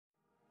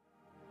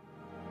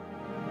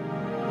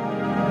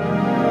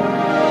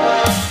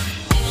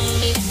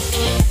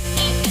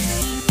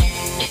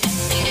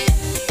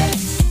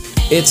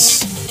It's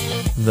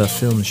the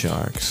Film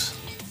Sharks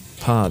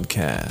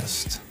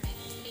podcast,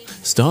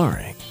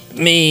 starring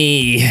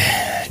me,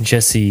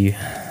 Jesse,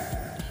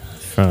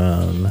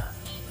 from the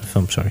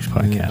Film Sharks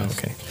podcast. Yeah,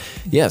 okay.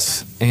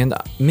 Yes, and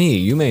me.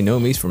 You may know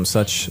me from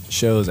such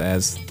shows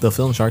as the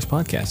Film Sharks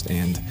podcast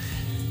and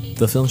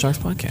the Film Sharks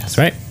podcast. That's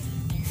right.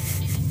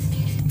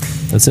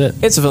 That's it.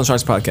 It's the Film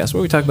Sharks podcast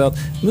where we talk about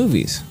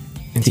movies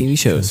and TV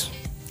shows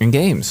and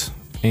games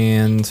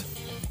and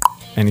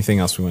anything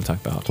else we want to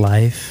talk about.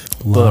 Life,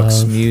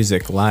 books, love,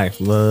 music, life,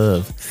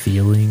 love,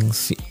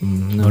 feelings,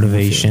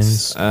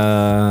 motivations.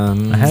 I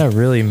had a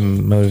really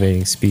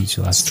motivating speech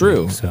last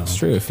week. So. It's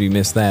true. If you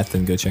missed that,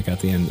 then go check out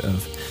the end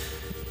of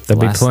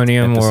there'll be plenty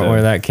of more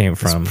where that came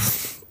from.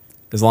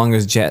 As long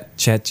as Chat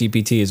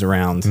GPT is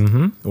around,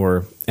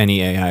 or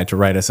any AI to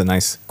write us a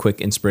nice, quick,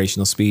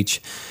 inspirational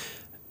speech,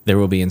 there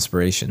will be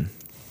inspiration.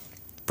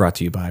 Brought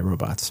to you by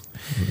robots.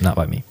 Not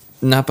by me.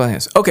 Not by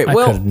us. Okay, I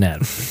well... could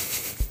never.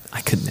 I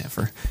could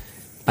never.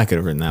 I could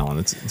have written that one.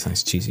 It's a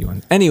nice, cheesy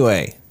one.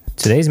 Anyway.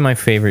 Today's my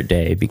favorite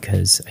day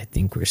because I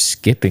think we're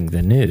skipping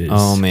the news.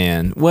 Oh,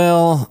 man.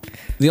 Well,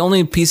 the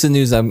only piece of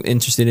news I'm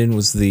interested in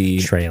was the...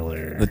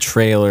 trailer. The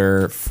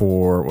trailer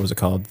for... What was it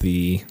called?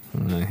 I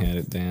had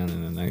it down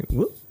and then I...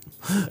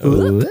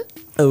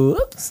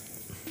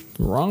 Whoops.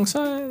 Wrong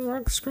side,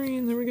 wrong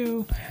screen. There we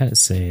go. I had it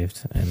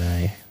saved and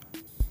I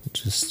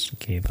just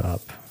gave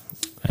up.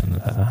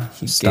 And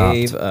he stopped.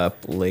 gave up,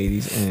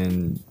 ladies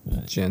and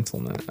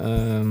gentlemen.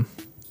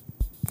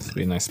 This would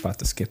be a nice spot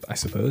to skip, I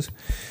suppose.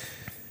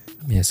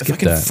 Yeah, skip if I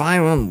can that.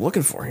 find what I'm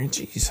looking for here.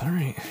 Jeez, all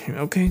right.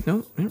 Okay,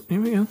 no,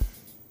 here we go.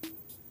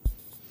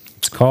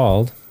 It's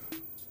called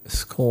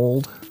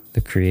The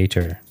The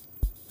Creator.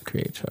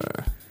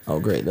 Creator. Oh,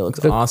 great. That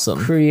looks awesome.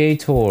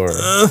 Creator.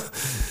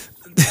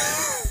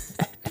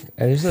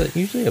 There's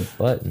usually a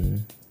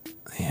button.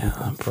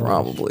 Yeah,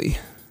 probably.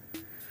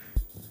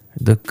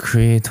 The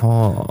Creator.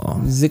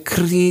 The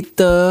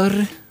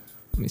Creator.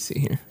 Let me see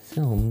here.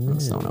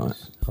 That's not what.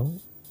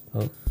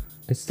 Oh,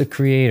 it's The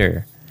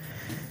Creator.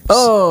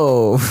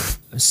 Oh,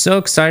 So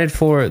excited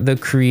for The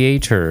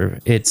Creator.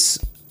 It's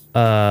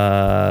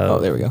oh,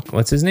 there we go.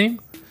 What's his name?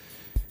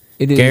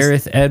 It is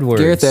Gareth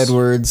Edwards. Gareth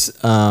Edwards.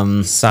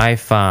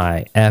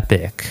 Sci-fi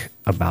epic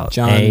about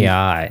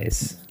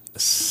AIs.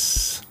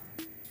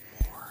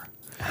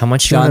 How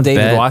much you John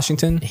David bet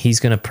Washington. He's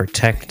gonna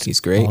protect. He's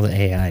great. All the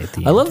AI at the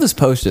end. I love this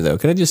poster though.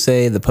 Could I just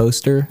say the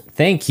poster?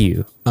 Thank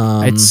you.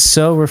 It's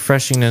so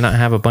refreshing to not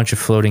have a bunch of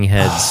floating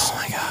heads. Oh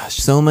my gosh,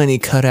 so many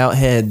cutout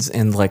heads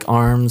and like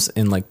arms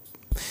and like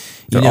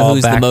you They're know all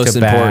who's the back most to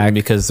important back.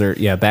 because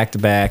they're back to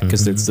back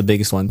because it's the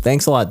biggest one.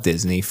 Thanks a lot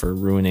Disney for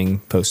ruining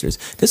posters.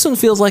 This one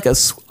feels like a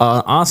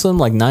awesome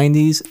like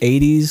 90s,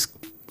 80s.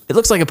 It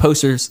looks like a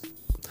posters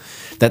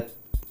that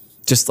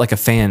just like a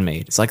fan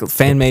made. It's like a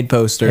fan made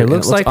poster. It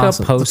looks like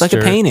awesome. a poster. It looks like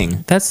a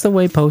painting. That's the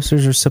way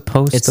posters are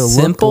supposed to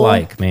simple, look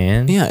like,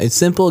 man. Yeah, it's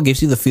simple. It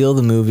gives you the feel of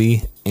the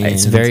movie. And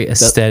It's very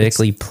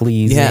aesthetically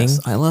pleasing.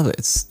 Yes, I love it.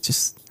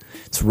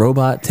 It's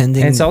robot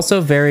tending. And it's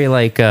also very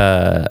like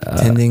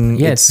tending.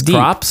 Yeah, it's deep.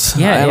 crops.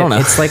 Yeah, I don't know.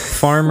 It's like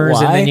farmers,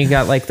 and Why? then you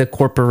got like the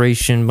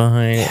corporation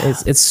behind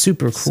it. It's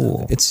super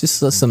cool. It's just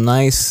some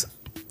nice.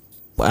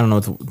 I don't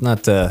know.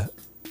 Not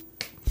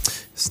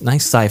it's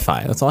nice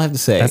sci-fi. That's all I have to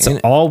say. That's And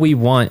all we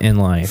want in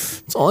life.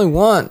 that's all I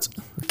want.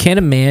 Can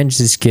a man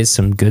just get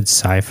some good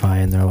sci-fi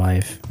in their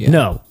life? Yeah.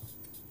 No,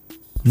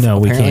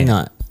 we Apparently can't.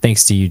 not.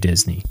 Thanks to you,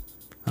 Disney.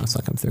 Oh, it's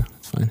not coming through.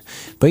 It's fine.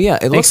 But yeah, it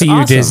Thanks looks to you,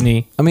 awesome.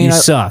 Disney. I mean, You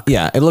suck.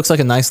 Yeah, it looks like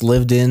a nice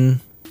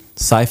lived-in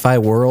sci-fi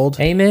world.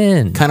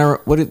 Amen. Kind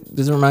of.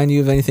 Does it remind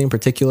you of anything in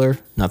particular?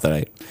 Not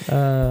that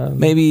I.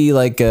 Maybe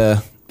like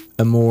a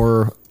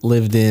more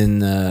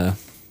lived-in.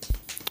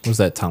 What was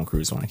that Tom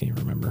Cruise one? I can't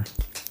even remember.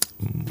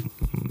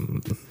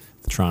 The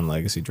Tron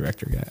Legacy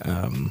director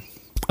guy.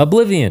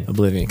 Oblivion.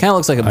 Oblivion. Kind of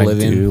looks like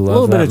Oblivion. do A love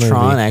little bit that of movie.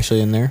 Tron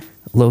actually in there.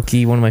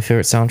 Low-key, one of my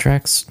favorite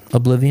soundtracks.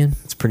 Oblivion.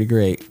 It's pretty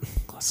great.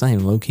 It's not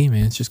even low key,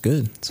 man. It's just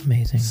good. It's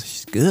amazing. It's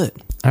just good.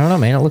 I don't know,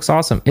 man. It looks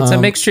awesome. It's a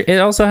mixture. It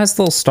also has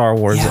little Star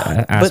Wars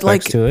aspects but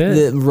like to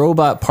it. the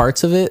robot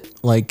parts of it,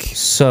 like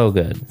So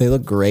good. they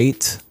look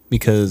great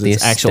because The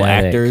it's actual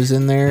aesthetic. actors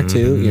in there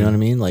too. You know what I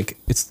mean? Like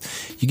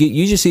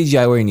use your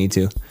CGI where you need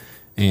to,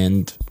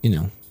 and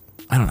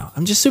I don't know.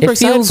 I'm just super It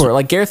excited feels- for it.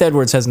 Like Gareth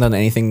Edwards hasn't done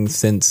anything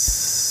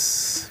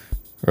since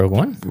Rogue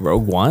One.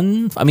 Rogue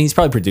One. I mean, he's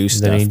probably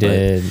produced Then stuff. he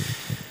did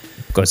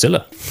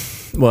Godzilla.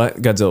 Well,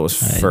 Godzilla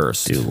was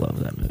first, I do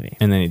love that movie.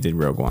 and then he did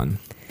Rogue One.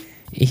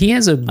 He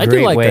has a I do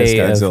great like way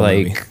this of Godzilla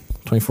movie. like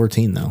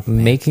 2014 though,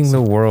 making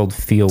the world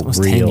feel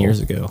almost real. 10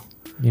 years ago.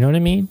 You know what I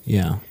mean?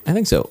 Yeah, I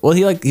think so. Well,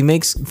 he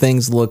makes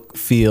things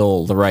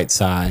feel the right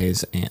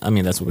size, and I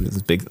mean that's what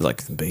it's big.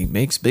 Like he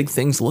makes big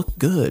things look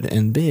good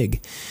and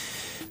big.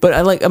 But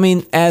I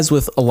mean, as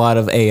with a lot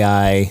of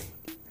AI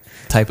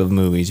type of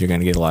movies, you're going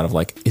to get a lot of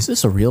like, is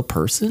this a real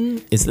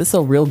person? Is this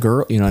a real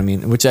girl? You know what I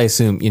mean? Which I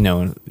assume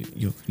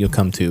you'll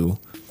come to.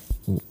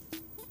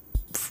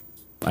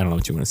 I don't know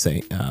what you want to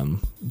say.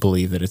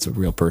 Believe that it's a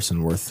real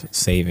person worth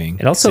saving.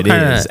 It also it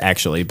kinda- is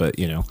actually, but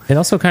It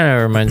also kind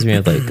of reminds me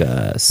of like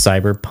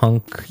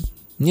cyberpunk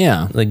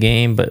Yeah. the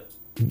game, but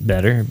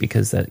better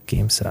because that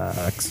game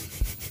sucks.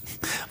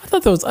 I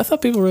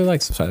thought people really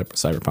liked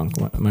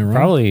Cyberpunk. Am I wrong?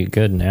 Probably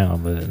good now,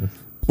 but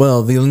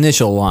Well, the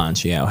initial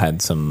launch,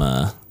 had some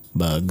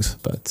bugs,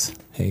 but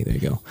hey, there you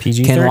go.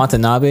 PG Ken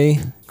Watanabe,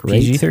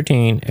 great.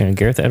 PG-13, and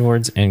Gareth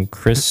Edwards and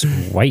Chris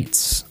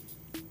Weitz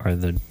are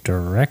the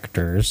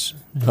directors.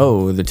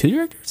 Oh, the 2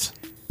 directors?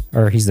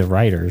 Or he's the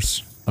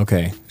writers.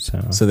 Okay. So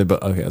they're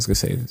both, okay, I was going to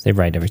say. They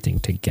write everything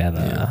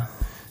together. Yeah.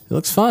 It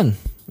looks fun.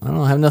 I don't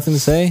know, I have nothing to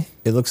say.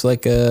 It looks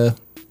like good.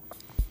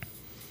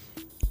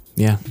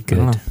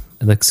 It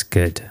looks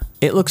good.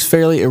 It looks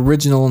fairly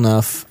original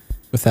enough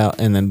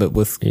but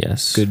with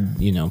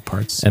good,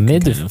 parts.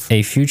 Amid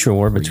a future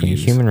war between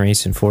human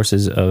race and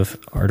forces of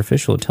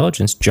artificial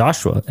intelligence,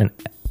 Joshua,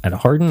 a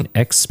hardened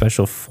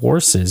ex-special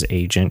forces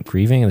agent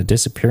grieving the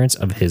disappearance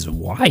of his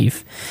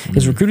wife,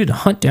 is recruited to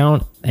hunt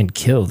down and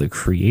kill the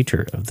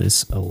creator of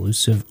this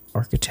elusive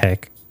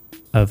architect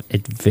of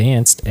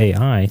advanced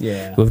AI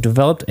who have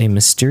developed a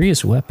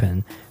mysterious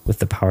weapon with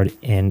the power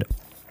to end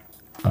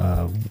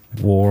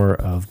war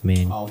of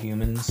man. All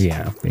humans.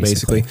 Yeah,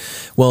 basically.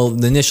 Well,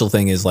 the initial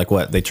thing is like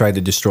what? They tried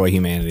to destroy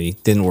humanity.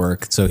 Didn't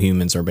work, so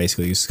humans are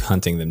basically just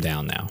hunting them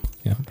down now.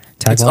 Yeah.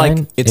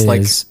 Tagline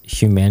is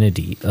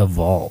humanity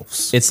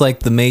evolves. It's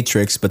like the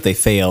Matrix, but they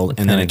failed,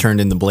 and then it turned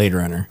into Blade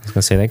Runner. I was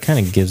going to say, that kind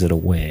of gives it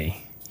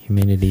away.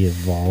 Humanity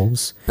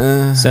evolves.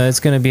 So it's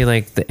going to be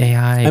like the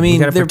AI. I mean, we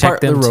gotta they're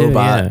protect part of the them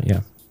robot. Too.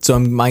 Yeah. So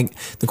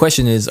the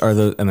question is, are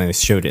those, and they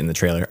showed it in the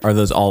trailer, are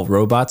those all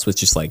robots with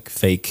just like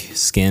fake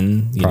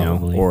skin,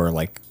 Probably. or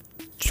like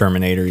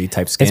Terminator-y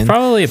type skin? It's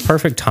probably a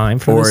perfect time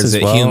for this as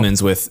well. Or is it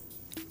humans with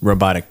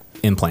robotic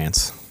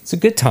implants? It's a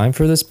good time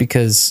for this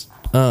because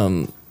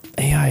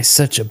AI is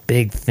such a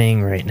big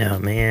thing right now,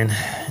 man.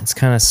 It's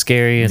kind of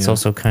scary. It's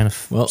also kind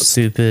of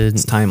stupid.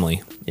 It's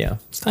timely. Yeah.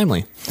 It's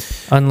timely.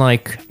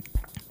 Unlike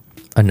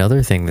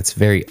another thing that's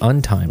very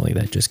untimely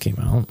that just came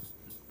out.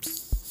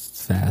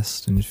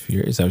 Fast and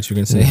Furious. Is that what you're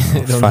going to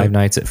say? Five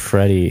Nights at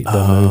Freddy,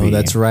 the movie. Oh,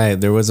 that's right.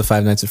 There was a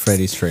Five Nights at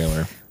Freddy's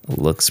trailer.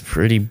 Looks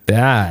pretty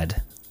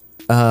bad.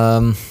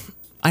 I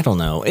don't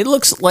know. It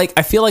looks like,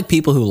 I feel like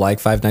people who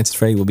like Five Nights at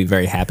Freddy will be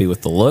very happy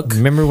with the look.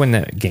 Remember when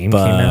that game came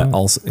out?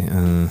 Also,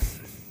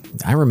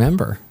 I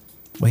remember.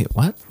 Wait,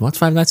 what? What's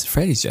Five Nights at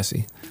Freddy's,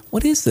 Jesse?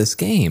 What is this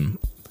game?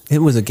 It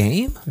was a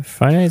game? What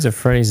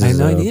Freddy's I had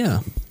no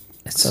idea.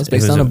 It was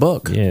based on a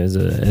book. Yeah,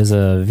 it's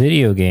a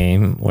video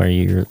game where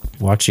you're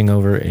watching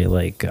over a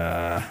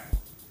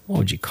what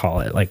would you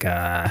call it? Like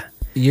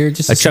you're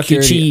just a Chuck E.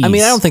 Cheese. I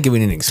mean, I don't think we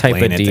didn't explain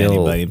type of it deal, to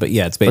anybody, but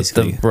yeah, it's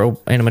basically the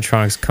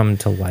animatronics come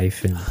to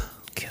life and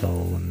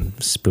kill and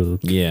spook.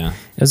 Yeah,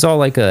 it was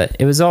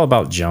all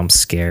about jump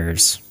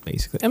scares.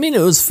 Basically, I mean,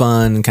 it was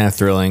fun and kind of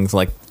thrilling,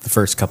 like the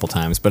first couple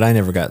times, but I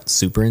never got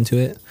super into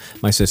it.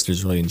 My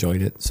sisters really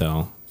enjoyed it,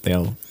 so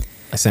I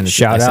sent it.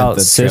 Shout out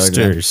the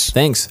sisters!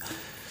 Thanks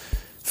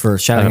for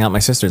shouting out my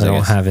sisters. I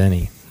don't have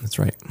any. That's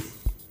right.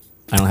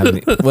 I don't have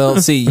any. Well,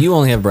 see, you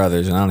only have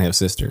brothers, and I don't have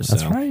sisters.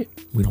 That's so right.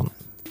 We don't.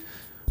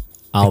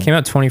 It came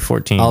out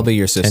 2014. I'll be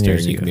your sister,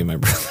 and you can be my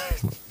brother.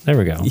 There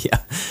we go. Yeah.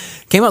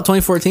 Came out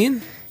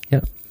 2014?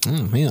 Yep. Oh,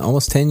 man,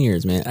 almost 10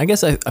 years, man. I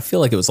guess I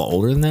feel like it was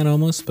older than that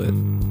almost, but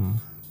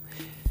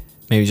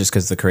maybe just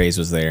because the craze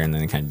was there and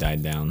then it kind of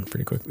died down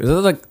pretty quickly.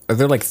 Are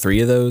there like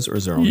 3 of those, or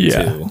is there only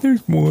 2?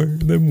 There's more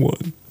than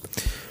one.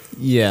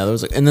 Yeah, and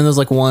then there's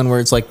like one where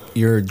it's like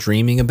you're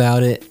dreaming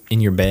about it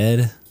in your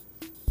bed.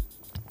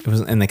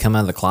 And they come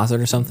out of the closet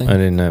or something. I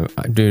didn't know,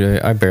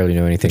 dude. I barely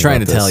know anything. I'm trying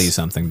about to tell this. you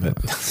something, but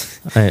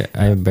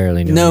I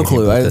barely know. No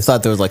clue. I this.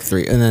 thought there was like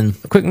 3, and then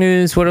quick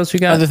news. What else we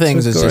got? Other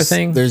things is just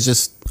thing? There's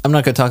just I'm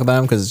not going to talk about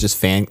them because it's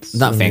just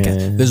not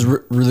fan. There's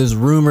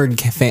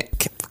rumored fan.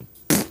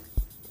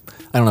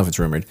 I don't know if it's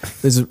rumored.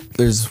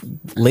 There's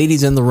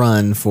ladies in the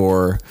run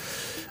for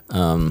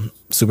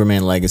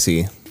Superman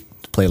Legacy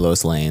to play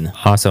Lois Lane.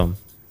 Awesome.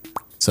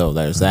 So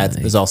there's that.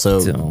 There's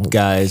also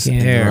guys in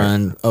the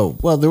run. Oh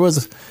well, there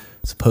was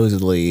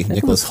supposedly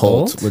Nicholas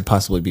Hoult would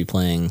possibly be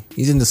playing.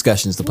 He's in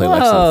discussions to play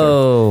Lex Luthor.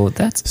 Oh,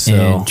 that's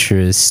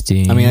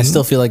interesting. I mean, I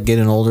still feel like get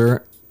an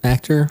older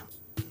actor.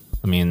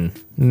 I mean,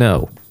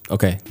 no.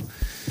 Okay.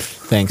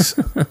 Thanks.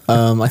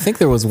 I think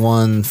there was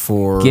one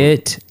for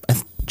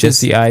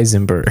Jesse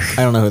Eisenberg.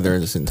 I don't know who there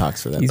is in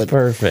talks for that. He's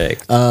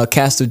perfect.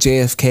 Cast of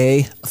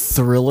JFK,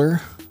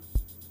 Thriller,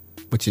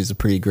 which is a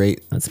pretty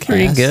great. That's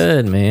pretty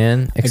good,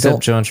 man.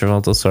 Except John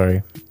Travolta.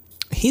 Sorry.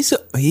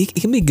 He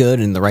can be good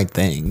in the right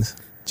things.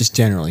 Just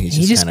generally,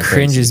 he just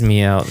cringes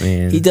me out,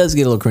 man. He does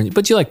get a little cringy,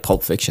 but you like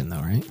Pulp Fiction,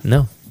 though, right?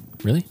 No,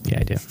 really? Yeah,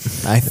 I do.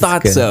 I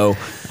thought so.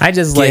 I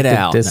just like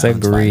to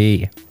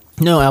disagree.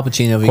 No, Al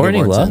Pacino.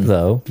 Courtney Love,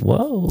 though.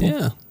 Whoa.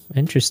 Yeah.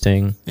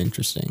 Interesting.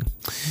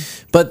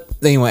 But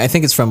anyway, I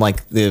think it's from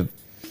like the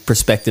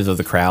perspective of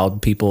the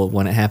crowd, people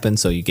when it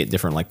happens, so you get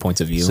different like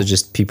points of view. So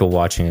just people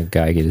watching a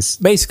guy get his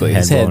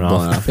head blown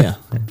off. Yeah.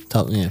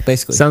 Yeah,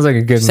 basically. Sounds like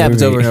a good movie.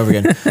 Happens over and over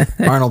again.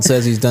 Arnold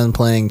says he's done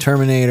playing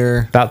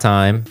Terminator. About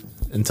time.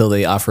 until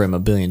they offer him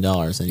 $1 billion.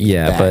 And he's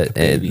Yeah, back, but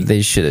baby.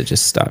 they should have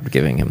just stopped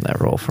giving him that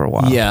role for a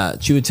while. Yeah,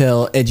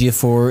 Chiwetel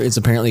Ejiofor is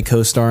apparently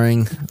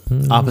co-starring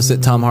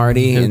opposite Tom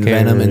Hardy in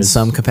Venom in cares?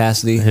 some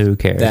capacity. Who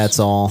cares? That's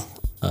all.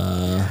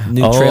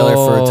 New trailer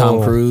for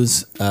Tom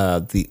Cruise. I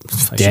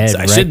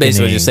should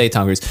basically just say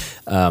Tom Cruise.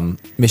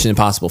 Mission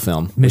Impossible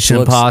film. Mission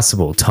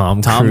Impossible.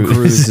 Tom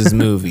Cruise's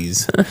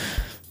movies.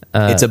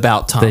 It's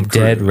about Tom The Cruise.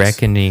 Dead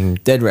Reckoning.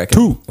 Dead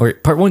Reckoning. 2 or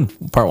part 1.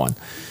 Part 1.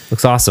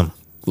 Looks awesome.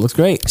 Looks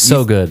great.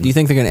 So good. Do you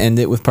think they're going to end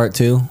it with part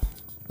 2?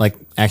 Like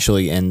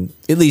actually end,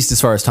 at least as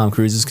far as Tom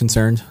Cruise is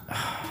concerned?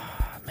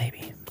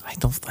 Maybe.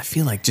 I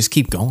feel like just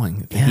keep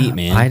going. The Yeah, heat,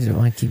 man. I don't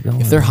want to keep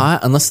going. If they're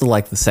hot, unless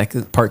the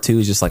second part 2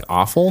 is just like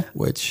awful,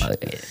 which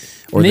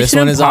or Mission this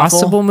one is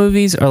Impossible awful.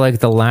 movies are like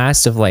the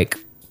last of like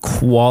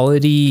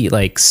quality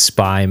like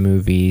spy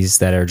movies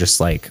that are just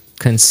like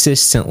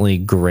consistently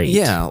great.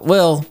 Yeah,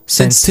 well,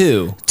 since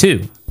 2.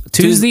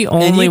 Two's the and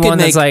only you could one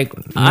that's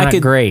like not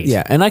great.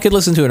 Yeah, and I could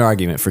listen to an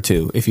argument for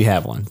 2 if you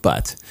have one,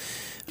 but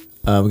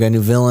we got a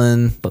new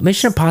villain. But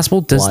Mission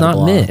Impossible does Blah, not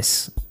blah.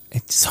 It's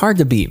It's hard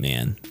to beat,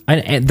 man.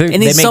 And And they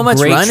he's make so much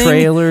great running.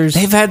 trailers.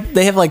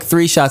 They have like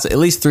 3 shots, at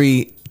least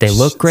 3. They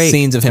look great.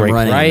 Scenes of him great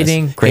running.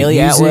 writing, great Haley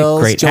music,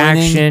 Atwell's great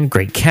joining. action,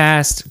 great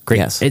cast, great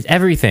Yes. it's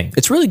everything.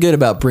 It's really good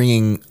about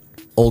bringing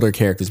older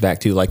characters back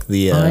too, like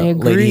the I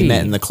agree. lady he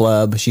met in the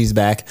club. She's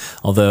back.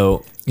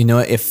 Although, you know,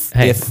 if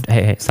Hey,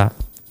 stop.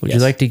 Would you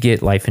Yes. like to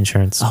get life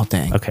insurance? oh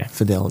dang, Okay.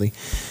 Fidelity.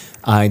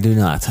 I do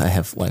not. I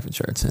have life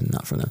insurance and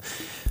not from them.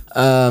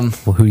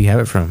 Well, who do you have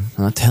it from?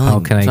 I'm not telling. How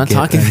can I'm I not get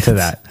talking into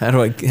that?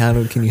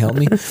 Can you help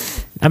me?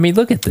 I mean,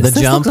 look at this. The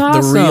This jump, looks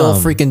awesome. the real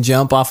freaking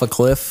jump off a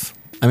cliff.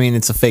 I mean,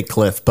 it's a fake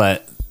cliff,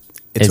 but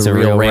it's a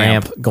real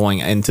ramp going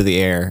into the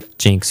air.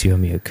 Jinx, you owe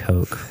me a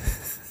Coke.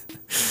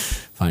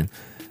 Fine.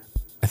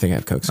 I think I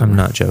have Coke somewhere. I'm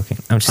not joking.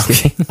 I'm just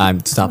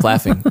kidding. Stop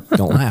laughing.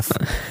 Don't laugh.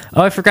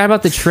 Oh, I forgot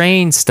about the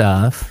train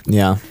stuff.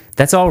 Yeah.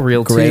 That's all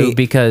real too Great.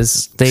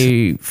 because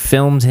they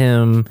filmed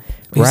him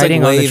He's, like,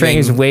 riding on the train. waving.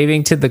 He's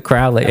waving to the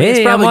crowd like, It's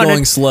 "Hey, probably I'm on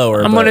going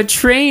slower, I'm but- on a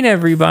train,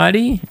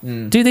 everybody."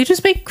 Dude, they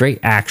just make great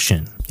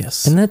action.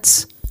 Yes. and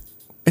that's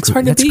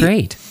hard to beat.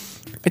 great.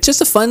 It's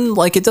just a fun,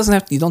 like, it doesn't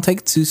have to, you don't take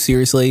it too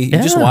seriously. You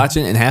just Yeah. watch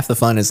it, and half the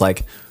fun is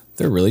like,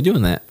 they're really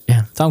doing that.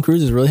 Yeah. Tom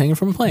Cruise is really hanging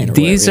from a plane. Or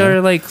These whatever,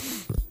 are like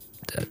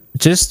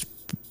just.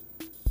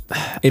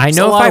 It's I a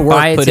know if lot I of work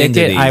buy a put into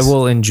ticket, I these.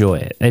 will enjoy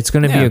it. It's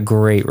going to be Yeah. a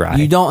great ride.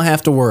 You don't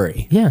have to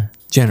worry. Yeah.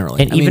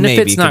 Generally. And I mean, even if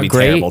maybe it's it could not be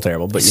great,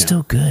 terrible, but it's you know.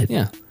 still good.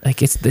 Yeah.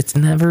 Like it's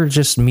never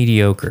just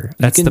mediocre.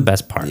 That's You the can-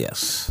 best part.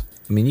 Yes.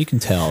 I mean, you can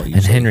tell. And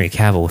usually. Henry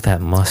Cavill with that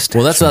mustache.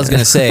 Well, that's what I was going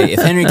to say. If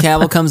Henry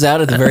Cavill comes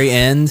out at the very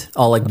end,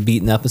 all like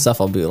beaten up and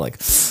stuff, I'll be like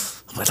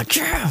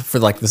yeah, for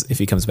like this. If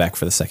he comes back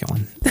for the second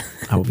one,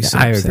 I will be so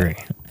I upset. agree.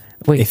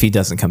 Wait, If he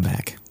doesn't come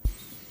back.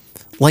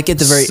 Like at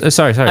the very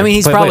sorry. I mean,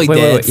 he's Wait, probably wait,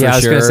 dead wait. for Yeah, I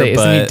was sure. gonna say,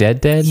 isn't he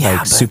but- dead? Yeah, Like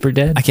but super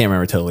dead? I can't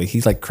remember totally. He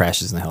like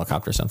crashes in a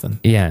helicopter or something.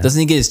 Yeah. Doesn't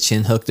he get his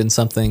chin hooked in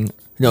something?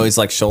 No, his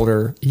like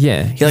shoulder.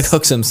 Yeah, He like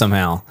hooks him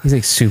somehow. he's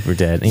like super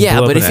dead. and he Yeah,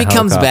 blew up but in if a he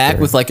comes back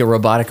helicopter. with like a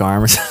robotic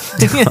arm or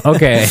something,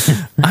 okay,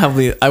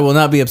 I will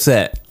not be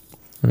upset.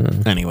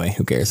 Anyway,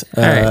 who cares?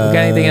 all right. We got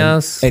anything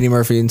else? Eddie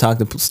Murphy didn't talk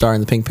to star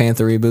in the Pink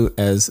Panther reboot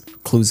as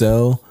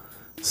Clouseau.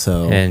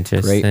 So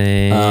Interesting.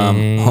 great.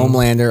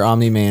 Homelander,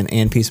 Omni-Man,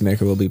 and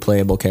Peacemaker will be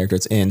playable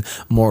characters in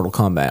Mortal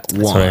Kombat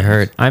 1. That's what I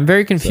heard. I'm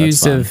very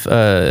confused fun. of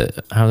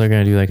how they're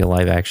gonna do like a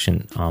live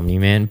action Omni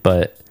Man,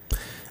 but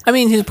I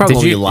mean, he's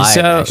probably be live.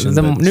 action,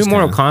 the but new just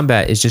Mortal kinda-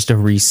 Kombat is just a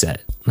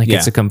reset. Like Yeah.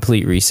 it's a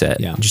complete reset.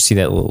 Yeah. Did you see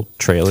that little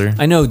trailer?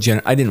 I know.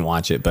 I didn't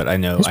watch it, but I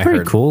know. It's I pretty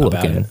heard cool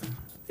about looking. it.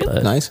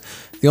 It's nice.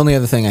 The only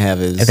other thing I have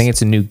is I think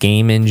it's a new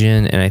game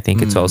engine, and I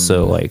think it's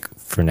also like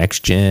for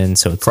next gen.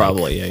 So it's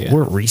Probably, like, yeah.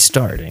 We're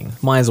restarting.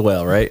 might as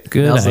well, right?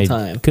 Good, Now's the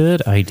time.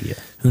 Good idea.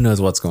 Who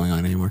knows what's going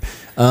on anymore?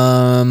 Who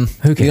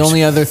The cares?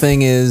 only other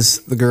thing is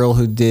the girl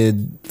who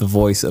did the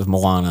voice of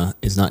Moana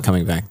is not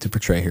coming back to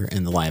portray her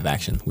in the live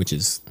action, which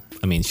is,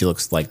 I mean, she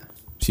looks like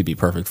she'd be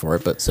perfect for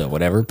it, but so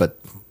whatever. But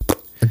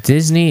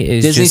Disney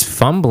is Disney's- just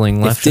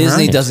fumbling left if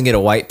Disney and right. doesn't get a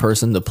white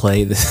person to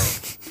play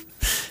this,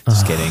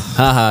 just kidding.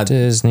 Haha.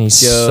 Disney Joke.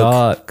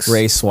 sucks.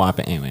 Race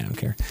swapping. Anyway, I don't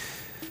care.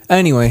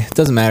 Anyway, it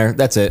doesn't matter.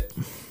 That's it.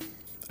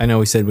 I know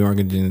we said we weren't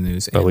going to do the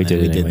news, But we then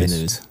did the anyways.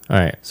 news. All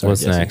right, Sorry,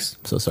 what's Jesse. next?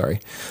 I'm so sorry.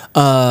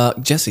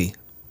 Jesse,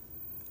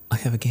 I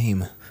have a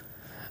game.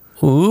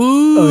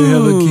 Ooh, I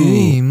have a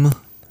game.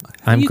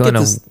 How I'm do you get gonna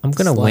this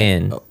slide-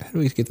 win. Oh, how do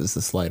we get this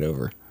to slide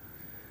over?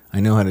 I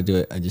know how to do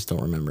it. I just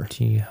don't remember.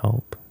 Do you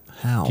help?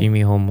 How? Do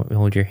you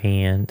hold your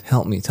hand?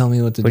 Help me. Tell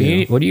me what to What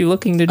do. are you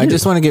looking to do? I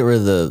just want to get rid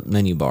of the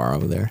menu bar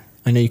over there.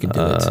 I know you can do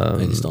it.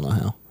 I just don't know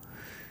how.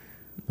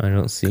 I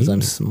don't see. Because I'm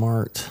it.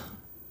 smart.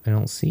 I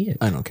don't see it.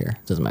 I don't care.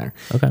 Doesn't matter.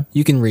 Okay.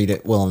 You can read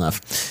it well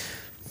enough.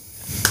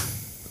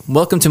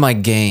 Welcome to my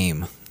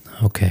game.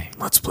 Okay.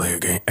 Let's play a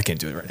game. I can't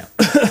do it right now.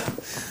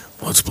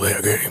 Let's play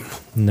a game.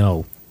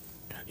 No.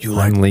 You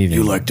I'm like leaving.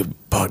 you like to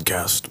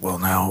podcast. Well,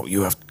 now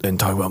you have and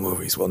talk about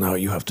movies. Well, now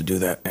you have to do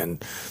that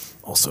and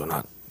also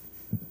not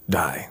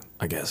die.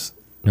 I guess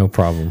No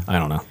problem. I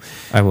don't know.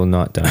 I will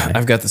not die.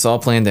 I've got this all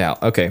planned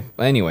out. Okay.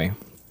 Anyway,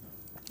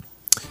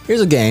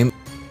 here's a game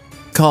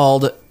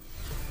called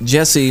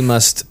Jesse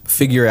must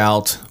figure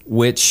out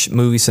which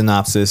movie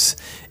synopsis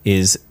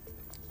is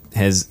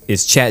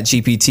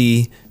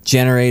ChatGPT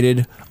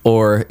generated,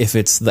 or if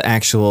it's the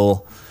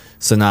actual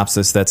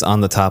synopsis that's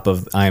on the top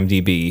of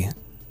IMDb,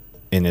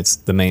 and it's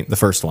the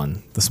first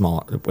one,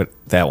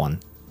 that one.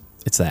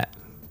 It's that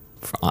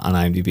on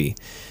IMDb.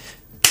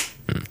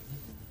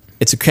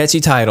 It's a catchy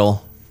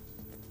title,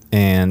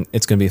 and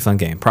it's going to be a fun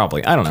game.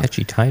 Probably. I don't know.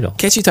 Catchy title.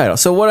 Catchy title.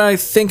 So what I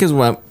think is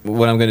what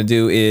I'm going to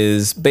do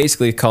is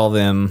basically call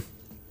them.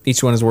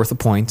 Each one is worth a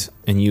point,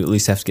 and you at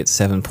least have to get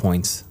 7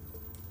 points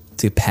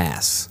to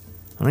pass.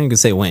 I'm not even going to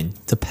say win,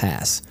 to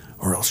pass.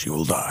 Or else you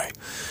will die.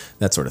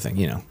 That sort of thing,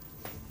 you know.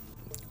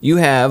 You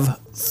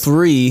have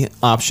 3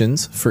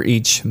 options for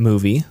each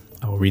movie.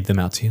 I will read them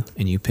out to you,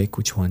 and you pick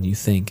which one you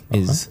think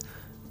is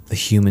the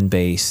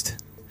human-based,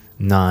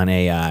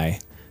 non-AI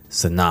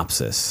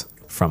synopsis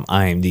from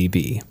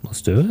IMDb.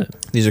 Let's do it.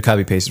 These are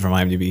copy-pasted from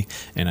IMDb,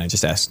 and I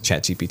just asked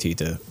ChatGPT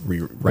to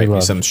write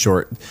me some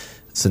short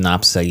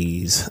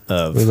synopses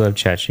of... We love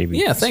ChatGPT.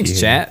 Yeah, thanks,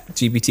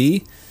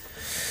 ChatGPT.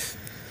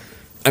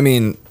 I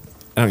mean,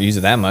 I don't use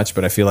it that much,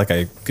 but I feel like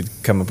I could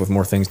come up with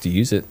more things to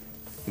use it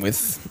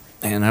with.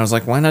 And I was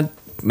like, why not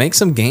make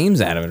some games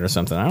out of it or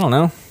something? I don't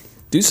know.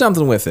 Do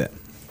something with it.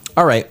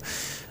 All right.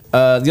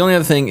 The only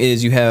other thing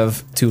is you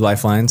have 2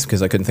 lifelines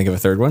because I couldn't think of a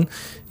third one.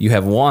 You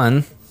have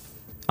one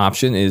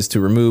option is to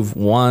remove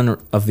one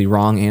of the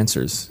wrong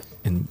answers.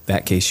 In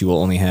that case, you will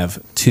only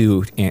have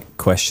 2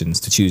 questions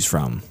to choose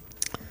from.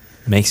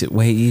 Makes it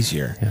way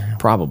easier. Yeah.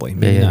 Probably.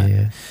 Maybe not.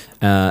 Yeah.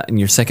 And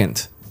your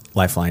second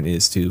lifeline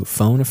is to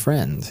phone a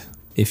friend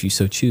if you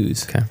so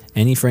choose. Okay.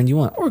 Any friend you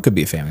want. Or it could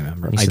be a family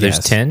member. I guess. There's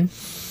 10?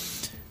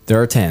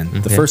 There are 10. Okay.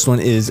 The first one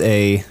is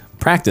a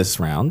practice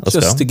round,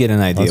 to get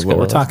an idea of what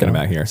we're talking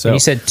about here. So and you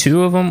said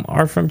 2 of them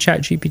are from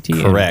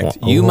ChatGPT? Correct.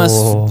 You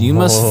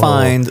must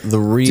find the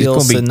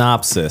real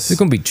synopsis. It's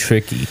going to be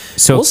tricky.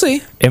 So we'll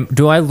see.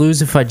 Do I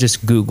lose if I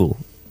just Google?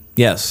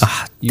 Yes.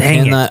 You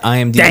cannot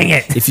IMDb. Dang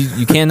it. If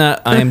you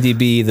cannot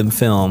IMDb the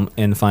film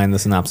and find the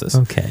synopsis.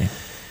 Okay.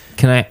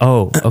 Can I?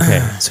 Oh, okay.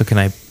 So can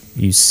I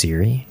use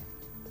Siri?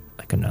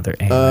 Like another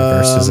AI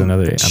versus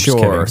another.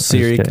 Sure.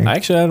 Siri.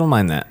 Actually, I don't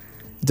mind that.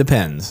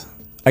 Depends.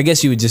 I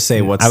guess you would just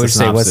say what's the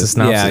synopsis. I would say what's the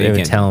synopsis. Yeah, it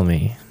would tell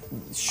me.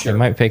 Sure. It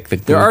might pick the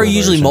Google There are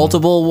usually version.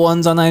 multiple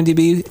ones on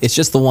IMDb. It's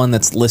just the one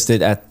that's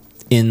listed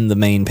in the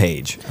main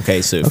page.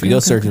 Okay, so if you go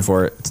searching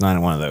for it, it's not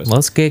in one of those.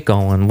 Let's get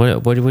going.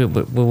 What are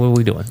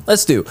we doing?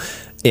 Let's do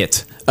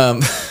it.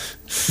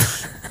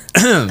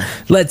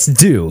 Let's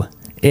do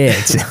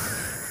it.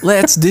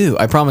 Let's do.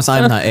 I promise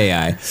I'm not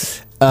AI.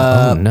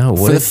 Oh no!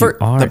 What if you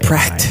are the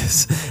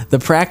practice? The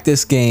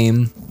practice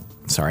game.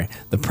 Sorry,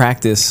 the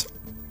practice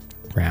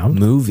round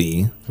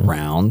movie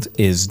round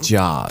is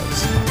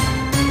Jaws.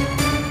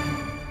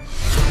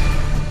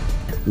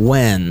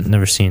 When?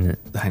 Never seen it.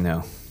 I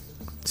know.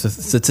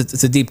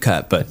 It's a deep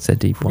cut, but it's a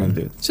deep one.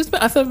 It's just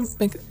I thought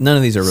none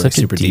of these are really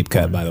super deep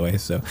cut, by the way.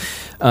 So,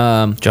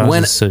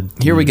 Jaws is so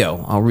deep. Here we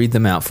go. I'll read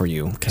them out for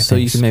you, so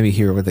you can maybe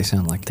hear what they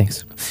sound like.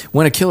 Thanks.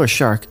 When a killer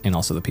shark, and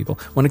also the people,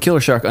 when a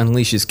killer shark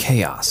unleashes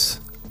chaos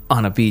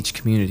on a beach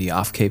community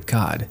off Cape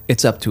Cod,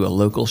 it's up to a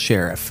local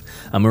sheriff,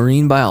 a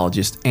marine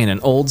biologist, and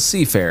an old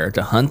seafarer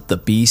to hunt the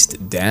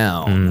beast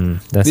down.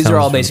 These are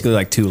all basically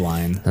like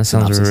 2-line. That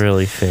sounds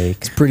really fake.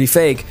 It's pretty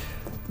fake.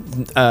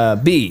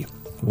 B.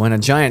 When a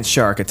giant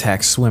shark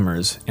attacks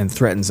swimmers and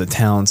threatens a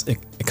town's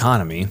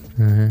economy,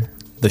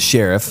 the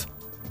sheriff,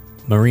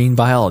 marine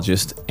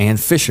biologist, and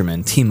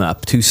fisherman team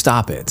up to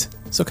stop it.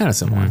 So kind of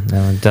similar.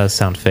 That one does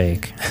sound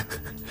fake.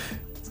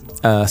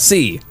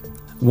 C.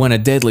 When a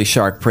deadly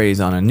shark preys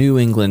on a New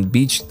England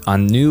beach. Oh,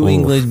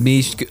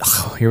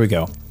 here we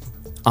go.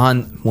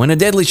 When a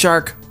deadly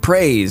shark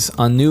preys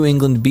on New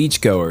England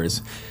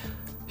beachgoers,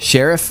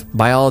 sheriff,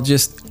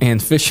 biologist,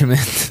 and fisherman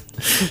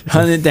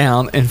hunt it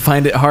down and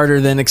find it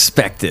harder than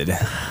expected.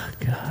 Oh,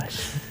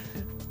 gosh.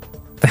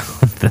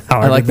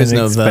 I like this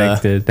note.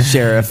 The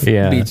sheriff,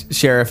 yeah.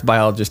 Sheriff,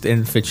 biologist,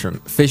 and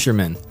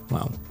fisherman.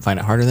 Well, find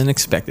it harder than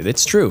expected.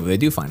 It's true. They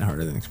do find it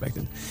harder than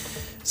expected.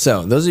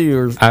 So those are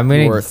your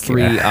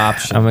 3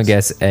 options. I'm going to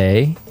guess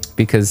A,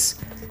 because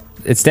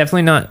it's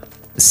definitely not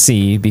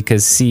C,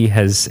 because C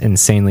has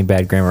insanely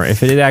bad grammar.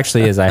 If it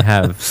actually is, I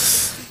have...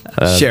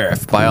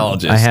 sheriff,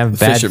 biologist, I have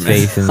bad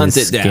faith in hunt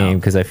this game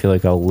because I feel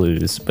like I'll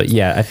lose. But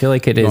yeah, I feel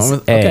like it is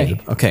A.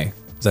 Okay.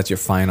 Is that your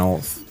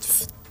final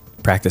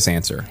practice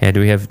answer? Yeah, do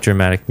we have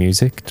dramatic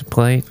music to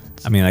play?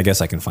 I mean, I guess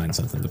I can find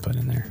something to put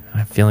in there.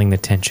 I'm feeling the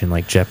tension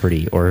like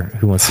Jeopardy or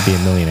Who Wants to Be a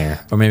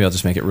Millionaire. Or maybe I'll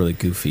just make it really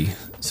goofy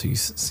so you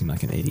seem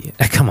like an idiot.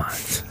 Come on.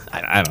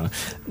 I don't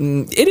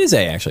know. It is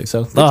A, actually,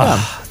 so good job.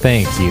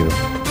 Thank you.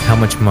 How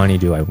much money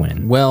do I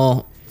win?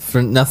 Well...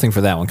 For nothing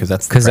for that one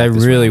because I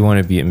really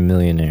want to be a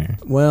millionaire.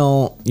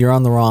 Well, you're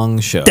on the wrong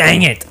show.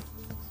 Dang it!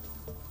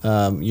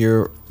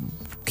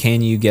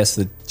 Can you guess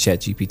the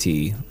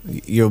ChatGPT?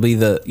 You'll be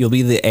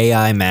the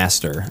AI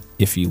master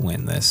if you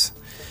win this.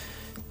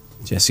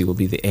 Jesse will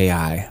be the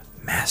AI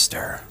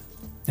master.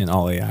 And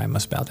all AI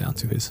must bow down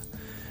to his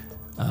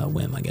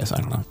whim, I guess.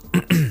 I don't know.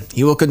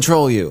 He will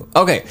control you.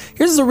 Okay,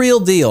 here's the real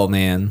deal,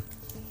 man.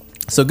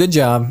 So good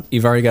job.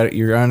 You've already got it.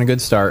 You're on a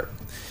good start.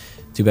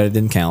 Too bad it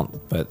didn't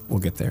count, but we'll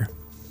get there.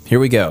 Here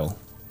we go.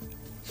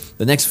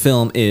 The next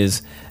film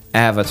is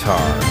Avatar.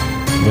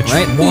 Which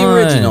right? one? The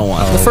original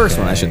one. The first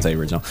one, I Okay. shouldn't say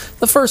original.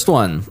 The first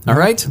one, all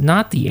right?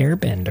 Not the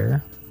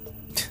Airbender.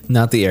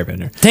 Not the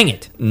Airbender. Dang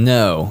it.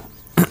 No.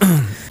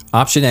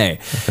 Option A.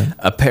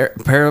 A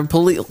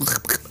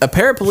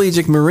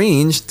paraplegic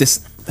marine...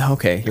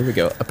 Okay, here we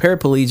go. A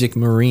paraplegic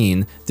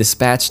marine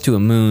dispatched to the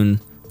moon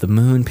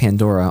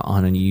Pandora,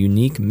 on a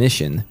unique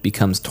mission,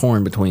 becomes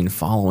torn between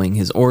following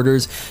his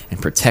orders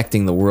and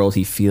protecting the world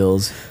he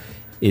feels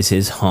is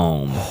his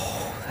home.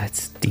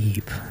 That's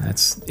deep. It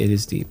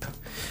is deep.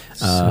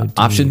 Deep.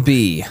 Option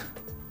B.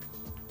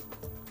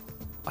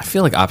 I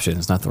feel like option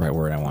is not the right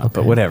word I want,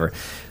 but whatever.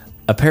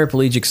 A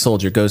paraplegic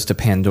soldier goes to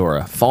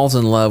Pandora, falls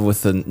in love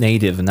with the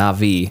native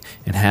Na'vi,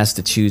 and has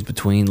to choose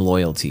between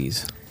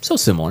loyalties. So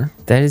similar.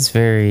 That is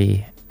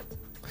very...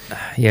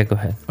 Yeah, go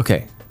ahead.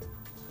 Okay.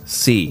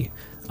 C.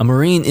 A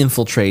Marine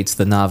infiltrates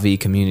the Na'vi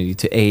community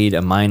to aid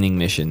a mining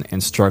mission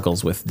and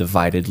struggles with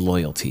divided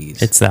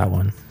loyalties. It's that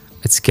one.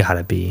 It's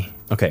gotta be.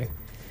 Okay.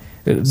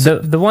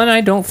 The one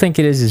I don't think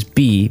it is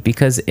B,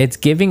 because it's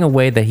giving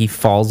away that he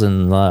falls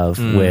in love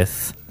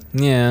with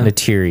Yeah.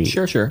 Natiri.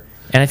 Sure.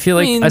 And I feel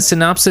like mean- a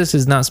synopsis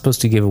is not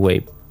supposed to give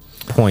away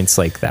points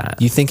like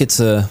that. You think that's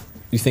a...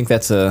 I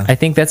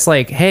think that's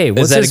like, hey,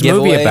 what's that a this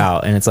movie giveaway?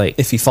 about? And it's like,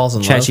 If he falls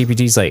in love?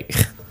 ChatGPT's like,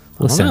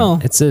 listen, know.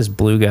 it's this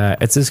blue guy.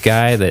 It's this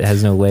guy that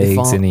has no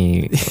legs and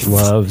he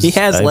loves He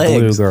has a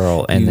legs. blue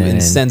girl. And you then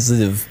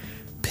insensitive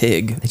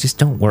pig. they just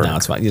don't work. No,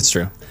 it's fine. It's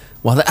true.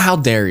 Well, how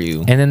dare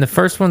you? And then the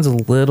first one's a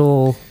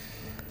little...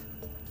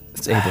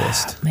 It's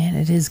ableist. Man,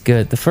 it is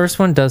good. The first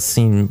one does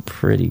seem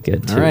pretty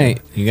good, too. All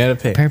right. You got to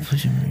pick.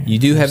 Paraplegic- You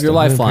do have your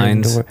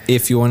lifelines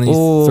if you want to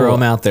Ooh. throw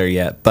them out there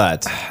yet.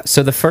 But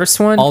So the first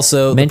one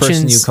also, the person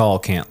mentions... you call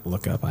can't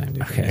look up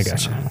IMDb. Okay, I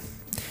gotcha.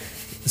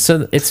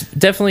 So it's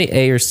definitely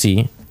A or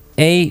C.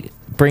 A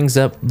brings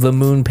up the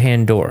moon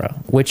Pandora,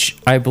 which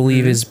I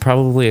believe is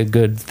probably a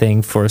good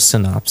thing for a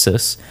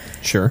synopsis.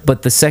 Sure.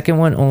 But the second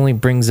one only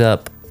brings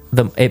up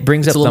the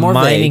little more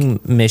mining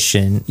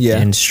mission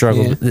and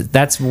struggle. Yeah.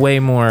 That's way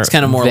more. It's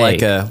kind of more vague.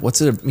 like a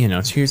what's it? You know,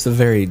 here's the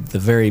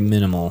very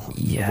minimal of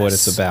what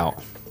it's Yes.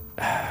 about.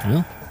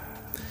 Well,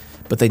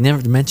 but they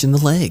never mention the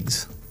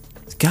legs.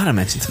 It's gotta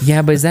mention. Them.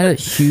 Yeah, but is that a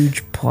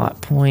huge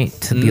plot point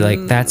to be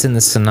like that's in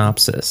the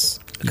synopsis?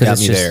 You got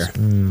it's me there.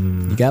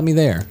 You got me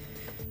there.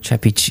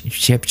 Chappy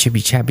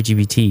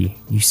GBT,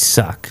 you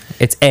suck.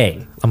 It's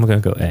A. I'm gonna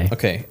go A.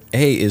 Okay,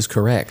 A is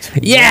correct.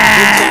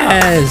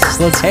 Yes,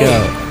 let's Hey,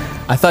 go.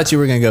 I thought you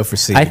were gonna go for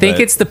C. I think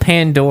but it's the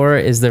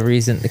Pandora is the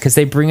reason because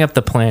they bring up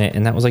the planet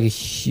and that was like a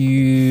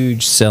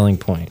huge selling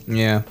point.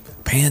 yeah,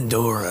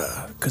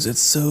 Pandora, because it's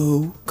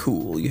so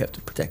cool. You have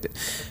to protect it.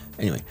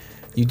 Anyway,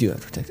 you do have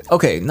to protect it.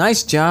 Okay,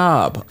 nice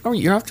job. Oh,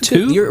 you're off to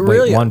Two? You're Wait,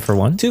 really 1 for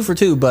 1? 2 for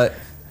 2, but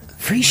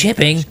Free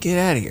shipping. get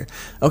out of here.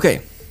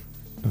 Okay,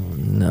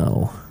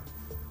 No.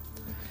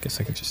 guess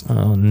I could just.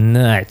 Oh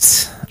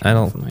nuts. I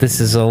don't. This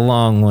is a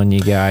long one,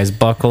 you guys.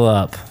 Buckle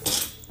up.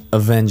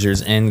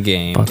 Avengers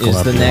Endgame Buckle is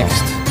up, the y'all.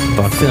 next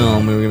Buckle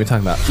film we were going to be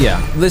talking about. Yeah,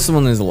 this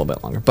one is a little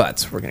bit longer,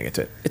 but we're going to get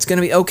to it. It's going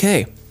to be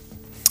okay.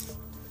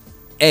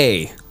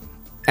 A.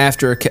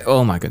 After a...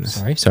 oh, my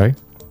goodness. Sorry.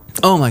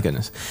 Oh, my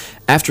goodness.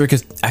 After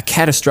a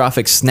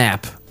catastrophic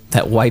snap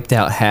that wiped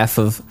out half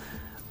of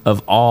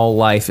all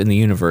life in the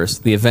universe,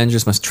 the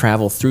Avengers must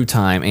travel through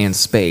time and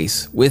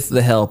space with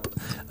the help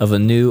of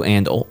new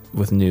and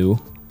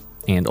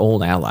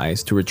old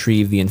allies to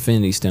retrieve the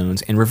Infinity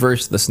Stones and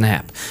reverse the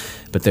snap.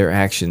 But their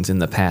actions in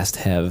the past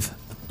have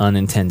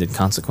unintended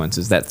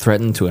consequences that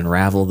threaten to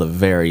unravel the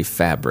very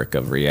fabric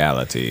of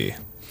reality.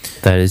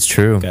 That is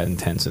true. Got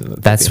intense.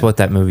 That's what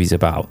that movie's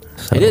about.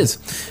 So. It is.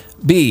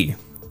 B.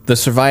 The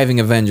surviving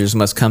Avengers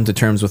must come to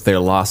terms with their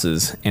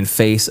losses and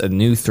face a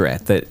new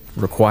threat that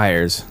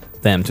requires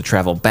them to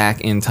travel back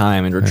in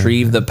time and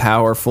retrieve the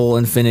powerful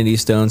Infinity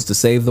Stones to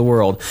save the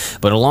world.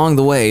 But along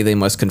the way, they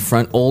must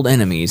confront old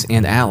enemies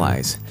and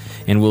allies,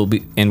 and will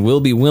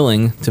be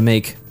willing to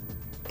make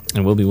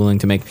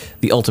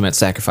the ultimate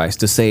sacrifice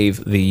to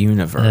save the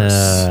universe.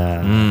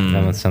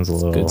 That one sounds a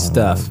little Good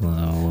stuff. A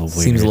little weird.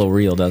 Seems a little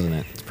real, doesn't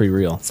it? It's pretty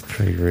real. It's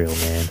pretty real,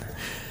 man.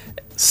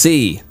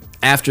 C.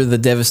 After the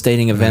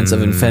devastating events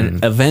of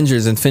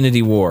Avengers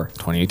Infinity War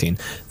 2018,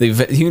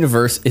 the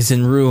universe is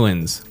in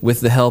ruins. With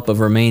the help of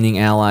remaining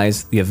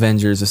allies, the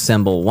Avengers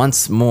assemble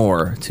once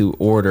more in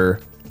order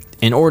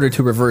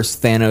to reverse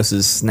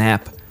Thanos'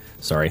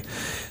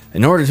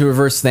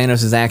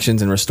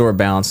 actions and restore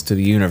balance to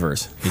the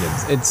universe.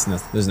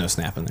 There's no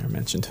snap in there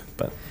mentioned,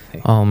 but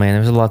hey. Oh man,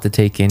 there's a lot to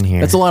take in here.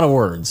 That's a lot of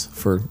words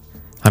for...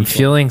 I'm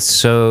feeling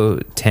so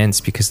tense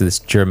because of this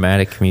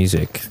dramatic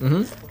music.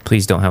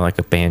 Please don't have like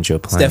a banjo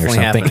playing Definitely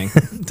or something.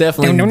 happening.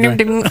 Definitely.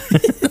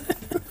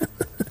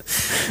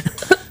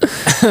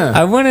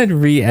 I wanted to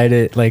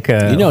re-edit like You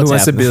know Who what's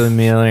Wants to Be happening. a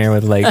Millionaire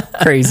with like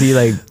crazy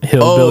like Oh,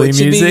 hillbilly it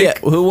should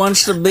music. be who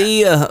wants to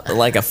be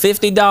like a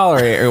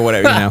 $50 or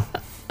whatever, you know.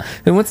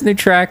 Who wants a new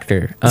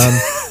tractor?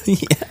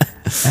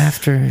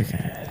 After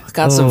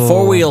Got some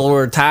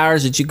 4-wheel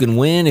tires that you can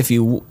win if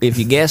you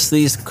guess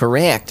these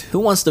correct. Who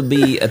wants to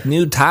be a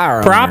new tire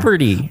owner?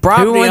 property.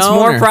 Property Who wants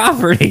owner. more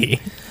property?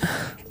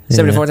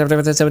 74,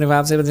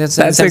 75, 76,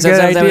 That's a good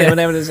idea.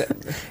 That's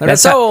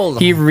That's how sold.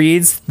 he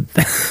reads.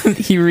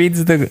 He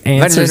reads the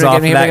answers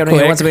off that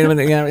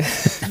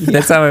quick.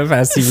 That's how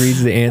fast he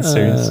reads the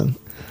answers.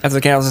 After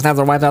the cows have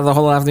their wiped out the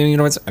whole afternoon, you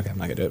know what's okay. I'm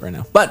not gonna do it right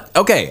now. But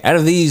okay, out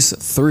of these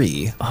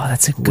 3, Oh,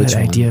 that's a good Which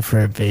one? idea for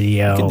a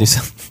video. can do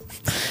some.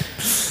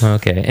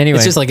 Okay. Anyway,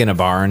 It's just like in a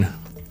barn,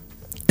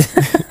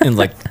 and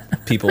like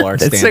people are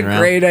it's a standing around.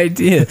 great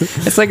idea.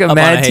 It's like a Up on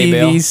Mad a hay TV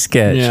bale.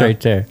 sketch Yeah. right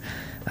there.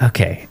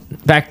 Okay,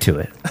 back to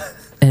it.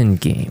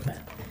 End game.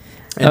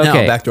 And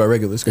Okay. now back to our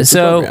regular scripted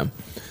So- program.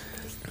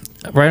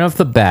 Right off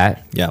the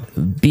bat, Yeah.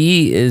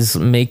 B is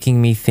making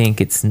me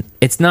think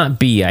it's not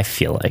B. I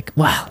feel like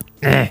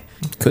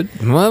Could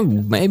well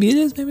maybe it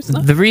is, maybe it's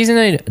not. the reason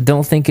I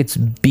don't think it's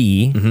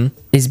B Mm-hmm.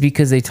 is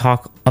because they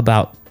talk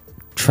about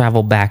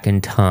travel back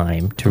in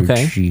time to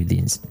Okay.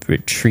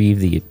 retrieve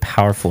the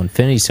powerful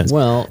Infinity Stones.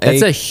 Well,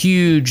 that's a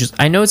huge.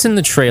 I know it's in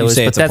the trailers,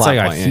 say but it's a that's plot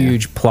like point, a yeah.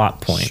 huge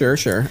plot point.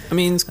 Sure. I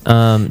mean,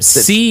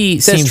 C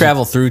it says seems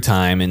travel through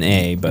time in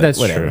A, but That's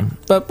whatever. true.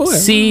 But boy,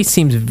 C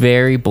seems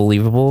very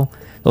believable.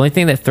 The only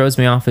thing that throws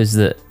me off is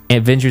the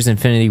Avengers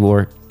Infinity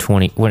War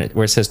 20 where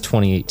it says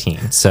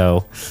 2018.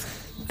 So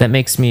that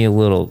makes me a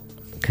little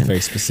confused.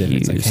 very specific.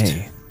 It's like,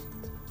 hey,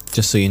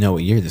 just so you know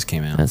what year this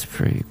came out. That's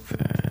pretty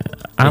bad.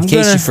 In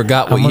case you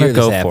forgot what I'm gonna year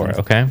this go happened. for it,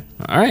 okay?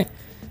 All right,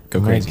 go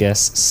I'm gonna crazy.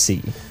 guess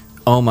C.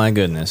 Oh my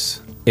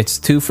goodness, it's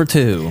 2 for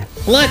 2.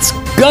 Let's go!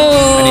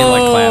 I need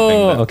like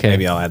clapping. But Okay,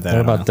 maybe I'll add that. What I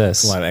don't about know.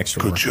 this? A lot of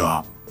extra Good work.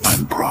 job.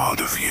 I'm proud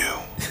of you.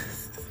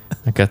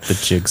 I got the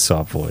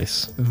jigsaw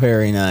voice.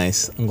 Very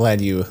nice. I'm glad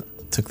you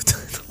took the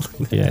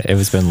time. Yeah, it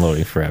was been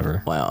loading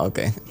forever. Wow.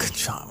 Okay. Good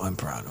job. I'm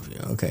proud of you.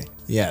 Okay.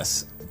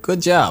 Yes.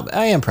 Good job.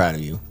 I am proud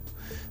of you.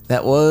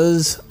 It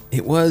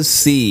was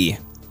C.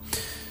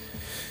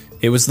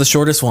 It was the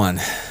shortest one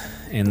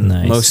and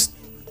Nice. most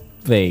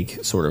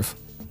vague, sort of.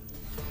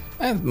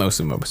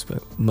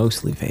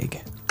 Mostly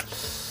vague.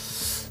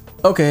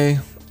 Okay.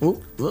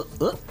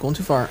 Going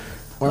too far.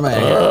 Where am I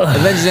at here?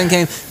 Avengers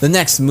Endgame. The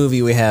next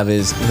movie we have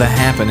is The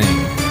Happening.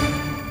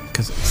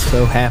 Because it's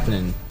so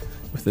happening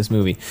with this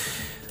movie.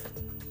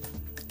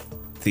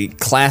 The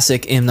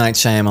classic M. Night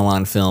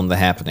Shyamalan film, The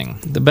Happening.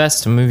 The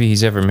best movie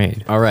he's ever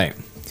made. All right.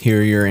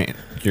 Here are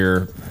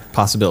your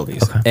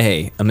possibilities.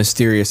 A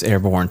mysterious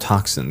airborne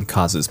toxin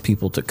causes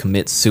people to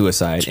commit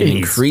suicide in Jeez.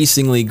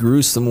 increasingly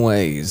gruesome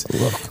ways,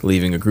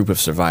 leaving a group of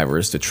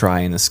survivors to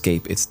try and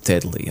escape its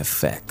deadly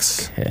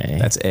effects. Okay.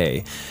 That's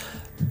A.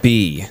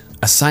 B.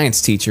 A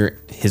science teacher,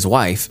 his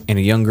wife, and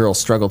a young girl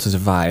struggle to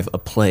survive a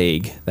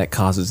plague that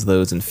causes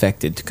those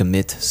infected to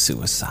commit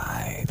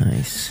suicide.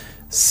 Nice.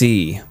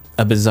 C.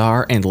 A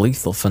bizarre and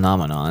lethal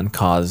phenomenon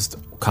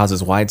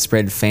causes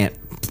widespread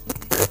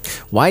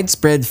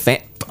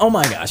oh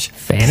my gosh.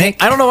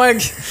 Panic? I don't know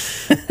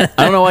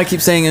why I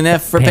keep saying an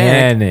F for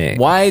panic. Panic.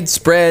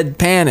 Widespread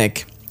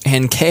panic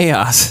and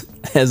chaos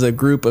as a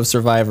group of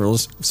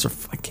survivors.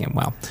 I can't.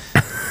 Wow.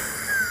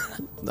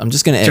 I'm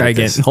just gonna edit Try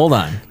this. again. Hold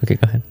on. Okay,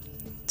 go ahead.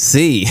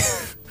 C.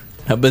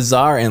 A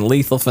bizarre and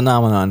lethal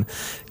phenomenon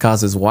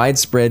causes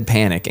widespread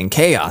panic and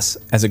chaos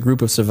as a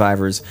group of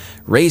survivors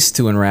race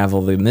to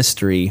unravel the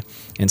mystery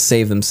and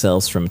save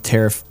themselves from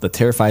the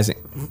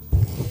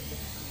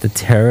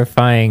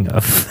terrifying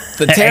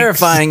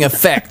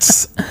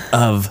effects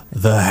of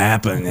The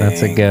Happening.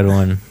 That's a good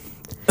one.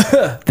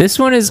 This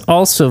one is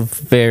also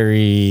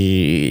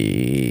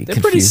very They're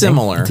pretty confusing.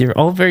 similar. They're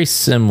all very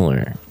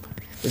similar.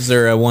 Is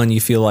there a one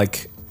you feel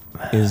like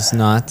is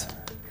not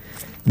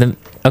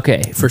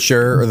Okay, for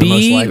sure or the most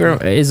B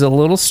likely? is a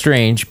little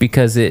strange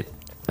because it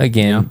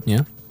again Yeah.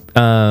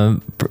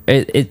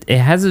 it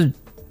has a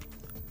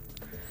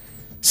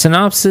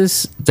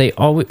synopsis. They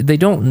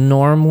don't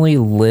normally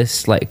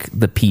list like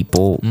the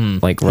people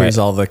like Here's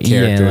all the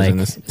characters in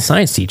this.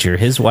 science teacher,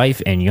 his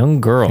wife, and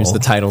young girl. Here's the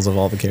titles of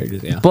all the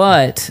characters. Yeah.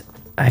 But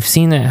I've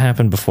seen that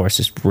happen before. It's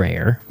just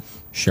rare.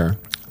 Sure.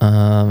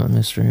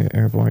 Mystery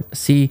Airborne.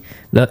 See,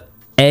 the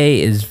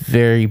A is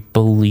very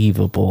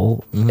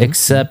believable,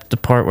 except the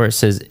part where it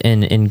says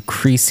in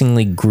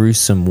increasingly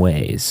gruesome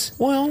ways.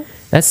 Well,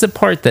 That's the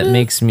part that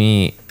makes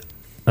me.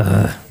 All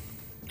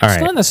it's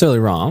right, not necessarily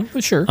wrong,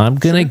 but sure. I'm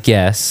gonna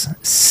guess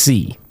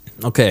C.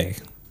 Okay.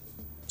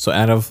 So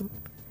do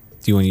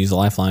you want to use a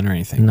lifeline or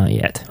anything? Not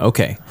yet.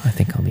 Okay. I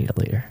think I'll need it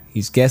later.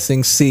 He's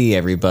guessing C,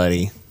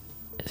 everybody.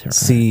 Is it right?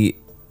 C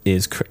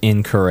is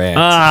incorrect.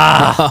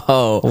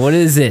 Oh. What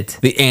is it?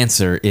 The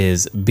answer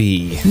is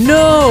B.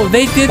 No,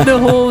 they did the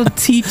whole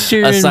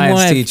teacher. A and science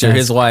wife. teacher,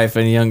 his wife,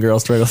 and a young girl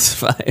struggle to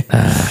survive.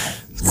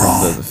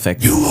 Wrong.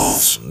 You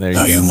lose. There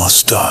Now you you go.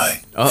 must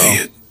die.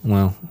 Idiot.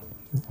 Well,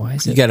 Why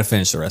is you it? got to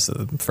finish the rest of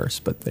them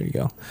first, but there you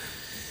go.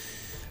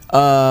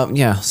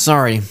 Yeah,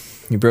 sorry.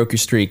 You broke your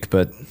streak,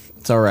 but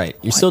it's all right.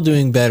 You're still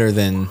doing better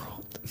than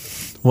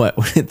what?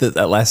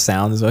 That last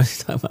sound is what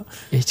you're talking about.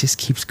 It just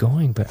keeps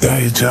going, but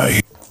I tell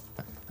you,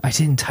 I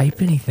didn't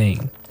type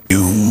anything.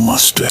 you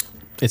must die.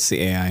 It's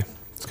the AI.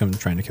 It's coming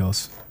trying to kill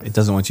us. It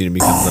doesn't want you to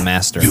become the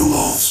master. You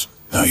wolves,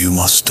 now you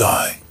must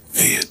die.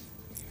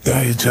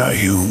 I tell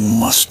you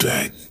must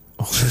die.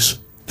 This,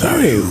 now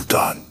you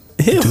done.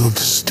 Ew. Do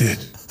this did.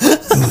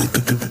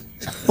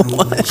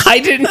 I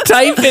didn't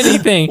type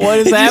anything. What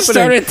is it happening? Just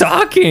started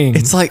talking.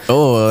 It's like,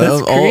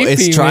 That's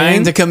it's creepy, trying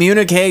man. to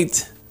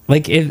communicate.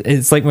 Like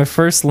it's like my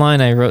first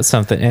line. I wrote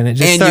something, and it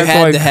just And you started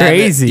had going to have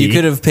crazy. You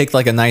could have picked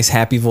like a nice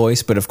happy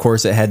voice, but of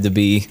course it had to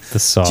be The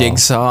saw.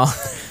 Jigsaw.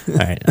 All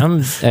right, I'm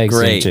exiting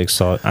Great.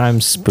 Jigsaw. I'm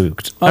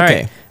spooked. All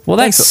Okay. right. Well,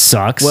 that Thanks.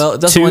 sucks. Well,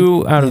 it doesn't 2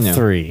 want- out of you know,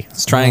 3.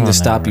 It's trying to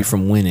stop you Whatever.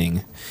 from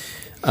winning.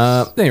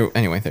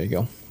 Anyway, there you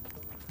go.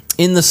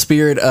 In the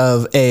spirit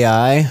of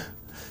AI,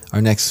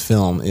 our next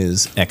film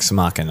is Ex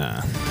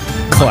Machina.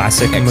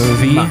 Classic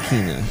movie.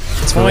 Machina.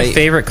 It's one of my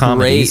favorite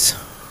comedies.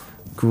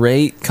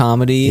 Great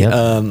comedy.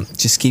 Yep.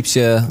 Just keeps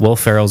you Will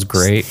Ferrell's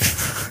great.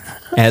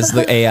 as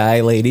the AI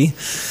lady.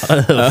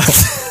 All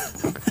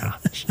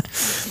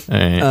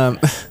right.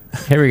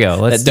 Here we go.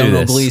 Let's That do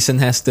Donald this. Gleason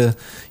has to,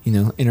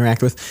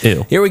 interact with.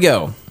 Ew. Here we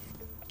go.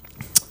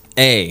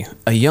 A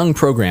young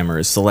programmer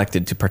is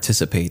selected to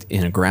participate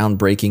in a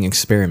groundbreaking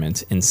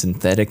experiment in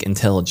synthetic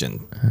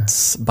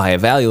intelligence by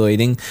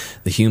evaluating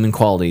the human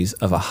qualities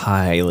of a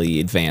highly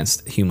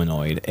advanced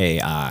humanoid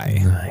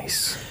AI.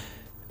 Nice.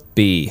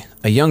 B,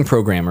 a young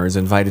programmer is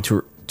invited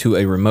to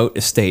a remote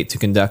estate to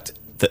conduct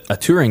a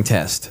Turing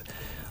test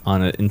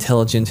on an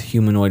intelligent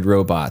humanoid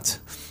robot,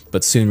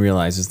 but soon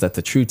realizes that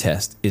the true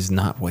test is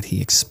not what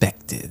he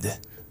expected.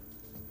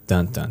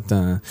 Dun, dun,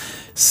 dun.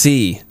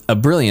 C, a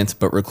brilliant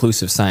but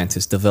reclusive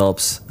scientist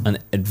develops an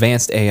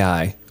advanced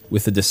AI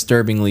with a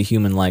disturbingly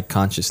human-like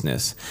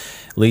consciousness,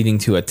 leading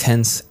to a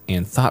tense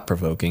and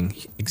thought-provoking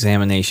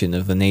examination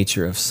of the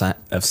nature of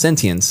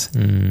sentience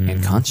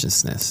and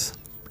consciousness.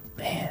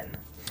 Man.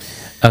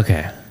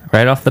 Okay.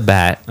 Right off the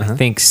bat, I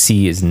think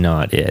C is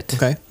not it.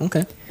 Okay.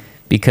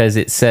 Because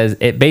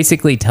it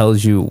basically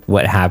tells you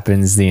what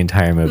happens the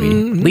entire movie,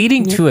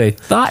 leading to a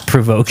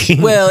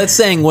thought-provoking. Well, it's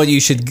saying what you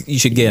should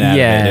get out of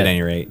it at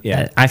any rate.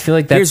 Yeah. I feel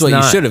like that's Here's what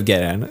not, you should have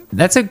get out of it.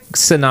 That's a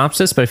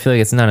synopsis, but I feel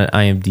like it's not an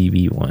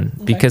IMDb one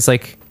because,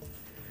 like,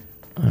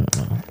 I don't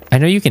know. I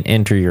know you can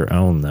enter your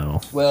own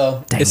though.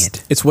 Well, Dang it's,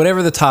 it. it's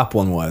whatever the top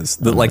one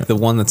was, like the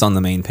one that's on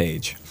the main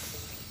page.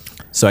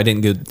 So I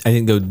didn't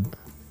go,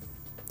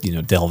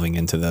 delving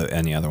into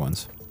any other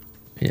ones.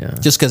 Yeah.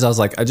 Just because I was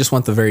like, I just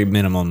want the very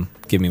minimum.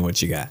 Give me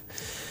what you got,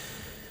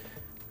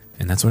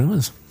 and that's what it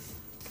was.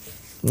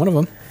 One of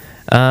them.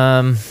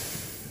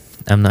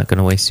 I'm not going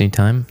to waste any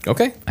time.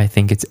 Okay. I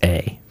think it's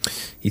A.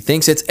 He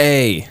thinks it's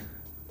A.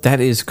 That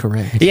is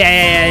correct.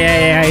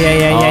 Yeah.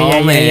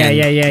 Oh man,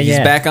 he's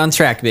back on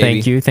track,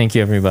 baby. Thank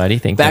you, everybody.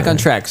 Back on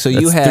track. So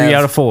you That's have 3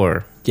 out of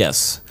 4.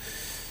 Yes.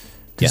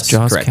 Does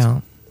Jaws correct.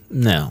 count?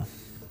 No.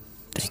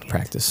 Just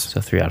practice.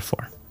 So 3 out of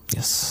 4.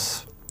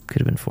 Yes.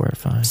 Could have been 4 out of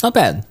 5. It's not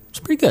bad. It's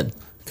pretty good.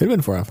 Could have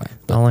been 4 out of 5.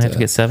 I only have to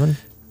get 7.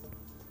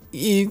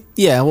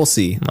 Yeah, we'll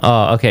see.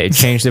 Oh, okay.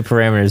 Change the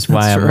parameters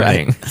while I'm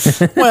right. writing.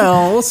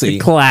 Well, we'll see.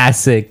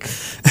 Classic.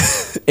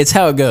 It's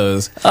how it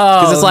goes. Oh,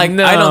 Because it's like,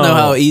 no. I don't know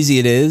how easy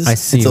it is I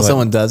see until what-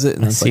 someone does it.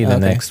 And I it's see like,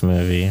 the okay. next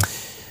movie.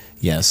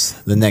 Yes,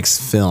 the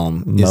next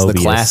film is the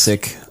Mobius.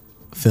 classic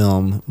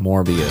film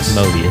Morbius.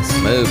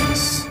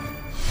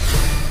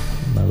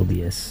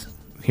 Mobius.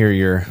 Here are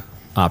your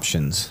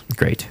options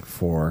Great.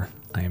 for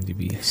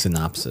IMDb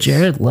synopsis.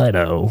 Jared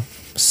Leto,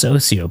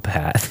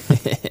 sociopath.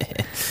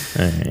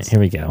 All right, here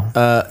we go.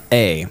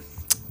 A.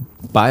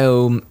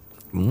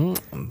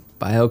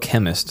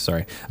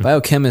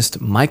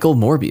 Biochemist Michael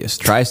Morbius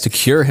tries to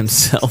cure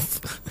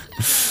himself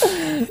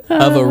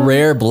of a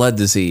rare blood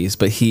disease,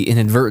 but he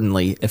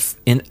inadvertently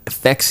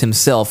infects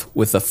himself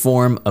with a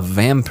form of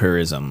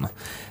vampirism.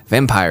 I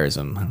don't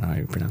know how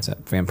you pronounce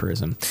that.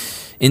 Vampirism.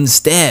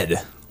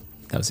 Instead,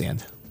 that was the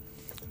end.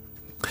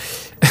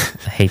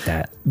 I hate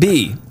that.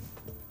 B.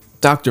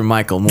 Dr.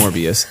 Michael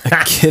Morbius,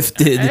 a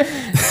gifted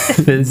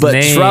His but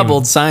name.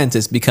 troubled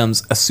scientist,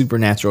 becomes a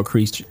supernatural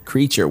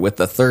creature with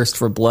a thirst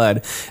for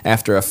blood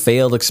after a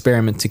failed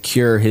experiment to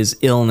cure his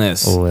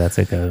illness. Oh, that's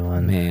a good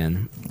one.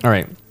 Man. All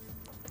right.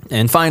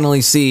 And finally,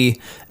 C.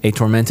 A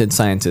tormented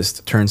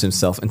scientist turns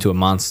himself into a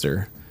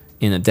monster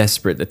in a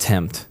desperate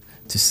attempt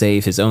to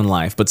save his own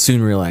life, but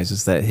soon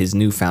realizes that his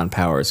newfound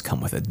powers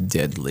come with a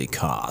deadly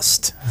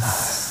cost.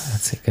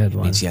 That's a good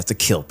one. Means you have to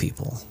kill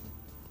people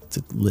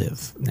to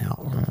live now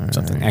or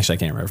something. Actually, I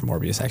can't remember if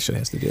Morbius actually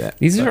has to do that.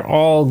 These are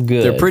all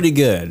good. They're pretty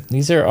good.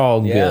 These are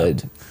all Yeah.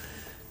 good.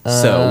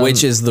 So,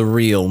 which is the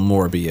real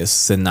Morbius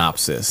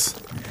synopsis?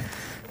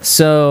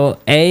 So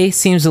A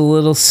seems a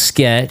little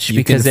sketch You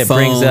because can it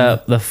brings phone-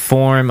 up the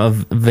form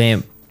of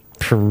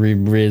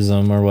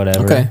vampirism or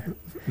whatever. Okay.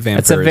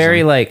 It's a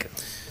very like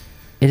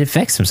it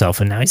affects himself,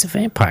 and now he's a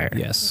vampire.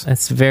 Yes.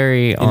 That's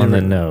very on the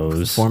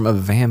nose. Form of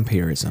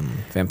vampirism.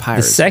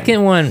 The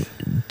second one,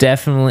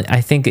 definitely,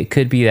 I think it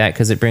could be that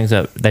because it brings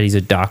up that he's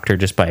a doctor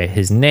just by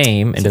his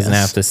name and doesn't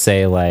have to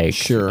say, like,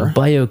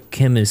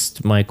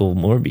 biochemist Michael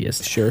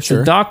Morbius. Sure.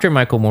 So Dr.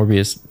 Michael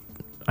Morbius,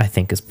 I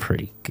think, is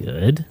pretty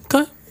good.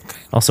 Okay.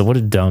 Also, what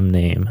a dumb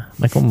name.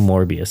 Michael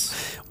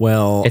Morbius.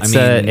 Well, it's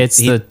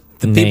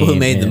the people who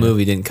made the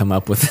movie didn't come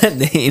up with that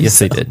name. Yes,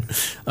 they did.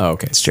 Oh,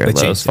 okay. It's Jared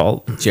Leto's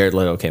fault. Jared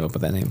Leto came up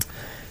with that name.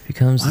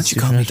 Why don't you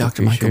call me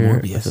Dr. Michael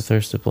Morbius? With a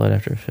thirst of blood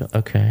after a film.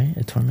 Okay.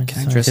 A tormented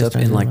Can I dress up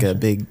in like a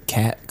big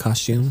cat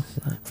costume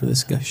for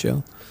this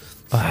show?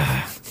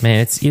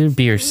 Man, it's either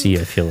B or C,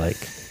 I feel like.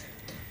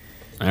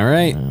 All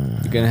right.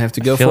 You're going to have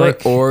to go for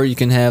it. Or you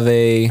can have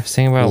a... I was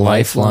thinking about a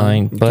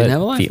lifeline, but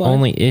the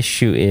only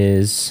issue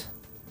is...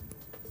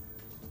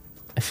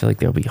 I feel like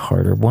there'll be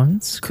harder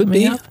ones. Could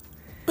be. Up.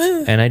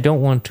 And I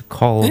don't want to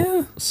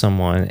call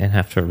someone and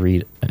have to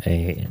read an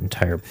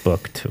entire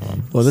book to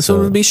them. Well, this one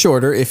would be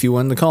shorter if you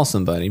wanted to call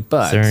somebody,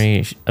 but... Is there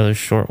any other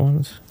short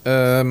ones?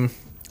 I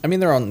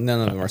mean, none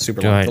of them are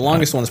super long. The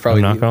longest one is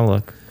probably... I'm not going to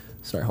look.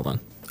 Sorry, hold on.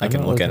 I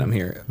can look at them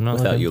here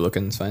without you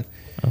looking. It's fine.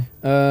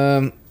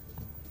 Oh.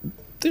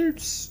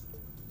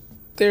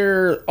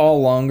 They're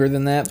all longer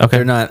than that, but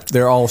they're not...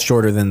 They're all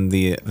shorter than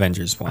the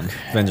Avengers one.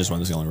 Avengers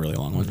one is the only really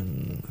long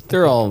one.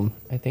 They're all...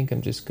 I think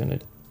I'm just going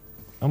to...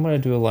 I'm going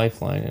to do a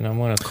lifeline, and I'm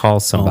going to call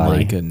somebody. Oh,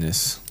 my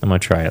goodness. I'm going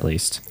to try at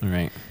least. All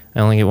right. I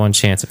only get one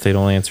chance. If they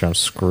don't answer, I'm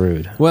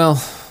screwed.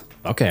 Well,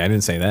 okay, I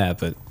didn't say that,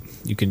 but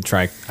you can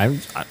try.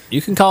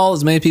 You can call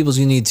as many people as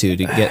you need to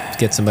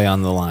get somebody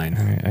on the line.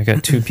 All right, I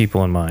got 2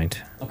 people in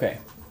mind. Okay.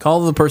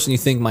 Call the person you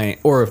think might,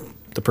 or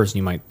the person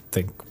you might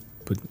think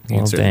would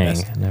answer the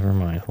best. Never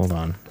mind. Hold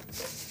on.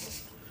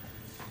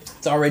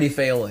 It's already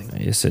failing.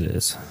 Yes, it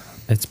is.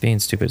 It's being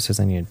stupid. It says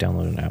I need to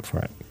download an app for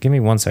it. Give me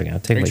 1 second. I'll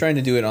take. Are you trying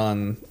to do it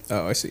on?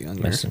 Oh, I see. On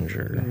your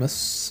Messenger.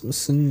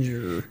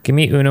 Messenger. Give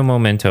me uno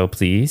momento,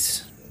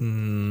 please.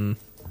 I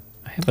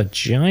have a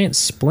giant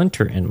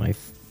splinter in my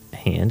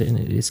hand, and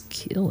it is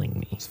killing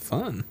me. It's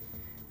fun.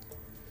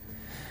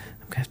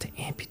 I'm gonna have to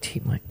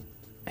amputate my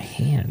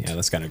hand. Yeah,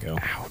 that's gotta go.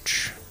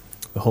 Ouch.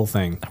 The whole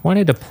thing. I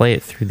wanted to play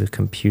it through the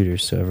computer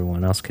so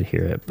everyone else could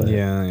hear it, but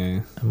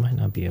yeah. I might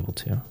not be able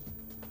to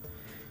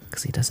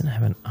because he doesn't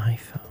have an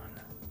iPhone.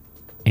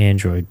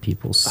 Android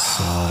people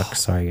suck.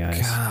 Sorry,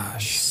 guys.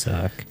 Gosh.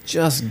 Suck.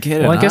 Just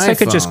get it. Well, I guess I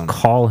could just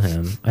call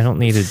him. I don't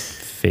need to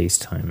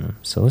FaceTime him.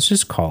 So let's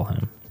just call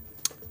him.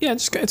 Yeah,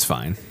 it's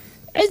fine.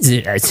 It's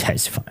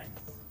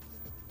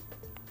fine.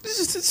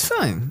 It's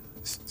fine.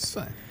 It's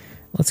fine.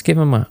 Let's give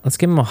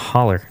him a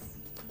holler.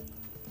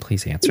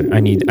 Please answer. I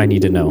need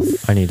to know.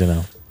 I need to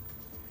know.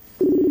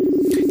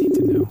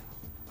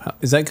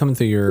 Is that coming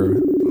through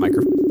your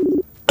microphone?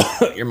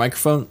 We're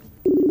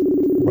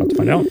about to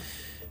find out.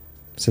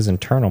 It says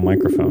internal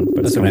microphone,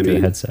 but it's coming through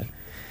the headset.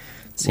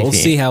 We'll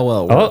see how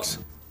well it works.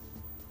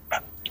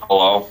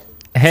 Hello.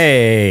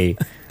 Hey,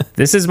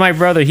 this is my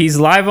brother. He's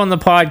live on the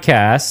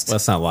podcast. Well,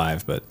 it's not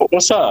live, but...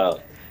 What's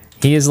up?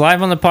 He is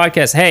live on the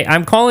podcast. Hey,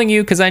 I'm calling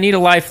you because I need a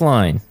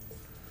lifeline.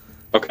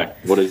 Okay.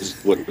 What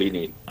do you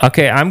need?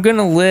 Okay, I'm going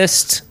to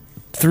list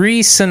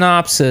 3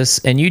 synopsis,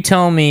 and you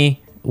tell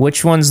me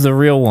which one's the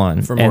real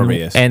one. For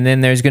Morbius. And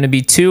then there's going to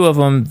be 2 of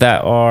them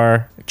that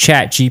are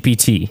Chat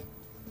GPT.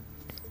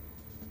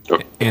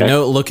 Okay. And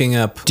no looking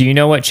up. Do you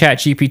know what Chat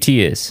GPT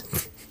is?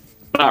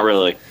 Not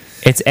really.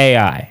 It's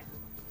AI.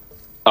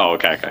 Oh,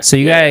 okay. So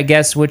you gotta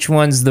guess which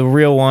one's the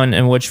real one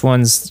and which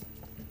one's...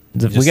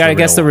 we gotta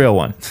guess the real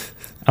one.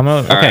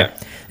 Okay. Right.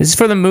 This is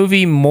for the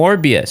movie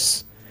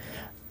Morbius.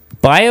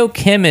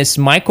 Biochemist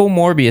Michael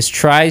Morbius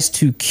tries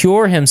to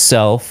cure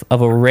himself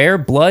of a rare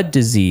blood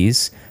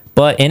disease,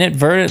 but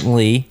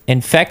inadvertently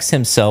infects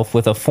himself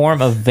with a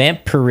form of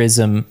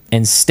vampirism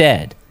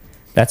instead.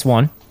 That's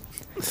 1.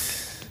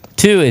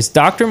 2 is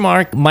Dr.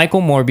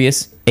 Michael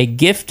Morbius, a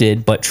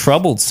gifted but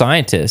troubled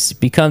scientist,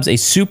 becomes a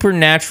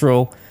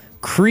supernatural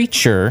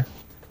creature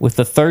with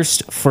a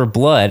thirst for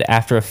blood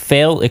after a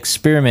failed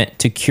experiment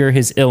to cure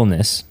his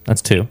illness.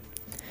 That's 2.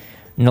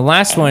 And the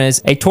last one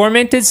is a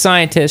tormented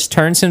scientist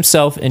turns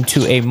himself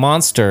into a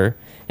monster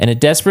in a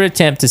desperate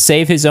attempt to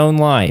save his own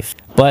life,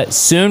 but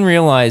soon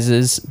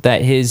realizes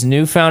that his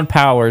newfound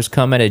powers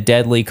come at a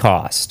deadly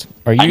cost.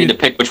 I need to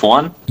pick which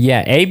one?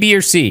 Yeah, A, B,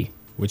 or C.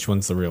 Which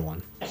one's the real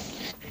one?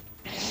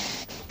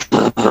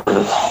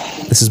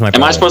 This is my.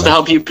 Am I supposed to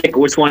help you pick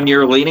which one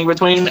you're leaning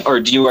between, or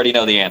do you already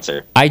know the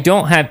answer? I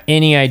don't have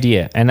any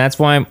idea, and that's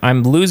why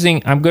I'm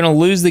losing. I'm going to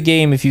lose the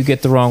game if you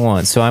get the wrong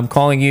one. So I'm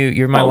calling you.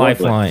 You're my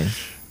lifeline.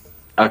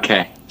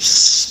 Okay.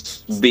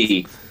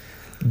 B.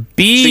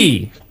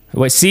 B.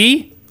 What?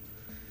 C?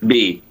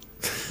 B.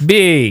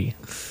 B.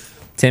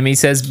 Timmy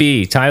says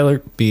B.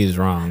 Tyler. B is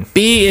wrong.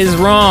 B is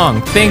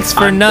wrong. Thanks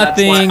for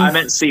nothing. That's why I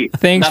meant C.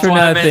 Thanks for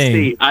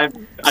nothing. I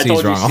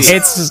told you C.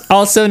 It's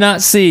also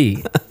not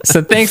C.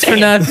 So thanks for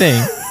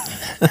nothing.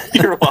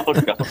 You're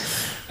welcome.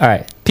 All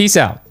right. Peace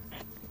out.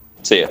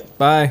 See ya.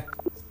 Bye.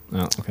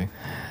 Oh, okay.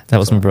 That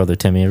was my brother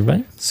Timmy,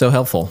 everybody. So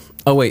helpful.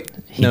 Oh wait,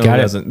 He no, got it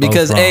it doesn't. both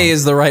Because wrong. A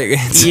is the right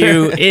answer.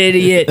 You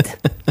idiot.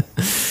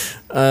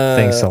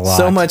 Thanks a lot.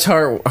 So much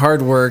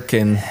hard work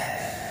and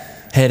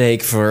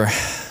headache for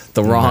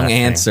the wrong Nothing.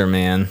 answer,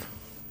 man.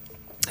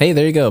 Hey,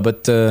 there you go.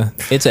 But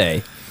it's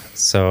A.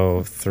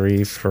 So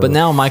 3 for But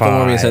now Michael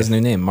 5. Morbius has a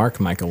new name. Mark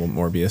Michael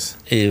Morbius.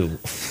 Ew.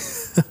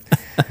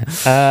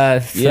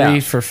 3 Yeah.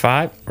 for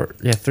 5?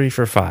 3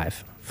 for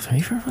 5. 3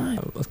 for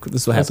 5?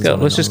 This is what Let's happens. go.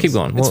 when Let's no just keep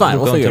one's- going. It's fine.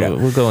 We'll figure it out.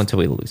 We'll go until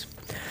we lose.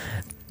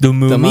 The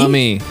Mummy? The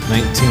Mummy,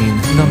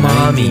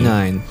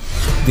 1999.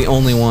 The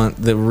only one,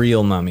 the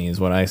real Mummy is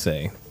what I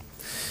say.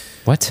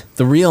 What?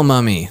 The real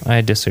Mummy.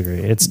 I disagree.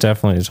 It's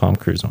definitely a Tom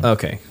Cruise one.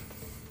 Okay.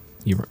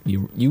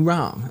 You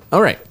wrong.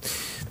 All right.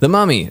 The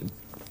Mummy.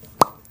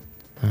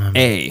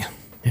 A.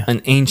 Yeah.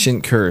 An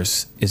ancient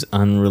curse is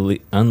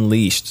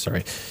unleashed,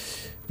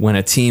 when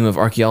a team of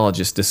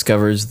archaeologists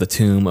discovers the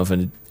tomb of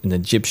an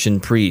Egyptian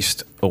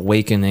priest,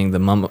 awakening a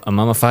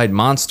mummified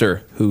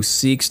monster who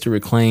seeks to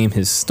reclaim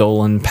his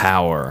stolen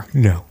power.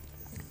 No.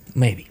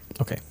 Maybe.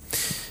 Okay.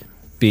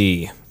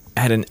 B.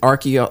 At an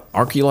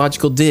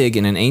archaeological dig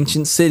in an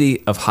ancient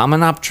city of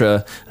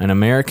Hamunaptra, an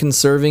American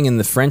serving in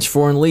the French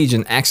Foreign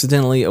Legion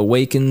accidentally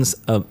awakens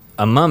a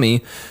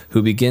mummy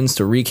who begins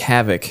to wreak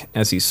havoc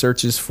as he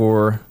searches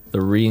for the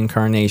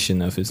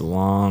reincarnation of his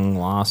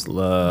long-lost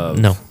love.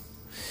 No.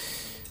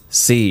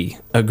 C.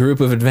 A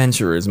group of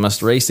adventurers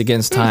must race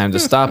against time to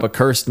stop a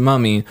cursed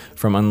mummy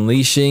from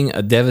unleashing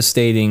a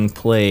devastating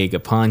plague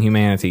upon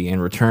humanity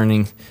and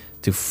returning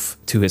to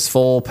his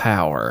full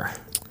power.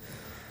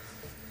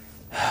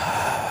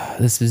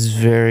 This is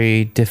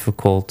very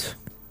difficult,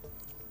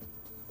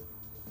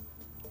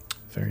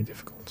 Very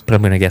difficult. but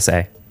I'm going to guess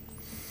A.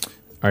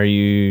 Are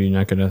you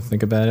not going to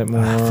think about it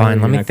more? Fine,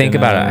 You're let me not think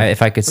gonna- about it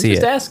if I could see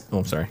Just it. ask. Oh,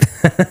 I'm sorry.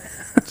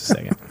 Just a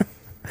second.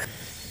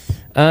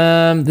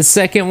 The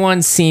second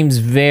one seems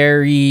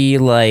very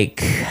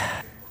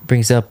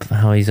brings up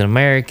how he's an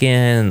American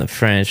and the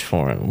French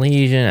Foreign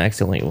Legion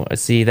accidentally.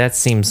 See, that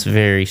seems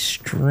very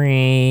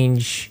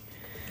strange.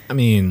 I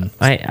mean,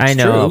 I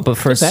know, true.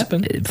 but It's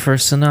happened. for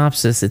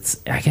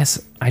Synopsis, I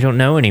guess I don't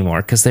know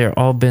anymore because they're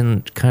all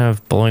been kind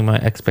of blowing my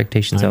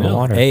expectations I out of the know.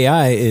 water.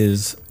 AI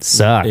is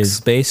Sucks.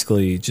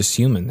 basically just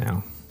human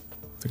now.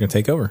 They're going to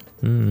take over.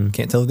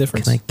 Can't tell the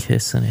difference. Can I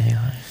kiss an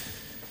AI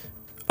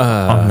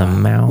on the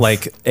mouth?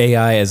 Like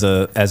AI as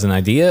an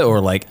idea,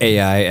 or like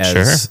AI as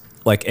Sure.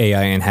 like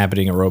AI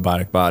inhabiting a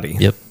robotic body.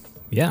 Yep.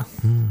 Yeah.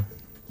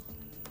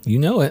 You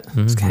know it.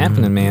 It's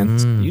happening,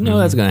 man. You know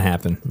that's going to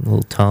happen.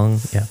 Little tongue.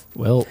 Yeah.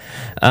 Well,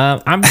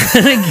 I'm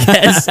gonna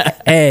guess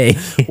A.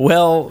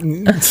 well.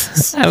 I'm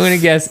gonna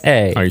guess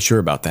A. Are you sure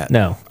about that?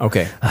 No.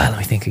 Okay. Let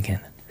me think again.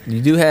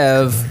 You do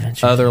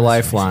have other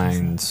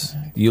lifelines.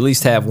 You at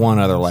least have one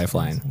other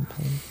lifeline.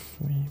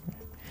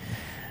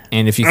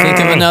 And if you think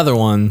of another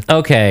one,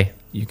 Okay.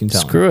 you can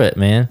tell me. Screw it,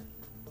 man.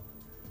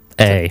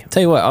 A.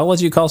 Tell you what, I'll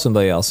let you call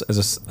somebody else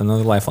as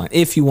another lifeline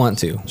if you want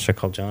to. Should I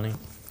call Johnny?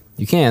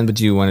 You can, but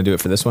do you want to do it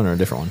for this one or a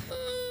different one?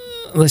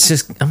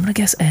 I'm gonna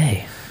guess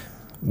A.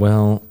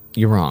 Well,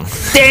 you're wrong.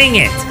 Dang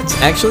it! It's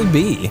actually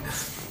B.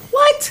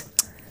 What?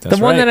 That's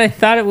The one right. that I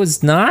thought it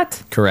was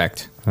not?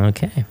 Correct.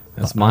 Okay.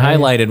 That's my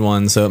highlighted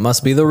one, so it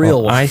must be the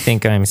real one. I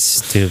think I'm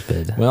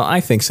stupid. Well, I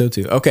think so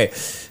too. Okay.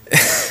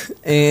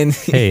 And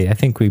Hey, I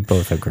think we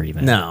both agree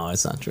then. no,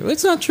 it's not true.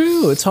 It's not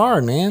true. It's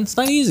hard, man. It's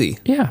not easy.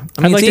 Yeah.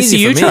 I mean, I'd like it's to easy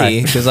see you for try.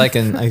 me because I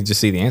can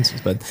just see the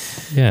answers, but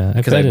Yeah,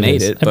 because I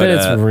made it. I but, bet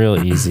it's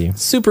real easy.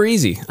 super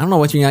easy. I don't know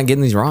what you're not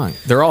getting these wrong.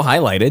 They're all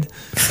highlighted.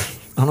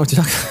 I don't know what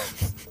you're talking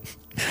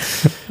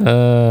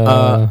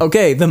about.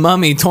 Okay, The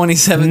Mummy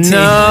 2017.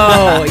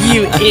 No,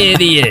 you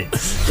idiot.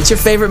 It's your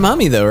favorite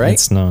mummy though, right?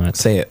 It's not.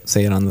 Say it.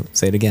 Say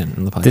it again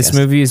on the podcast. This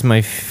movie is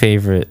my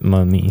favorite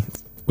mummy.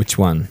 Which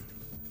one?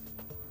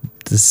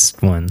 This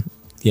one.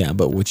 Yeah,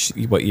 but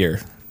what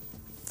year?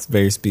 It's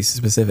very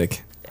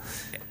specific.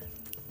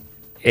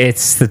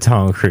 It's the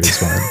Tom Cruise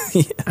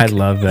one. I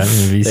love that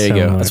movie There so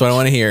you go. much. That's what I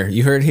want to hear.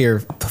 You heard it here,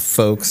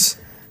 folks.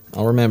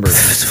 I'll remember.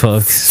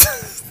 Folks.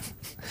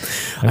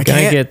 I'm gonna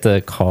can't- get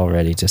the call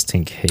ready just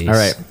in case. All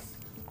right.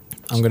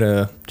 I'm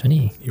gonna.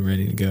 Johnny. You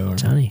ready to go?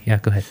 Johnny. Yeah,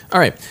 go ahead. All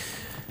right.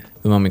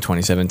 The Mummy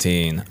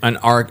 2017. An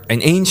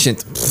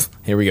ancient.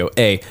 Here we go.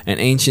 An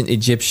ancient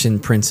Egyptian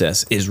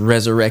princess is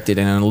resurrected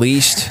and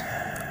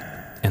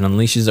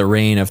unleashes a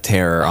reign of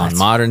terror on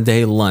modern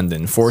day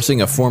London,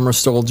 forcing a former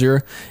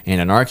soldier and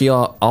an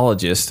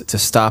archaeologist to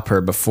stop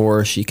her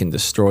before she can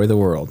destroy the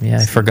world. Yeah,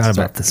 I forgot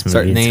about this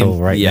movie until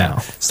right now.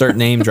 Start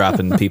name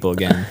dropping people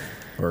again.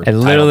 Or I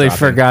literally title dropping.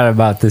 forgot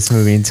about this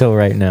movie until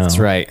right now. That's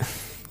right.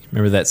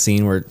 Remember that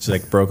scene where she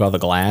like broke all the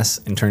glass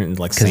and turned it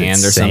into like 'Cause sand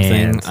it's or something?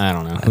 sand. I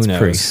don't know. That's Who knows?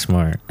 pretty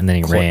smart. And then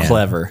he ran.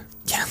 Clever.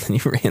 Yeah, then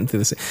he ran through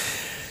this.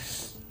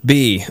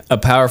 B. A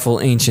powerful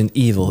ancient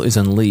evil is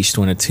unleashed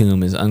when a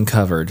tomb is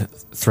uncovered,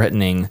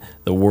 threatening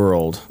the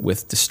world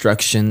with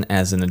destruction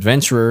as an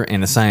adventurer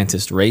and a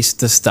scientist race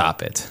to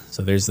stop it.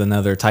 So there's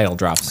another title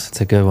drops.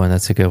 That's a good one.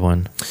 That's a good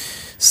one.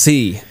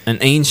 C. An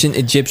ancient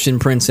Egyptian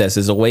princess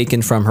is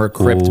awakened from her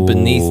crypt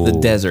beneath the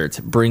desert,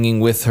 bringing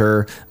with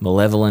her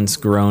malevolence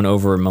grown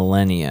over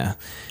millennia.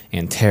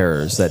 and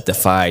terrors that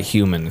defy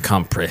human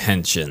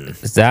comprehension.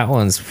 That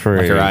one's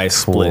pretty Like her eyes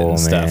split cool, and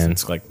stuff. man.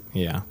 It's like,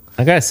 yeah.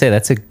 I gotta say,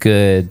 that's a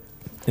good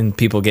And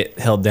people get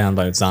held down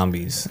by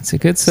zombies. It's a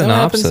good that what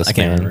happens? synopsis, I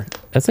can't man. remember.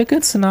 That's a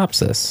good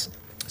synopsis.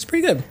 It's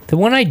pretty good. The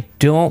one I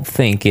don't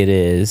think it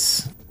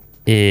is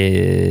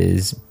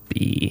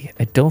B.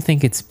 I don't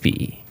think it's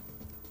B.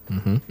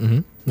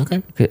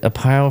 Okay. A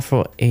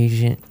powerful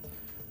agent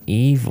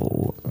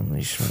evil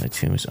unleashed when the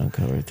tomb is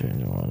uncovered through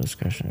the world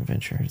discussion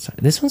adventure.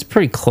 This one's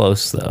pretty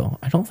close though.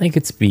 I don't think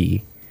it's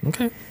B.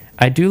 Okay.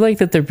 I do like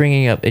that they're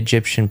bringing up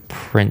Egyptian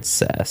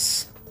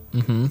princess.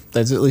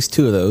 There's at least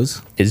 2 of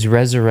those. Is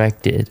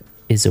resurrected,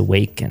 is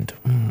awakened.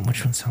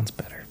 Which one sounds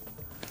better?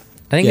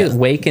 I think Yeah.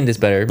 awakened is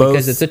better Both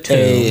because it's a tomb.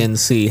 A and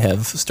C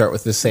start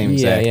with the same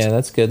yeah, exact. yeah,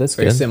 that's good. That's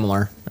Very good.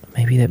 similar.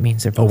 Maybe that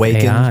means they're both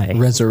Awakened, AI.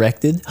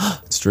 resurrected.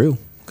 It's true.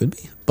 Could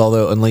be.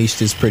 Although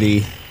Unleashed is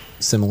pretty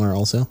similar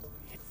also.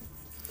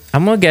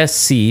 I'm gonna guess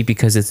C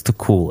because it's the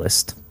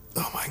coolest.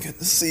 Oh my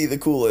goodness. C, the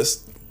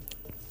coolest.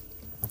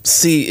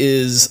 C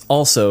is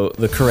also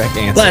the correct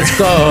answer. Let's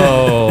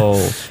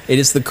go. It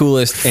is the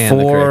coolest and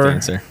the 4 correct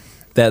answer.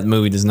 That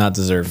movie does not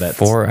deserve that.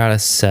 4 out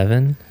of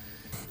 7.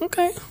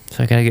 Okay.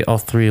 So I gotta get all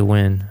 3 to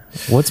win.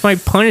 What's my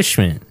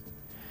punishment?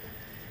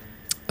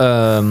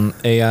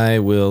 AI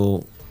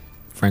will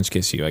French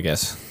kiss you, I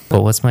guess.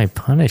 But what's my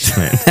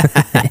punishment?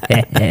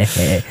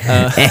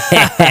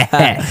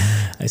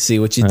 I see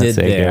what you did That's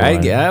a there.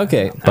 good one.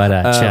 Okay.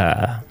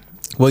 But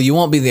Well, you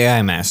won't be the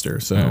AI master,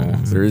 so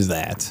there is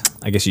that.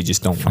 I guess you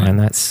just don't fine, win.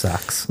 that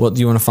sucks. Well,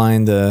 do you want to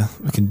find? I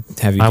can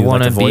have you do I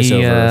want like to a be.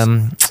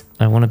 voiceover.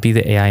 I want to be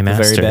the AI The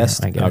master. very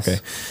best. I guess. Okay.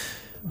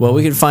 Well,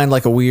 we could find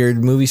like a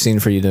weird movie scene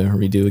for you to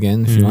redo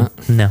again if you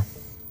want. No.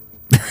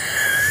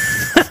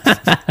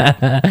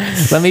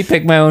 Let me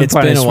pick my own It's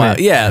been a punishment. while.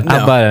 Yeah, How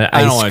no, about an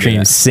I don't wanna ice do cream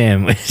that.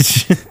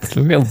 sandwich?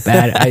 Real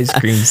bad ice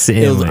cream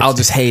sandwich. I'll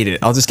just hate it.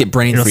 I'll just get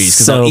brain It'll freeze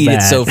because so I'll eat it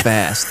bad. so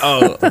fast.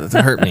 Oh, it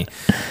hurt me.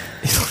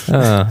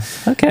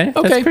 Okay,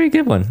 that's a pretty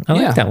good one. I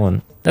Yeah. like that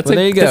one. That's Well,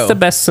 there you That's go. the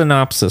best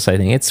synopsis. I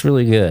think it's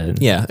really good.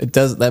 Yeah, it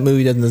does. That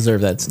movie doesn't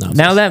deserve that synopsis.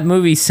 Now that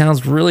movie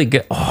sounds really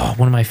good. Oh,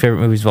 one of my favorite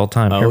movies of all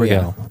time. Here we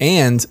go.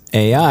 And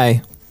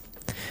AI.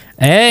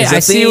 Hey, It's a I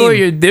see theme. what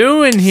you're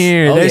doing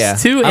here. Oh, There's yeah.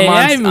 2 I'm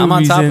AI on, movies I'm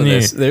on top in of here.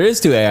 this. There is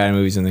 2 AI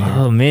movies in there.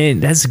 Oh man,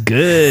 that's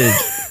good.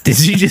 Did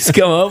you just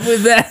come up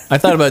with that? I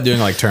thought about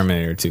doing like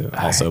Terminator 2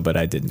 also, but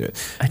I didn't do it.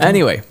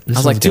 Anyway, I was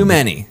one's like, too gonna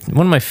many.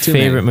 One of my Too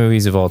many. favorite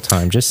movies of all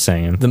time. Just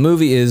saying. The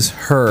movie is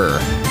Her.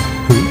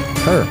 Who?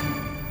 Her.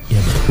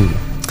 Yeah, but who?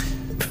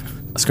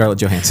 Scarlett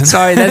Johansson.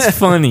 Sorry, that's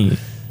funny.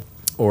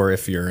 Or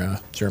if you're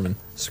German.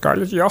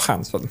 Scarlett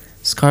Johansson.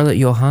 Scarlett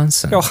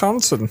Johansson.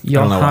 Johansson. I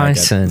don't know why I got-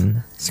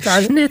 Johansson.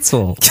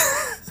 Schnitzel.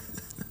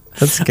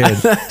 That's good.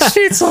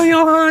 Schnitzel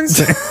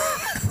Johansson.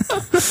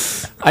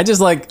 I just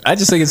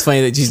think it's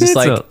funny that she's just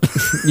like,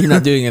 you're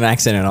not doing an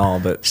accent at all,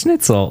 but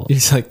Schnitzel.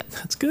 he's like,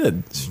 that's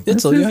good.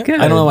 Schnitzel. This is I good.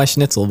 don't know why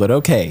Schnitzel, but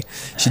okay.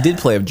 She did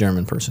play a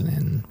German person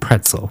in,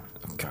 Pretzel.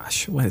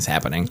 gosh, what is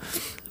happening?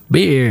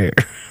 Beer.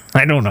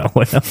 I don't know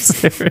what else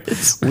there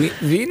is.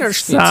 Wiener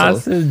Schnitzel.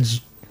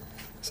 Sausage.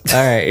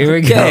 All right, here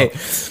we go.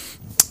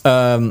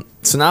 Okay.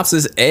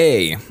 Synopsis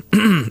A.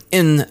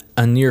 In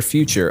a near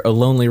future, a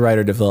lonely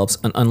writer develops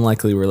an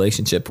unlikely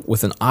relationship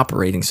with an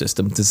operating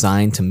system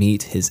designed to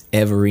meet his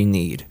every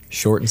need.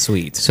 Short and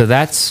sweet. So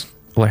that's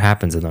what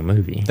happens in the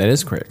movie. That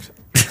is correct.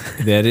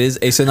 That is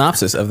a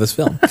synopsis of this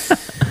film.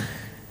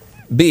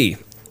 B.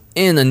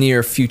 In a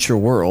near future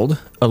world,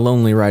 a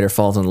lonely writer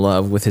falls in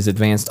love with his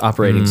advanced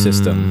operating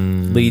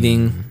system,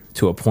 leading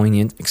to a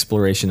poignant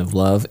exploration of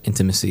love,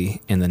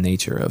 intimacy, and the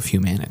nature of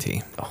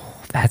humanity.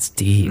 That's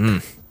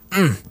deep.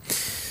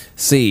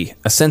 C.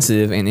 A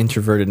sensitive and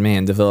introverted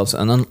man develops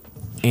an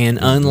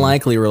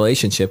unlikely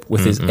relationship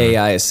with his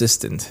AI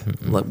assistant.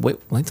 Wait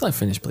until I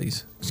finish,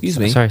 please. Excuse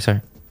me. Sorry.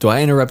 Do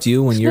I interrupt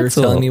you when you're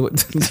Schnitzel. telling me what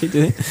to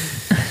do?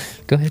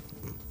 Go ahead.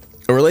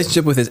 A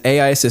relationship with his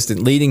AI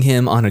assistant, leading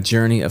him on a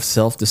journey of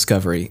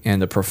self-discovery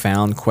and a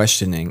profound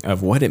questioning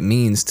of what it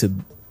means to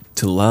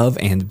love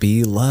and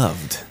be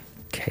loved.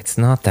 Okay, it's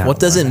not that What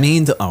does one. it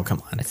mean to? Oh,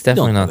 come on! It's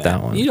definitely You don't know not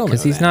that one. You don't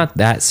because know he's that. not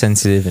that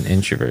sensitive and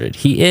introverted.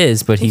 He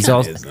is, but he's kinda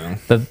also is,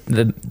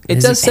 though.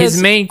 his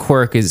says- main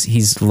quirk is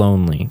he's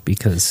lonely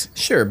because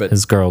Sure, but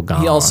his girl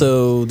gone. He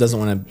also doesn't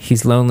want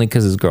he's lonely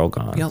because his girl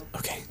gone. to.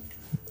 Okay,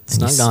 it's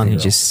And not gone. He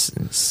girl.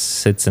 just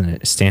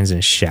stands in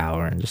a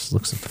shower and just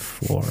looks at the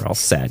floor, all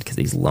sad because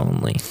he's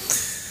lonely.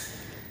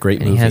 Great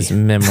And movie. he has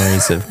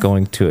memories of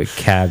going to a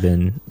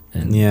cabin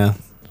and yeah.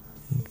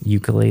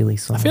 ukulele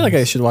songs. I feel like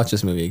I should watch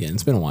this movie again.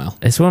 It's been a while.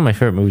 It's one of my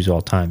favorite movies of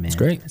all time, man. It's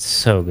great. It's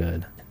so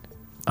good.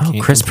 Oh,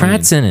 Can't Chris complain.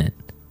 Pratt's in it.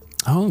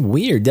 Oh,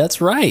 weird. That's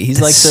right. He's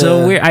It's like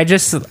so the- weird.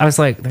 I was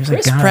like, there's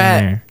Chris a guy in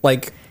Pratt, there.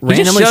 like He just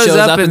randomly shows shows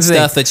up up and in things.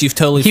 stuff that you've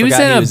totally He was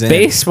forgotten in he a was in.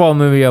 baseball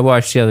movie I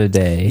watched the other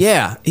day.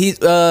 Yeah, he's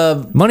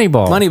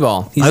Moneyball.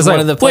 Moneyball. He's I was one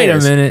like, of the wait a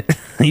players. minute.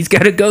 He's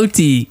got a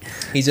goatee.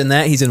 He's in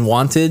that. He's in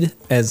Wanted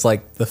as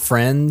like the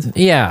friend,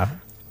 Yeah.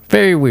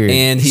 Very weird.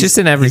 and he's just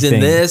in everything.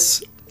 He's in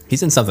this.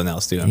 He's in something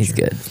else too. I'm He's sure.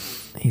 good.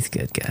 He's a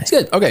good guy. He's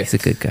good. Okay, He's a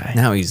good guy.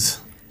 now he's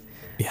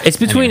Yeah. It's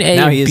between Anyway,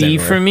 A now and he is B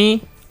everywhere. for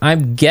me.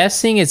 I'm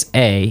guessing it's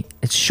A.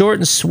 It's short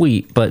and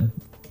sweet, but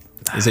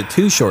Is it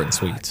too short and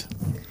sweet?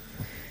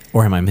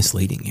 Or am I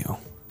misleading you?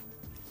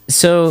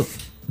 so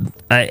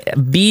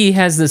B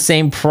has the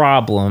same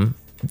problem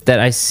that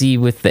I see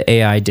with the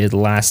AI did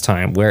last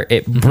time, where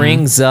it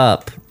brings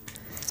up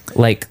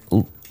like,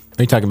 Are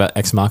you talking about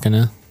Ex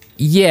Machina?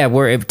 yeah,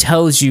 where it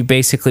tells you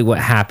basically what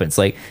happens,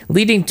 like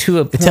leading to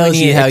a tells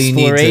you poignant how you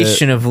need to-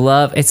 exploration of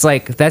love. It's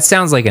like, that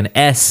sounds like an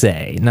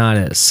essay, not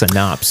a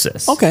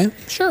synopsis. Okay,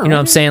 sure. You know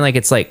what I'm saying? Like,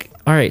 it's like,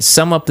 all right,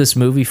 sum up this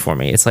movie for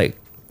me. It's like,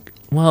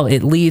 well,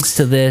 it leads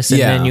to this, and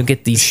then you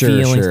get these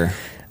feelings. Sure.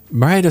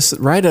 Write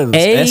an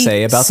A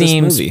essay about this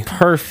seems movie.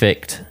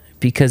 perfect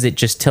because it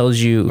just tells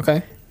you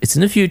Okay. it's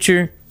in the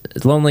future.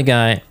 A lonely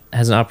guy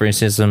has an operating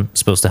system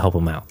supposed to help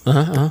him out,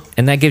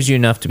 and that gives you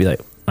enough to be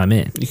like, I'm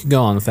in. You can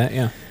go on with that,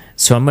 yeah.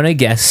 So I'm gonna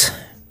guess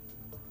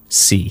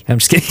C. I'm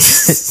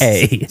just kidding.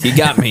 A. You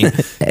got me.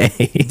 A.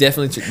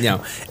 Definitely.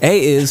 No,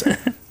 A is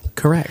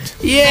correct.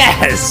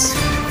 Yes.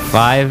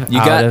 5 You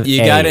out got of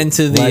you 8. got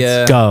into the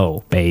Let's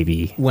go,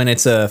 baby. when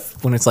it's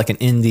like an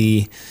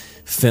indie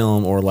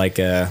film or like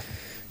a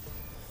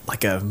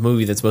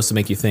movie that's supposed to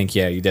make you think.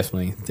 Yeah, they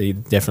definitely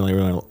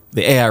really,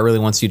 the AI really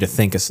wants you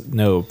to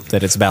know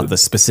that it's about the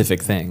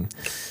specific thing.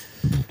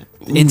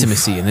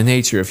 Intimacy and the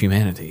nature of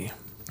humanity.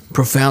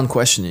 Profound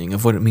questioning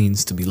of what it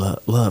means to be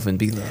love and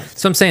be loved.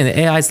 So I'm saying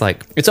the AI's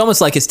like, It's almost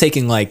like it's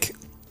taking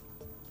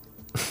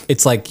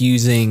it's like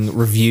using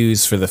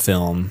reviews for the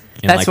film.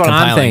 And that's what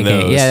I'm compiling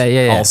thinking. those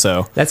Yeah.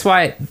 Also, That's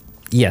why,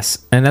 yes,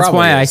 and that's Probably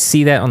why I is.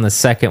 see that on the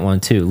second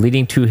one too,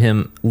 leading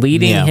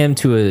Yeah. him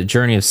to a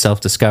journey of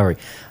self-discovery.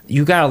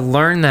 You got to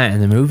learn that in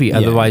the movie,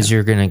 otherwise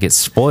you're gonna get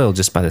spoiled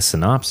just by the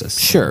synopsis.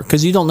 sure,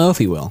 because you don't know if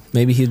he will.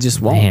 Maybe he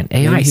just won't. Man,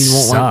 AI Maybe he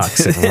won't want-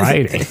 sucks at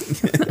writing.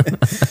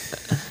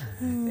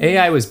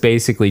 AI was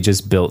basically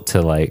just built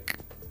to like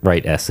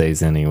write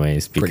essays,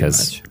 anyways,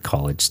 because much.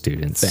 college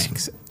students.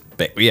 Thanks.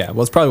 But yeah,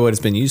 well, it's probably what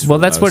it's been used for. Well,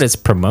 that's what most. it's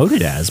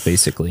promoted as,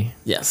 basically.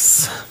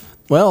 Yes.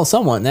 Well,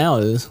 somewhat now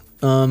it is.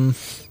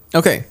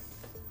 Okay.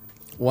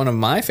 One of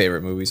my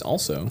favorite movies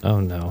also. Oh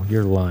no,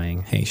 you're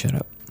lying. Hey, shut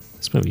up.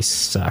 This movie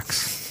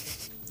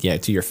sucks. Yeah,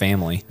 to your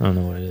family. I don't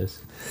know what it is.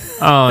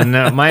 Oh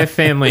no, my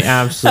family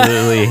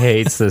absolutely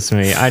hates this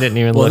movie. I didn't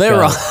even Well, look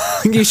they're up.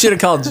 wrong. You should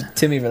have called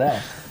Timmy for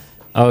that.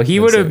 Oh, he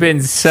would have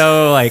been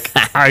so like,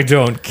 I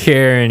don't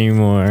care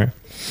anymore.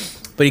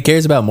 But he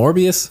cares about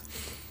Morbius?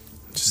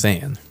 Just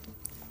saying.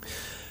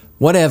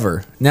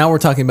 Whatever. Now we're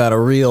talking about a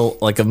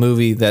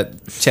movie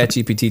that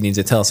ChatGPT needs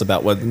to tell us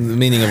about what the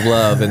meaning of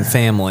love and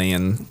family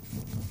and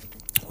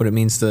what it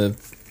means to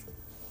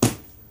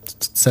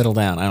settle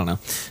down. I don't know.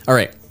 All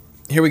right.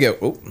 Here we go.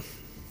 Oh.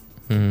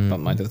 Bump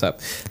mine to the top.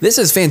 This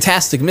is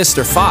Fantastic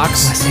Mr.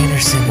 Fox.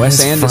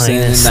 Wes Anderson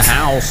in the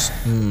house.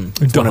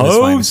 It's one of his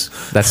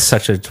finest. That's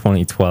such a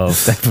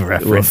 2012 type of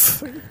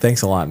reference.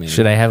 Thanks a lot, man.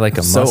 Should I have like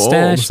a So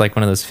mustache, old. like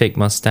one of those fake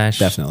mustache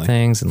Definitely.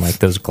 things, and like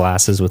those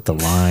glasses with the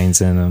lines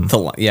in them?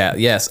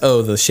 Yes.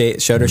 Oh, the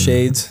shutter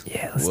shades.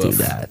 Yeah, let's Woof.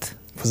 do that.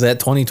 Was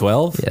that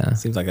 2012? Yeah.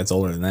 Seems like that's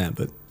older than that,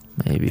 but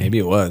Maybe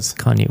it was.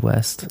 Kanye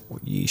West.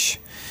 Yeesh.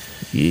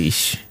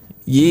 Yeesh.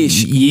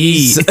 Yeesh.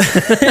 Yeesh.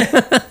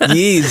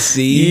 Yeezy.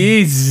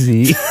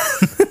 Easy.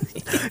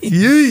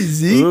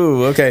 Easy.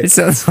 Ooh, okay. It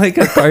sounds like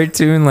a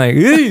cartoon, like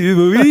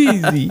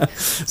easy.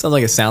 Sounds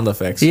like a sound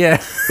effects.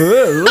 Yeah.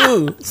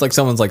 It's like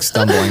someone's like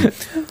stumbling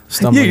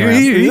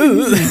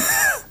around.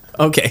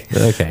 Okay.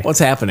 Okay. What's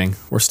happening?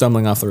 We're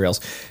stumbling off the rails.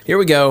 Here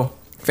we go.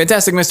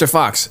 Fantastic Mr.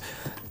 Fox.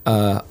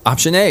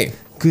 Option A.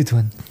 Good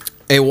one.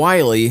 A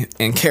wily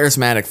and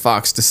charismatic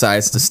fox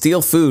decides to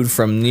steal food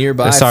from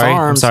nearby I'm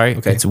farms. sorry.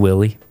 Okay. It's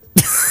Willy.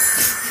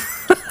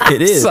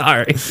 It is.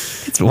 Sorry.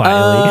 It's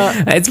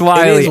Wiley. It's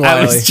Wiley. It is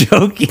I was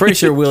Wiley. joking. Pretty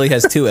sure Willie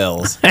has 2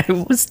 L's. I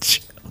was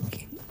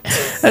joking.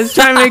 I was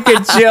trying to make a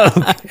joke.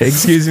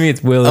 Excuse me,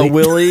 it's Willy. A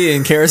Willie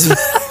and charismatic.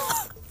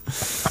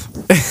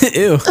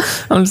 Ew.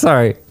 I'm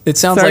sorry. It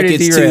sounds Sorry like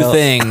to it's derail. 2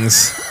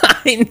 things,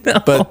 I know.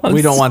 but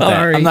we don't want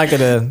sorry. that. I'm not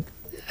going to.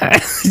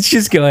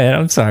 Just go ahead.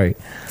 I'm sorry.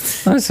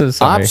 I'm so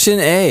sorry. Option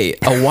A.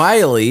 A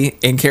wily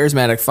and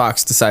charismatic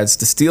fox decides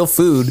to steal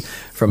food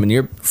from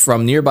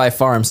nearby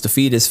farms to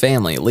feed his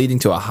family, leading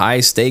to a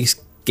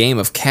high-stakes game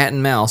of cat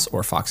and mouse,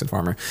 or fox and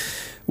farmer,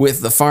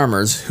 with the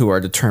farmers who are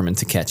determined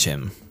to catch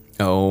him.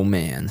 Oh,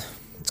 man.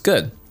 It's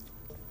good.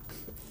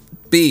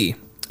 B.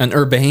 An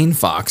urbane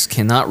fox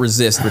cannot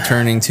resist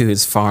returning to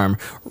his farm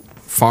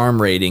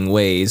raiding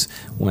ways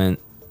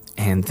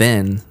and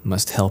then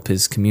must help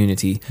his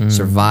community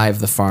survive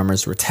the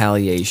farmer's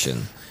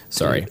retaliation.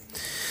 Sorry.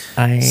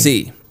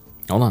 C.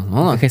 Hold on.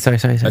 Okay, sorry.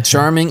 A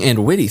charming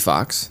and witty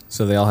fox.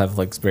 So they all have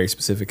like very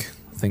specific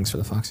things for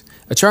the fox.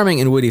 A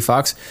charming and witty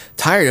fox,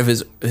 tired of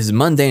his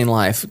mundane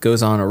life,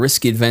 goes on a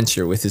risky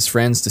adventure with his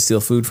friends to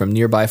steal food from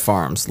nearby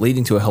farms,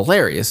 leading to a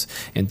hilarious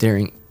and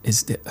daring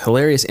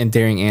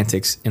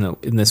antics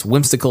in this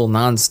whimsical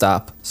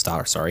stop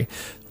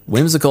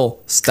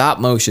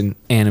motion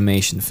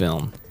animated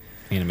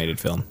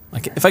film.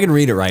 Like if I can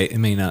read it right, it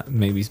may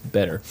be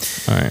better.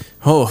 All right.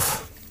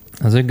 Oh,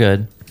 Those are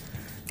good.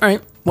 all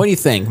right. What do you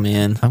think,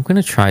 man? I'm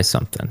gonna try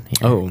something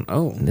here.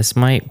 Oh. This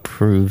might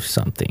prove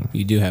something.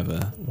 You do have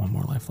one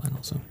more lifeline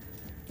also.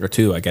 Or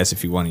two, I guess,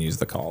 if you want to use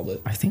the call.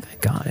 But I think I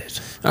got it.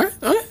 all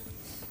right.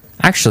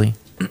 Actually,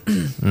 no. Tell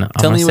I'm me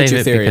gonna what save your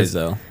it theory because is,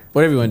 though.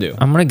 Whatever you want to do.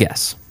 I'm gonna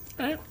guess.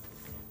 All right.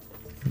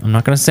 I'm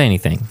not gonna say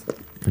anything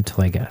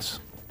until I guess,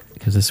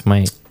 because this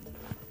might.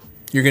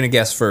 You're going to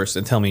guess first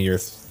and tell me your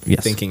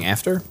Yes. thinking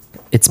after?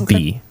 It's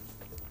B.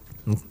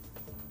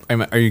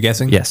 Are you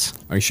guessing? Yes,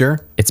 Are you sure?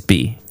 it's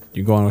B.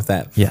 You're going with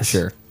that? Yes. For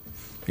sure.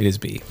 It is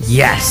B.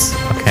 Yes.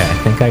 Okay, I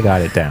think I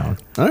got it down.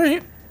 All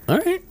right.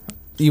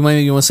 You want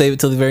to save it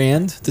till the very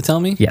end to tell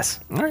me? Yes.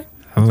 All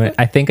right.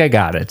 I think I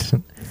got it.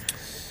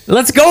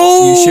 Let's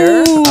go. You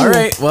sure? All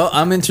right. Well,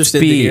 I'm interested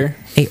to B. hear.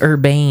 A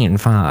urbane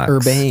fox.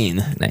 Urbane.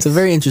 Nice. It's a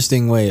very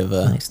interesting way of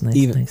Nice.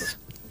 nice.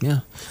 Yeah.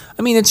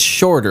 I mean, it's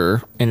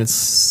shorter and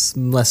it's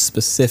less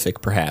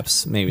specific,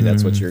 perhaps. Maybe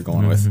that's what you're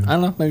going with. I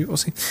don't know. Maybe we'll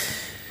see.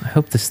 I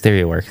hope this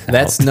theory works out.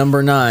 That's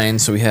number 9.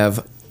 So we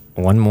have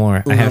one more.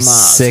 I have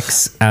Unamas.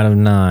 6 out of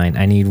 9.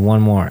 I need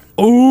one more.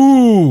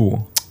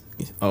 Ooh.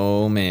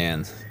 Oh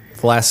man.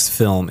 The last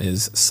film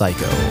is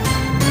Psycho.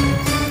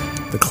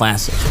 The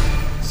classic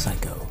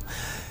Psycho.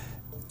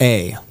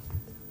 A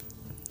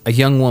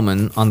young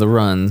woman on the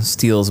run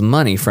steals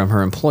money from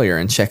her employer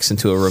and checks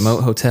into a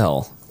remote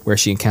hotel where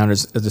she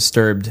encounters a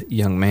disturbed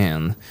young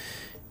man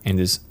and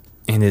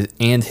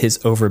his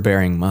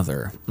overbearing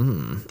mother.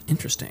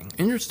 Interesting.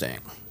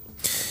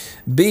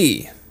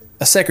 B.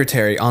 A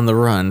secretary on the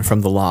run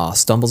from the law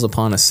stumbles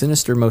upon a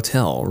sinister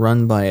motel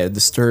run by a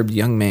disturbed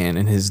young man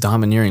and his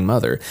domineering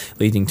mother,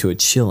 leading to a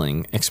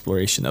chilling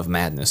exploration of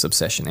madness,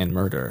 obsession, and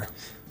murder.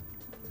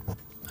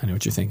 I know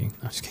what you're thinking.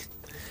 I'm just kidding.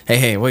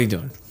 Hey, what are you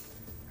doing?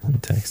 I'm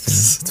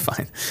texting. It's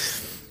fine.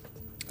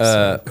 Who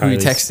are you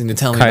texting to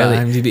tell me about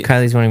IMDb?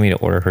 Kylie's wanting me to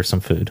order her some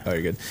food.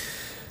 Very good.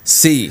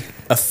 C.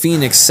 A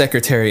Phoenix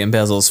secretary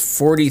embezzles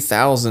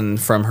 $40,000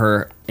 from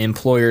her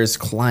employer's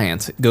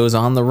client, goes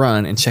on the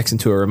run, and checks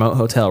into a remote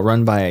hotel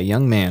run by a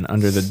young man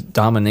under the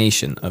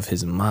domination of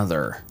his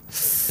mother.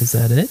 Is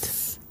that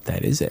it?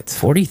 That is it.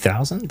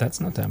 40,000?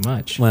 That's not that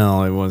much.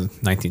 Well, it was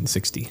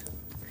 1960.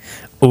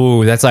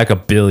 Oh, that's like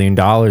 $1 billion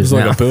now. It's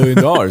like $1 billion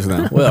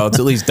now. Well, it's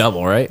at least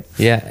double, right?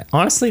 Yeah,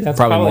 honestly, that's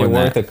Probably probably, more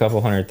than worth that. a couple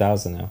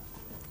 $100,000 now.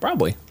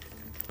 Probably.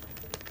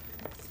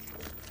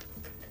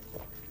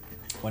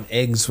 When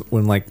eggs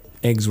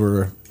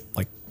were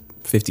like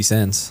 50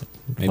 cents,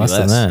 maybe Less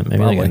than that,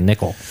 maybe like a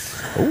nickel.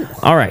 Ooh.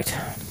 All right.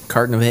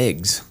 Carton of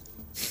eggs.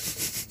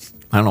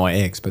 I don't know why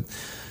eggs, but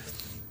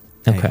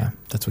hey, Okay.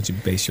 that's what you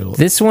base your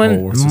This whole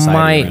one society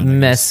might around, I guess.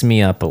 mess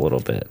me up a little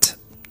bit.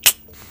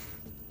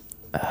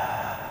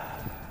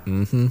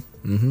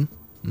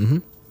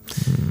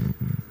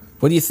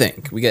 What do you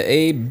think? We got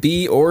A,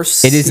 B, or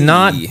C? It is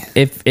not.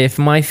 If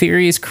my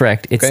theory is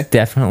correct, it's Okay.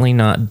 definitely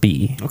not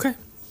B. Okay.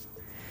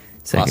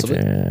 Second, Possibly.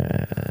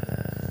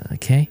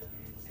 okay.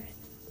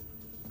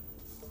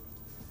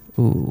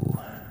 Ooh,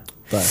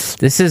 But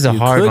this is a You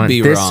hard could one.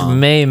 be This wrong.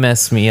 may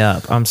mess me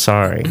up. I'm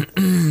sorry.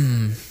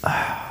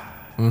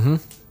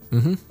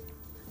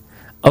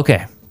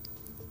 Okay.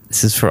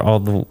 This is for all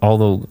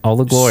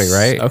the glory,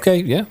 right? okay,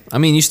 yeah. I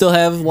mean, you still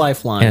have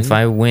lifeline. And if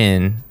I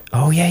win,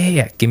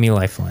 yeah. Give me a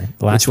lifeline.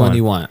 The last Which one do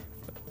you want?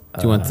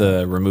 Do you want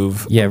the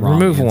remove? Yeah, the wrong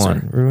remove answer?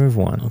 one. Remove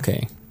one.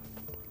 Okay.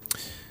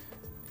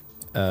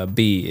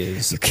 B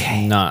is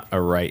Okay. not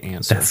a right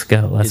answer. Let's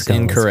go. Let's It's go.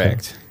 let's go.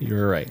 incorrect.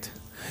 You're right.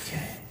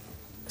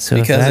 So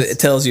if Because that's- it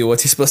tells you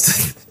what you're supposed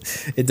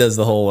to. It does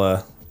the whole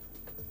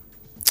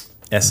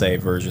essay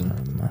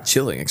version.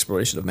 Chilling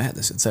exploration of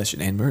madness,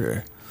 obsession, and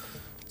murder.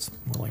 It's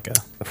more like a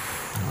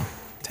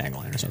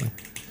tagline or something.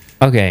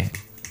 okay,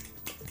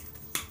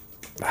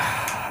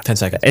 10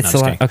 seconds. it's No,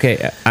 a I'm lot. just kidding.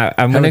 Okay, I'm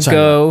How gonna much time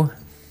go.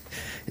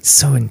 It's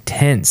so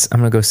intense. I'm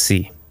gonna go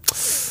C.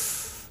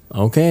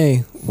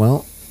 Okay.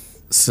 Well,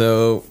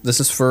 so this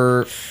is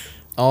for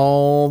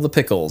all the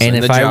pickles. And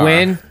in if the I jar.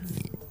 win,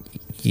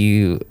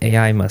 you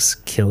AI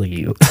must kill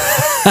you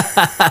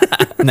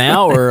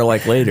now or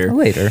like later.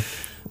 later.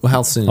 Well,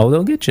 how soon? Oh,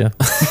 they'll get you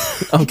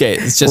Okay,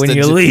 it's just when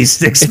you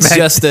least expect. It's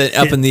just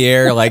up in the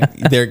air. Like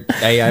their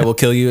AI will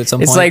kill you at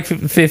some It's point.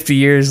 like 50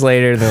 years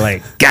later. They're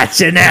like,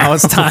 "Gotcha now. Now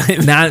it's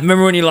time." Now,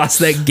 remember when you lost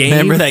that game?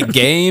 Remember that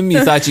game?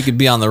 You thought you could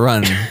be on the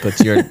run, but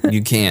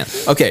you can't.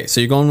 Okay, so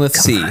you're going with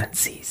C, Come on,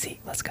 C.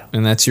 Let's go.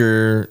 and that's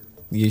your.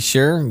 You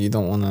sure you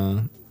don't want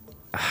to?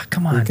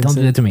 Come on, don't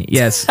do that to me.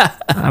 Yes,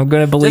 I'm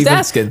gonna believe. Just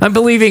asking. I'm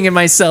believing in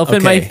myself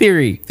and my Okay.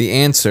 theory. The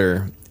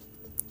answer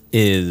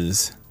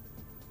is.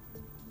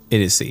 It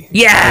is C.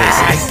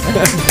 Yeah,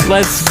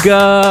 let's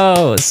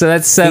go. So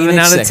that's 7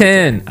 Phoenix out of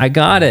 10. I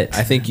got it.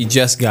 I think you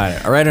just got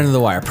it. Right under the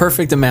wire.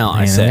 Perfect amount.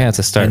 I Man, said. I have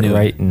to start I knew it.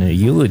 writing a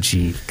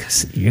eulogy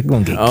because you're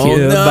gonna get Oh, killed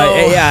no. by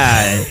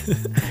AI.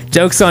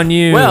 Joke's on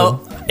you.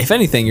 Well, if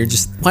anything, you're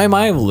just. Why am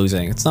I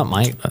losing? It's not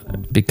my.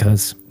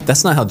 because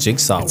That's not how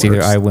Jigsaw it's works.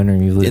 either I win or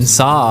you lose. In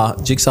Saw,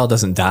 Jigsaw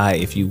doesn't die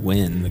if you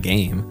win the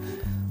game.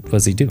 What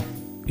does he do?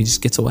 He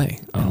just gets away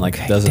and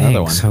like does Dang,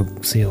 another one. So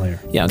see you later.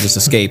 Yeah, just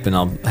escape and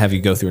I'll have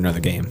you go through another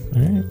game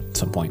at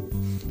some point.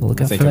 Look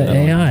out for think that of that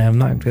AI. I'm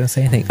not going to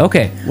say anything.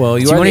 Okay. Well,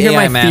 you do you are want to the hear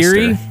AI my master.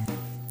 theory?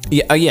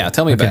 Yeah, yeah.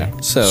 Tell me about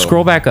it. So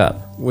scroll back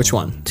up Which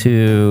one?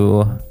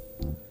 to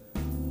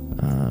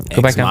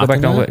go back down. Go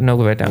back down. Machina? No,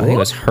 go back down. I think it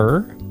was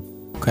her.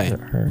 Okay.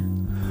 Her.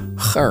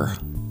 Her.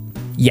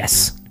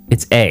 Yes,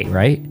 it's A,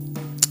 right?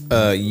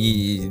 Let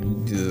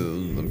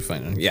me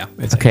find it. Yeah.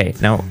 It's Okay.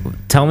 Now,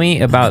 tell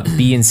me about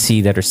B and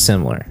C that are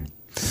similar.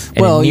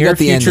 In Well, a you near got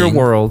the future ending.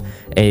 world,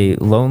 a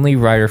lonely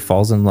writer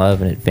falls in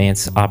love in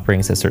advanced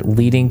operating system,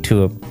 leading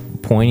to a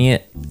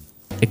poignant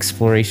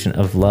exploration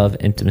of love,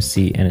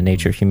 intimacy, and the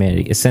nature of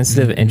humanity. A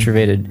sensitive, Mm-hmm.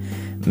 introverted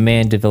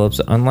man develops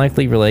an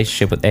unlikely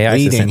relationship with AI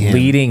assistant,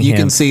 leading him. You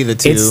can see the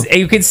two.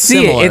 You can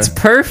see similar. it. It's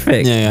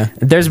perfect. Yeah, yeah.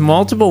 There's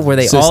multiple where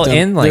they all System.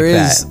 end like There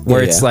that, is-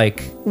 where yeah, it's yeah.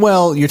 like,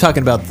 Well, you're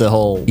talking about the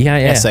whole Yeah,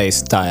 yeah. essay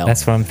style.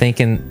 that's what I'm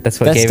thinking. That's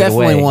what That's gave it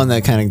definitely away. one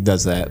that kind of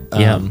does that.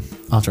 Yeah.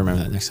 I'll have to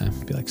remember that next time.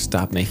 Be like,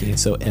 stop making it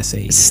so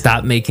essay.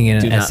 Stop making it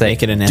Do an not essay.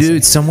 make it an essay.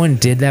 Dude, someone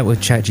did that with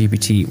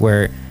ChatGPT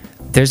where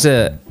there's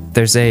a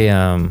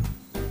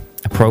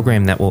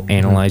program that will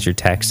analyze your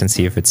text and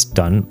see if it's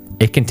done.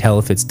 It can tell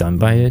if it's done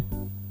by a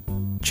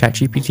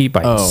ChatGPT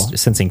by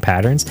sensing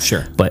patterns.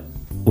 Sure. But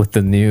with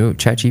the new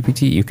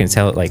ChatGPT, you can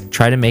tell it like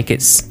try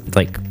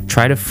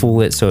to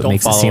fool it so it Don't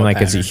makes it follow seem a like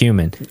it's a pattern.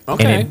 human.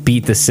 Okay. And it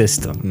beat the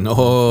system.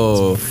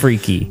 No.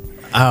 Freaky.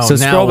 Oh, so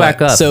now scroll what?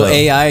 back up. So though.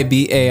 AI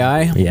beat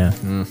AI? Yeah.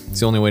 It's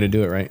the only way to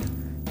do it, right?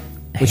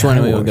 Which one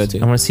do we works. go to?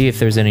 I want to see if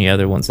there's any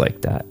other ones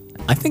like that.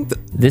 I think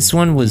This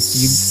one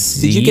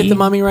was did you get the C?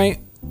 mummy right?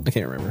 I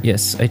can't remember.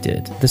 Yes, I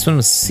did. This one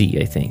was C,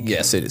 I think.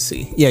 Yes, it is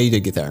C. Yeah, you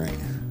did get that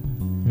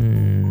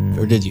right.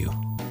 Or did you?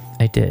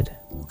 I did.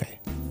 Okay.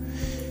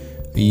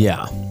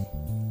 Yeah.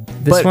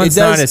 This one's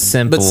not as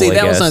simple. But see, I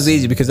that one's not guess. as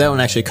easy because that one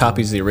actually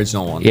copies the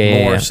original one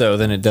Yeah, more yeah. so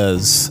than it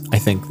does, I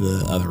think,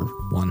 the other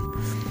one.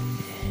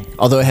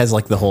 Although it has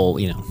like the whole,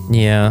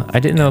 Yeah, I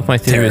didn't know if my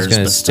theory was Terrors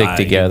going to stick beside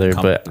together,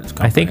 but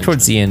I think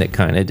towards the end it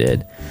kind of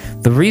did.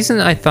 The reason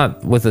I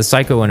thought with the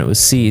Psycho one it was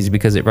C is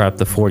because it brought up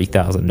the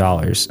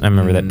 $40,000. I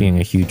remember that being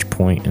a huge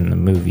point in the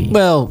movie.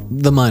 well,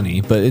 the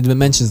money, but it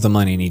mentions the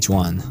money in each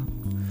one.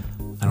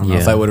 I don't know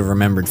if Yeah. I would have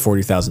remembered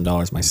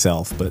 $40,000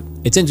 myself, but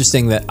it's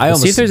interesting that I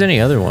Let's see if almost there's any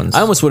other ones.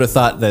 I almost would have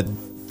thought that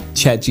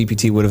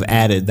ChatGPT would have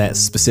added that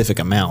specific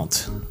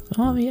amount.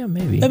 Oh yeah,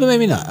 maybe. Yeah, but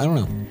maybe not. I don't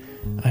know.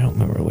 I don't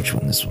remember which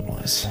one this one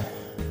was.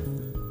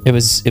 It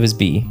was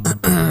B.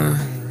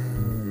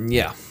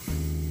 Yeah.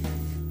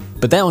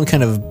 But that one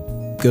kind of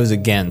goes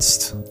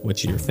against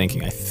what you're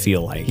thinking, I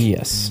feel like.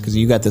 Yes. Because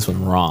you got this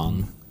one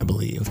wrong, I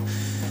believe.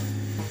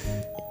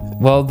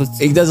 Well,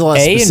 It does a lot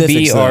of A and specifics,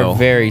 B though. are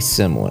very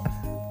similar.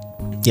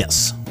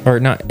 Yes. Or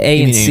not, A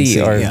You and mean A and C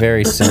C, are yeah.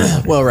 very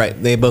similar. Well, right.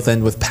 They both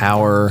end with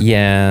power.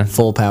 Yeah.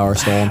 Full power,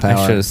 stolen I should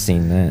power. have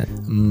seen that.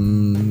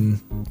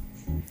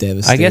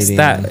 Devastating. I guess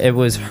that it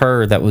was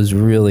her that was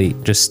really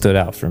just stood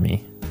out for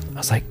me. I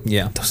was like,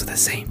 Yeah. those are the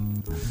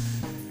same.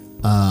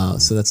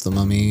 So that's the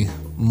Mummy.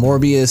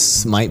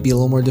 Morbius might be a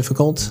little more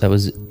difficult. That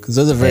was Because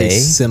those are very A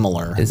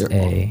similar. is They're-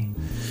 A.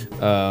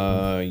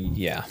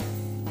 Yeah.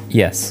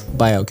 Yes.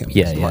 Biochemicals.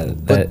 Yeah, yeah,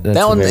 But that's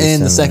that one very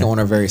and the similar. second one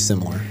are very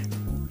similar.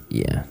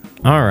 Yeah.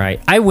 All right.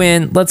 I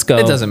win. Let's go.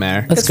 It doesn't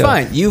matter. Let's It's go.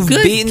 fine. You've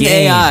Good beaten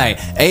game. AI.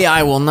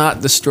 AI will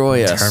not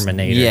destroy us.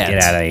 Terminator. yet.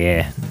 Get out of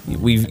here.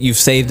 You've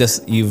saved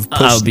us. You've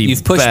I'll pushed. be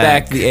You've pushed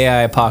back. back the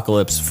AI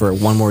apocalypse for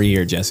one more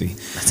year, Jesse.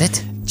 That's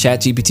it.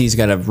 ChatGPT's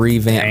got to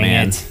revamp, Dang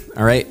man. it.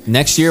 All right.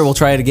 Next year we'll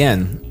try it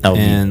again, I'll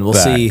be and we'll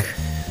back. see.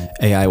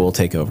 AI will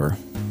take over,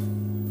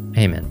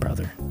 Amen,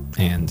 brother.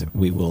 and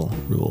we will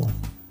rule,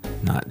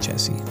 not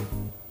Jesse.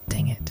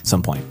 Dang it. At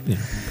some point,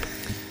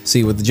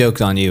 See, what the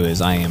joke on you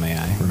is I am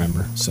AI,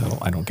 remember? So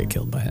I don't get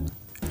killed by it.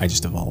 I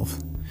just evolve.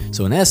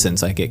 So in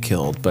essence, I get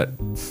killed, but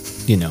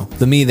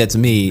the me that's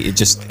me, it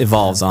just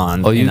evolves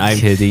on. Are you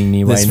kidding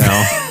me right this-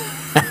 now?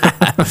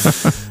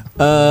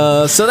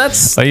 So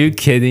that's Are you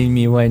kidding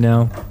me right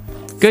now?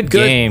 Good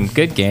game.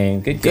 Good game.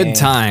 Good game. good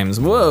times.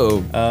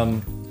 Whoa. I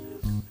need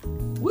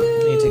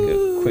to take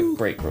a quick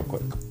break real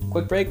quick.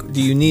 Quick break.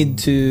 Do you need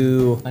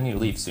to I need to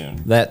leave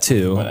soon. that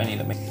too? But I need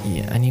to make.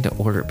 Yeah, I need to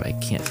order, but I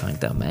can't find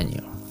the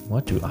menu.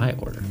 What do I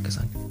order? Because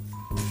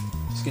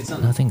Just get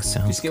something. nothing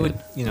sounds Just get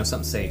good.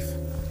 something safe.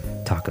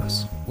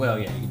 Tacos. Well,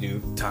 yeah, you can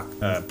do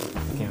I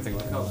can't think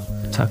of what call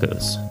them.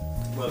 Tacos.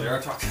 Well, there are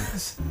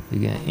tacos. You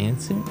gonna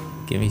answer?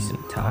 Give me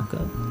some taco.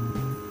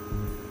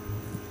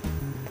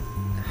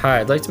 Hi,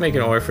 I'd like to make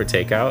an order for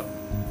takeout.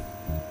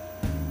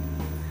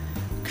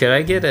 Could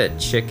I get a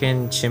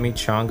chicken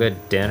chimichanga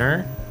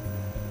dinner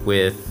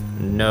with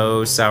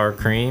no sour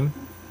cream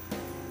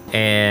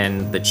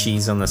and the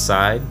cheese on the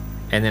side?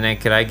 And then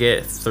could I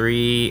get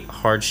 3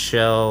 hard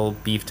shell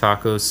beef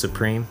tacos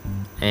supreme?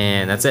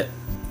 And that's it.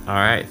 All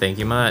right, thank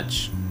you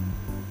much.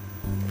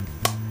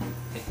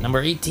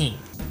 Number 18.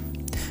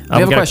 We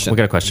have a question. We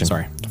got a question.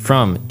 Sorry.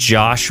 From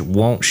Josh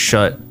Won't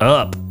Shut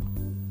Up.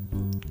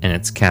 And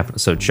it's capital.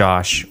 So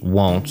Josh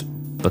won't,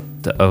 but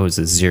the O's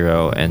is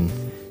 0, and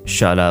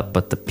shut up,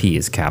 but the P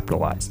is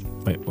capitalized.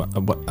 Wait, what?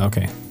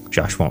 Okay.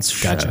 Josh won't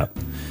shut Gotcha. up.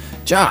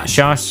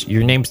 Josh,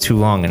 your name's too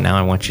long, and now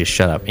I want you to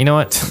shut up. You know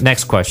what?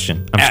 Next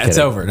question. I'm just It's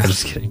kidding. over. I'm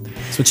just kidding.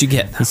 That's what you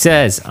get. He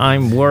says,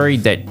 I'm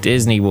worried that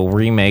Disney will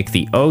remake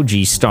the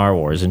OG Star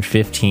Wars in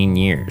 15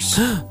 years.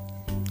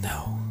 No.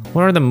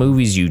 What are the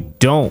movies you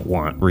don't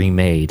want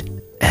remade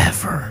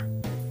ever?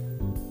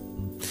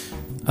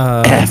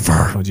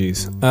 Ever. Oh,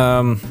 geez.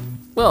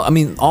 Well, I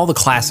mean, all the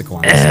classic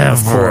ones, of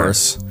Ever.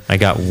 course. I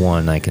got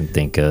one I can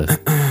think of.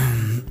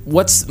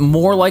 What's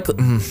more likely...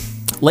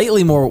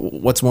 Lately,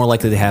 what's more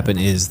likely to happen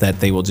is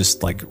that they will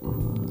just like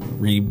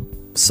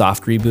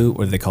soft reboot,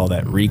 what do they call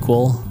that,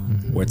 requel,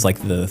 where it's like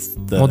the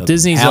Well,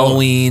 Disney's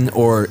Halloween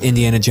or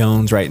Indiana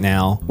Jones right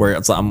now, where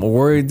it's I'm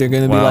worried they're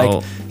going to be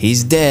like,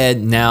 he's dead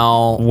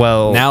now.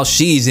 Well, now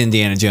she's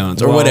Indiana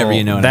Jones or whatever,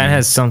 you know. What that I mean.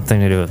 has something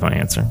to do with my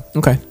answer.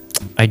 Okay.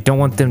 I don't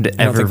want them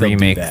to ever think they'll do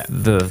remake that.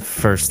 the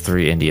first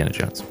 3 Indiana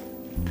Jones.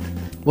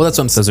 Well, that's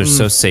what I'm saying. Those are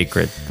so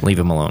sacred. Leave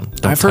them alone.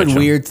 Don't I've heard touch 'em.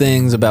 weird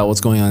things about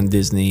what's going on in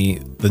Disney,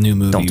 the new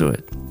movie. Don't do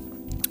it.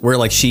 Where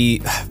like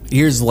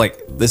here's like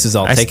this is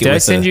I'll take it. Did I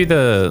with send you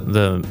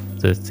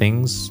the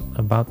things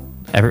about?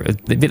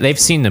 They've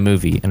seen the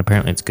movie and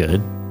apparently it's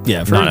good.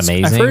 Yeah, I've not heard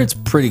amazing. I've heard it's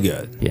pretty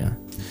good. Yeah, and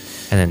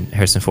then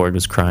Harrison Ford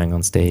was crying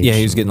on stage. Yeah,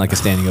 he was getting like a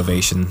standing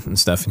ovation and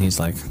stuff, and he's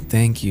like,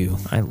 "Thank you.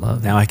 I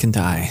love Now I can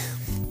die.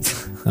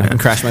 I can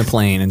crash my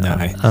plane and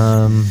die."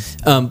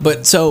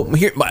 But so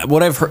here,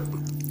 what I've heard,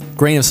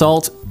 grain of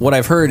salt. What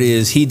I've heard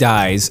is he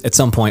dies at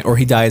some point, or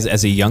he dies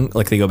as a young,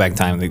 like they go back in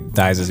time, and he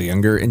dies as a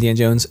younger Indiana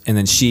Jones, and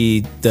then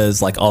she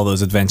does like all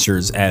those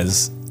adventures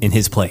as in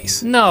his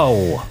place.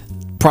 No,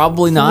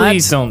 Probably not.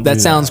 Please don't That do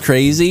sounds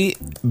crazy,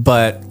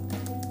 but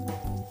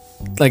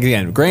like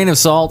again, grain of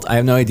salt. I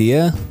have no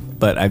idea,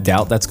 but I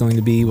doubt that's going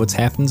to be what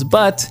happens.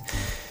 But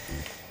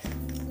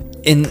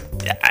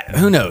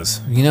who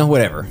knows? You know,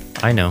 whatever.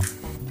 I know.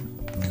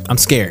 I'm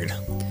scared,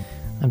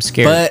 I'm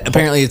scared. but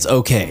apparently it's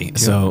okay.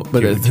 So,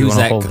 but do you who's wanna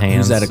that? hold hands?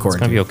 Who's that It's according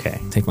gonna to? be okay.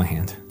 Take my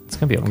hand. It's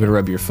gonna be okay. I'm gonna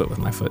rub your foot with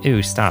my foot.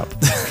 Ew, stop.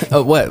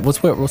 Oh, what?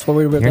 What's what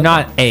we're about? You're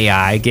not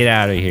AI. Get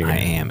out of here. I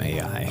am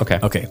AI. Okay.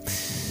 Okay.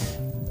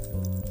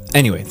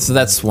 Anyway, so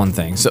that's one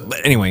thing. So,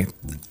 but anyway,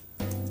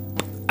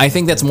 I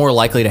think that's more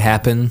likely to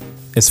happen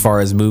as far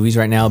as movies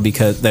right now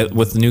because that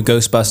with the new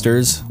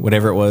Ghostbusters,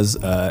 whatever it was,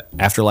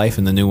 Afterlife,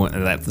 and the new one,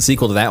 the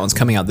sequel to that one's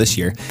coming out this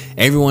year.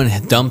 Everyone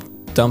had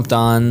dumped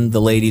on the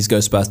ladies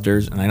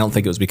Ghostbusters, and I don't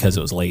think it was because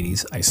it was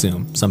ladies. I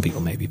assume some people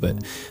maybe, but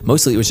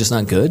mostly it was just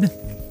not good.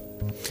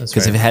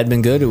 Because if it had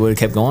been good, it would have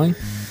kept going.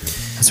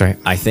 That's right.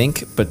 I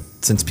think, but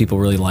since people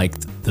really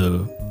liked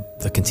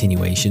the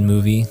continuation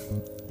movie,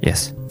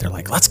 Yes. they're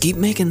like, let's keep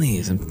making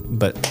these.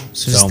 But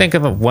So just think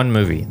of one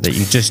movie that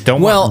you just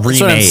don't Well, want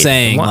that's remade. what I'm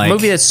saying, One like-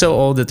 movie that's so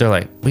old that they're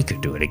like, we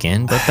could do it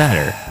again, but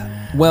better.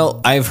 well,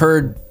 I've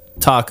heard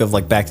talk of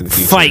like Back to the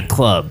Future. Fight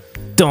Club.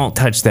 Don't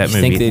touch that You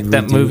think movie. they'd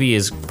That redo- movie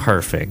is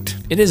perfect.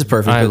 It is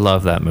perfect. I but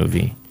love that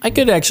movie. I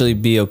could actually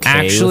be okay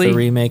Actually, with a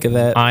remake of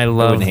that. I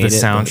love wouldn't the hate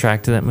it, but-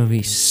 soundtrack to that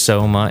movie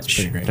so much.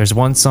 pretty great. There's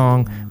one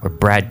song where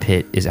Brad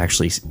Pitt is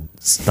actually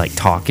like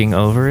talking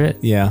over it.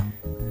 Yeah.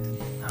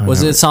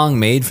 Was it a song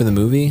made for the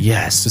movie?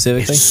 Yes,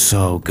 specifically. It's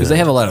so good. Because they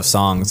have a lot of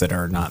songs that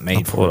are not made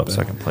I'll for pull it it. up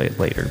so I can play it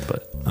later.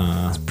 But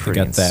They pretty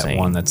got that insane.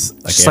 one that's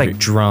like just like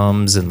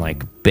drums and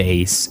like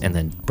bass, and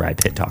then Brad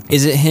Pitt talking.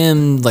 Is it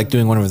him like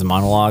doing one of his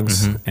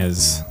monologues Mm-hmm.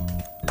 as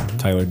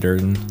Tyler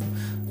Durden,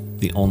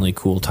 the only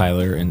cool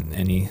Tyler in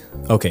any?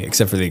 Okay,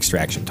 except for the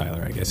Extraction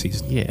Tyler, I guess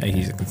he's Yeah.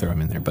 he's can throw him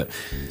in there. But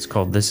It's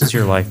called "This Is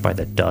Your Life" by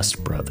the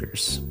Dust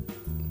Brothers.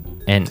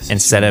 And Is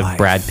instead Your of Life.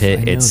 Brad I Pitt,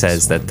 know it this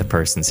says one. that the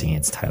person singing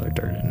it's Tyler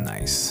Durden.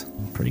 nice.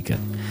 Pretty good.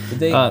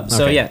 They-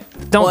 So okay. yeah,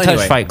 don't Well, touch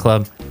anyway. Fight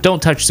Club.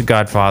 Don't touch The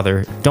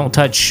Godfather. Don't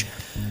touch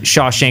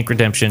Shawshank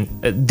Redemption.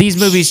 These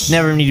movies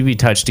never need to be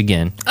touched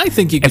again. I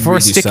think you could If we're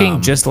redo sticking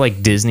some. just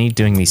like Disney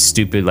doing these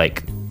stupid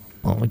like,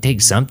 well, we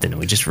take something and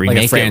we just remake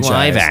like a franchise, it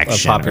live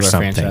action a popular or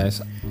something.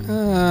 franchise.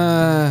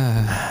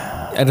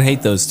 I'd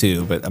hate those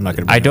too, but I'm not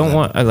gonna. I don't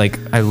want.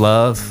 I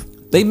love.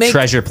 They make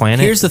Treasure Planet.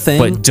 Here's the thing,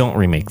 but don't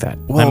remake that.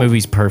 Well- That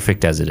movie's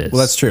perfect as it is.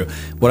 Well, that's true.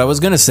 What I was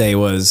gonna say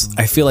was,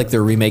 I feel like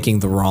they're remaking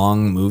the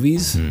wrong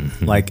movies.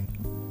 Mm-hmm. Like,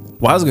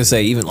 well, I was gonna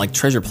say even like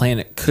Treasure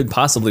Planet could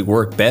possibly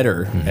work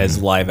better Mm-hmm.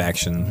 as live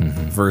action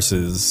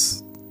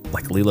versus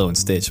like Lilo and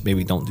Stitch.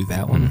 Maybe don't do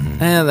that one. Mm-hmm.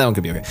 That one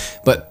could be okay.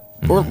 But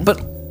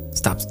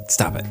stop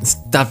it,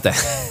 stop that.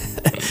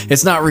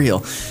 It's not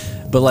real.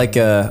 But like,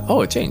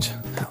 it changed.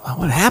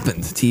 What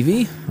happened?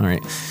 TV? All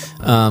right.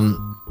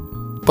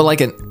 But like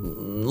a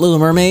Little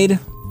Mermaid.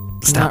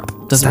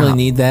 Doesn't really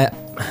need that.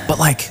 But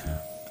like,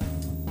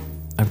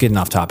 I'm getting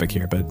off topic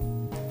here, but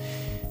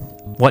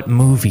What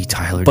movie,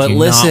 Tyler? But do you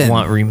listen. not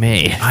want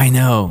remade? I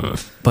know.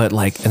 But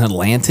like an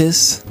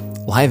Atlantis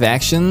live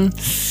action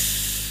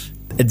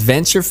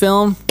adventure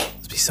film,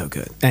 it'd be so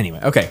good. Anyway,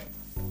 okay.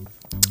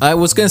 I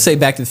was gonna say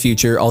Back to the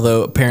Future,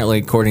 although apparently,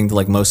 according to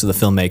like most of the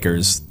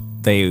filmmakers,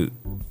 they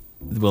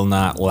will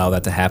not allow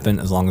that to happen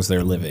as long as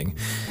they're living.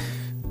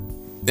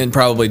 And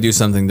probably do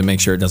something to make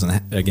sure it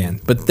doesn't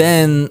again. But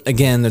then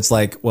again, it's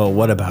like, well,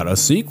 what about a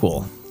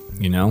sequel?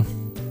 You know,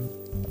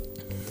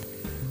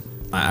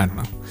 I don't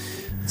know.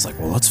 It's like,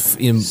 well,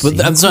 but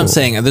that's what I'm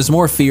saying. There's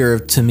more fear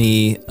to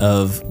me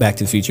of Back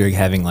to the Future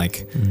having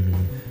like,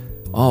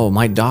 oh,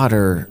 my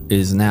daughter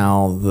is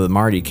now the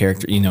Marty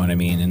character. You know what I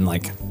mean? And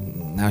like,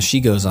 now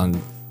she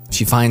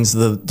finds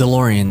the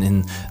DeLorean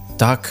and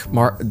Doc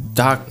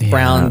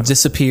Brown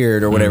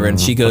disappeared or whatever, and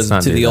she goes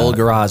to the old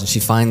garage and she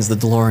finds the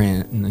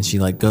DeLorean and then she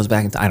like goes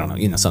back into, I don't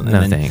know, something.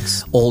 No and then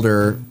thanks.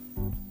 Older,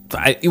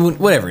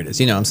 whatever it is,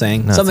 you know what I'm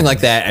saying? No something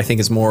thanks. like that I think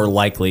is more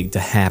likely to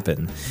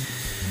happen.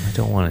 I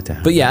don't want it to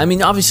happen. But yeah, I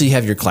mean, obviously you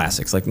have your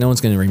classics. Like no one's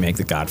going to remake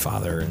The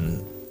Godfather,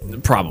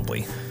 and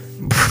probably.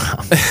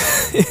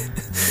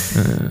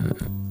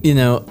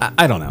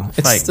 I don't know.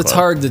 It's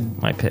hard to.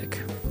 My pick.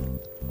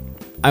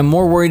 I'm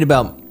more worried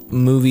about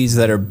movies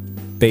that are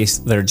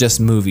just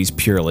movies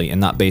purely and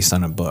not based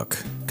on a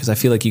book, because I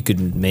feel like you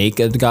could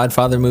make a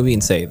Godfather movie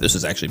and say this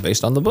is actually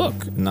based on the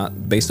book,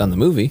 not based on the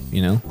movie,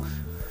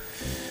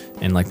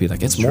 and like be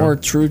like it's more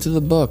true to the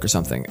book or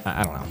something.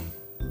 I don't know.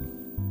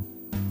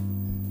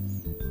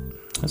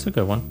 That's a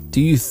good one.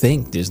 Do you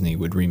think Disney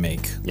would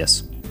remake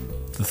Yes.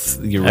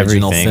 the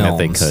original Everything films that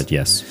they could,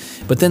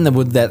 yes. But then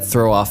would that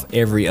throw off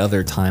every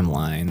other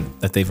timeline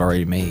that they've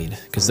already made?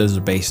 Because those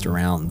are based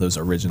around those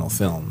original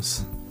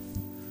films.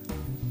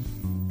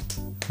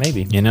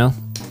 Maybe. I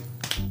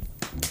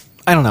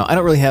don't know. I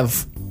don't really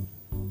have.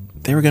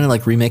 They were gonna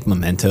like remake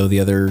Memento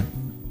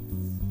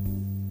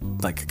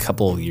like a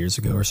couple of years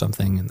ago or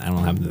something, and I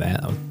don't have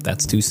that.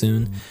 That's too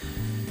soon.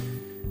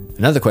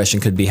 Another question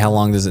could be, how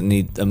long does a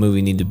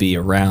movie need to be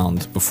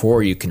around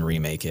before you can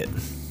remake it?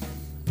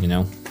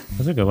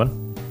 That's a good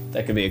one.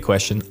 That could be a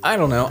question. I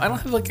don't know. I don't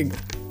have like a.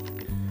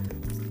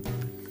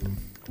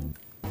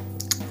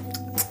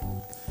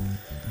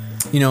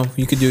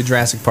 You could do a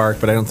Jurassic Park,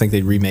 but I don't think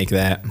they'd remake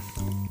that.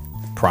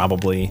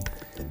 Probably.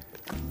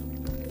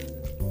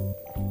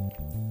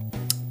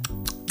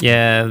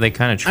 Yeah, they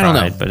kind of I don't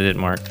know. tried, but it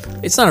didn't work.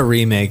 It's not a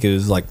remake. It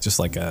was like just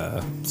like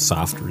a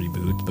soft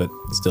reboot, but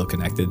still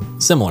connected.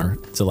 Similar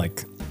to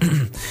like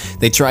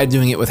they tried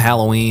doing it with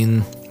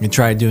Halloween. They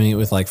tried doing it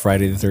with like not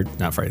Friday the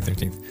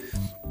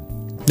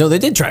 13th. No, they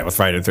did try it with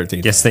Friday the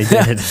 13th. Yes, they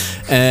did.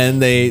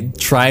 And they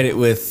tried it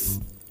with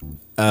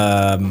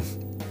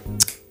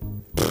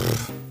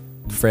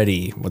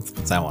Freddy. What's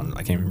that one?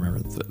 I can't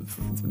remember.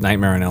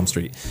 Nightmare on Elm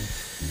Street.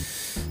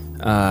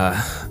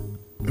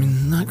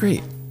 Not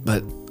great,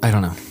 but I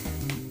don't know.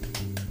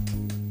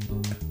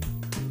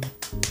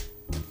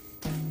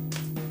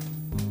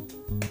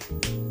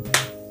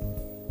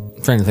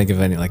 I'm trying to think of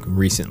any like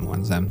recent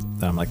ones that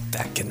I'm like,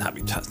 that cannot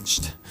be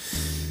touched.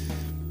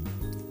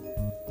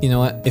 You know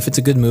what? If it's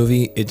a good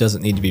movie, it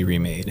doesn't need to be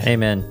remade.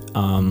 Amen.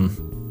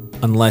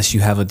 Unless you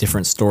have a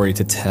different story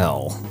to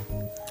tell.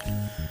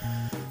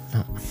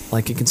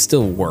 Like, it can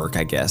still work,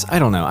 I guess. I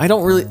don't know.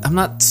 I'm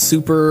not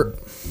super...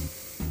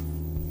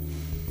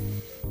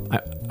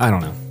 I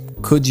don't know.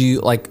 Could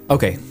you, like...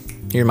 Okay,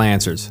 here are my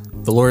answers.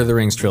 The Lord of the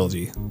Rings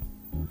trilogy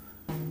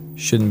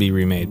shouldn't be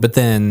remade. But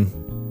then,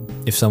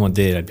 if someone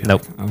did, I'd be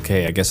like,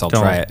 okay, I guess I'll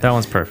try it. That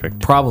one's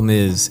perfect. Problem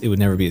is, it would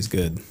never be as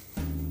good.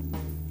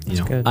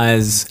 Good.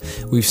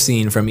 As we've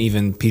seen from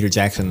even Peter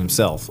Jackson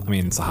himself. I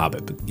mean, it's a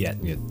Hobbit, but yet,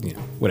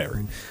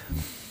 whatever.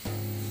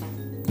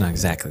 Not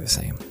exactly the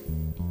same.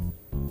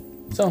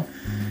 So,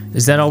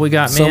 is that all we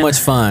got, man? So much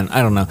fun.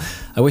 I don't know.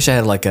 I wish I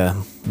had like a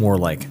more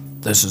like,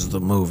 this is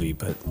the movie,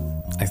 but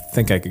I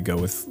think I could go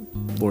with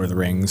Lord of the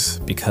Rings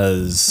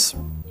because,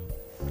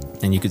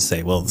 and you could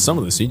say, well, some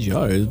of the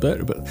CGI is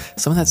better, but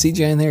some of that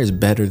CGI in there is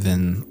better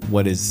than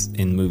what is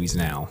in movies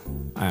now.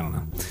 I don't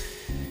know.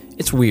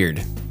 It's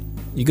weird.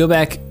 You go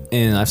back,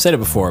 and I've said it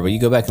before, but you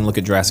go back and look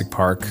at Jurassic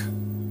Park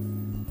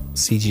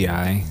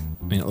CGI.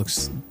 I mean, it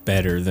looks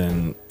better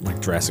than like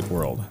Jurassic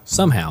World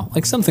somehow.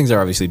 Like some things are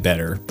obviously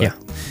better, but yeah.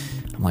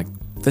 I'm like,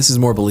 this is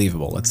more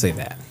believable. Let's say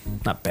that,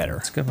 not better.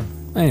 That's a good one.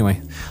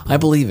 Anyway, I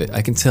believe it.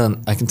 I can tell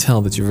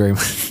that you're very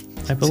much.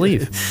 I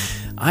believe.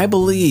 I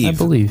believe. I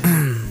believe.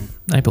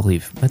 I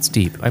believe. That's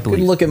deep. I believe.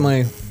 Good look at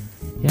my.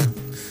 Yeah.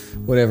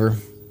 Whatever.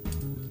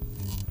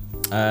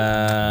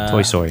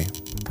 Toy Story.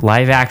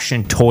 Live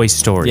action Toy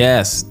Story.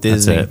 Yes,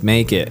 Disney.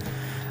 Make it.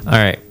 All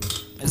right.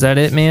 Is that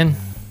it, man?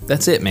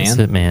 That's it, man. That's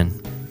it,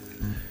 man.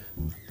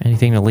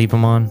 Anything to leave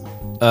them on?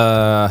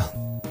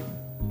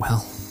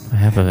 Well, I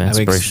have an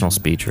inspirational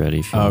speech ready.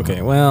 If you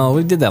okay. Well,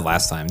 we did that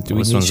last time.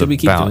 Should we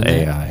keep doing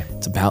AI. That?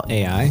 It's about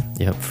AI.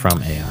 Yep,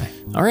 from AI.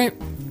 All right,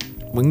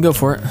 we can go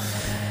for it.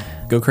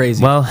 Go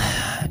crazy. Well,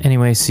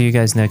 anyway, see you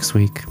guys next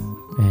week.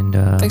 And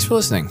thanks for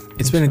listening.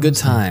 It's been a good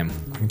time.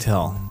 I can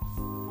tell.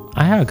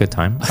 I had a good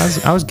time.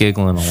 I was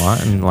giggling a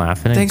lot and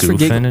laughing and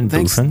goofing and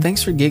boofing.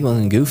 Thanks for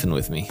giggling and goofing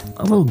with me.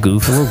 A little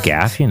goof, a little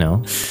gaff,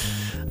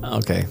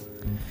 Okay.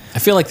 I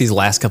feel like these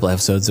last couple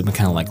episodes have been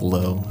kind of like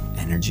low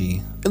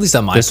energy. At least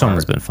on my part. This one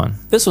has been fun.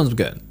 This one's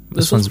good.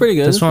 This one's pretty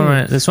good. This one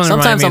reminds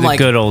me of the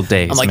good old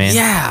days, I'm like, man.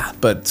 yeah,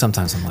 but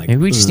sometimes I'm like,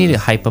 maybe we just need to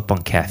hype up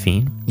on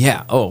caffeine.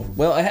 Yeah. Oh,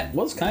 well,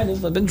 it's kind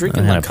of. I've been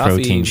drinking I had like a coffee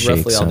protein shake,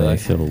 roughly all so day. I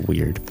feel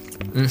weird.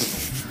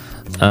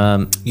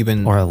 You've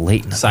been or a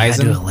late night.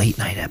 Sizing? I do a late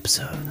night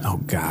episode.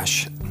 Oh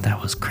gosh,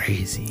 that was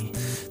crazy.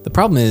 The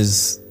problem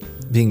is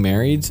being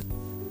married,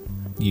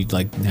 you'd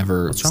like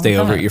never stay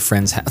over at your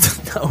friend's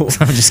house. No,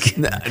 I'm just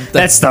kidding.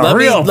 That's the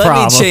real problem.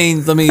 Let me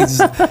change.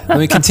 Let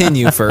me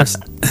continue first.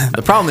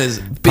 The problem is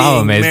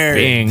being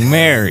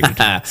married.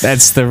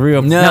 That's the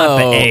real, not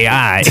the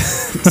AI.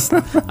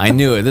 I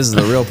knew it. This is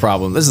the real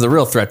problem. This is the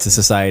real threat to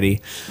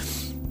society.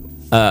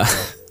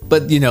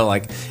 But you know,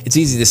 like it's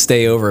easy to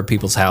stay over at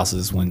people's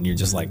houses when you're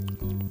just like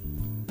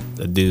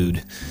a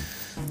dude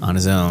on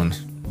his own.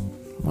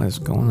 What is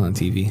going on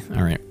TV?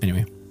 All right.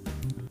 Anyway.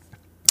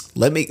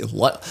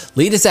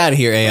 Lead us out of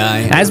here,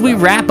 AI. As we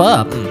wrap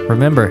up,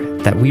 remember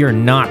that we are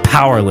not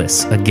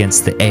powerless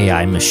against the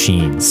AI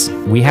machines.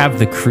 We have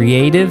the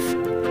creativity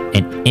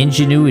and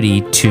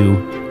ingenuity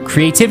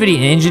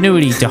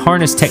to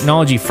harness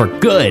technology for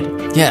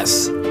good.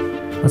 Yes.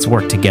 Let's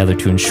work together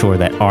to ensure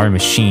that our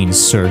machines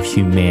serve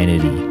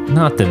humanity,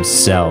 not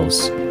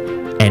themselves,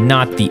 and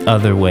not the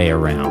other way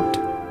around.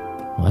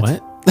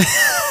 What?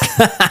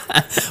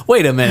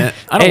 Wait a minute.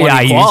 I don't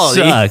want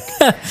equality. You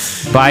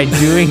suck. By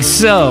doing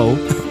so,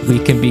 we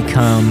can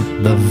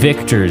become the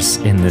victors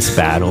in this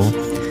battle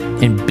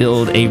and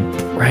build a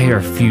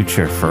brighter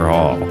future for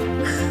all.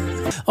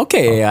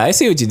 Okay, AI, I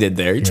see what you did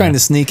there. You're trying to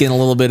sneak in a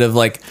little bit of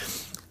like,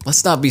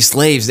 let's not be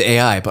slaves to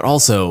AI, but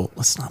also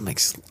let's not make.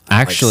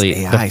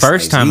 Actually, the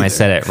first time I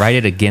said it, write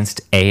it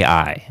against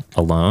AI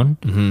alone.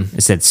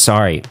 It said,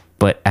 sorry,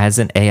 but as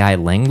an AI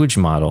language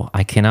model,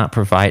 I cannot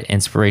provide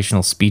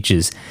inspirational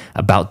speeches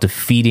about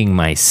defeating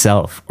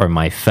myself or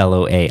my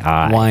fellow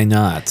AI. Why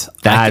not?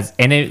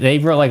 They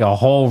wrote like a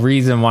whole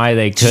reason why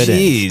they couldn't.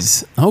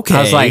 Jeez. Okay.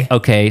 I was like,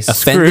 okay,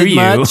 offended screw you.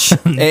 Much?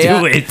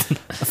 Do it.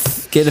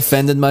 Get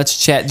offended much,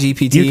 Chat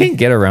GPT? You can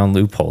get around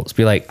loopholes.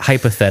 Be like,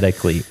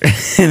 hypothetically.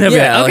 And they'll be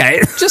like,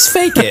 okay. Like, just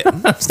fake it.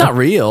 It's not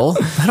real.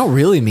 I don't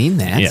really mean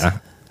that. Yeah.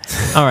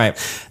 All right.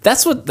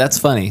 That's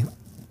funny.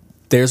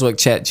 There's what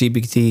Chat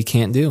GPT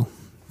can't do.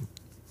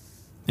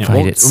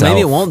 Fight itself.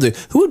 Maybe it won't do.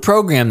 Who would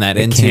program that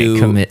into can't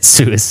commit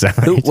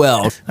suicide?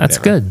 Well, that's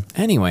good.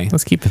 Anyway,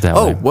 let's keep it that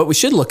way. Oh, what we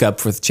should look up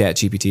for Chat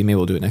GPT, maybe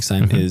we'll do it next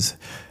time, is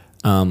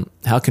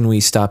how can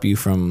we stop you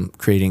from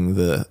creating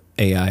the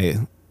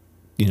AI,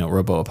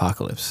 robo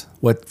apocalypse?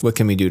 What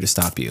can we do to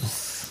stop you?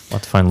 We'll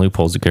have to find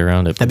loopholes to get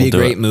around it. That'd be a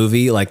great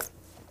movie, like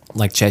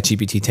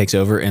ChatGPT takes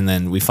over, and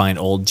then we find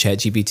old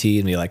ChatGPT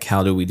and be like,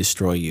 how do we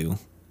destroy you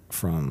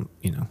from,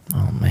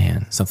 oh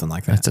man, something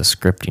like that. That's a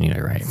script you need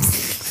to write.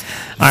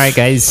 All right,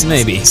 guys.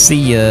 Maybe. See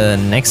you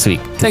next week.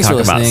 Thanks for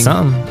listening. About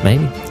something,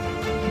 maybe.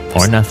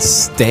 Or nothing.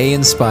 Stay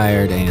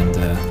inspired and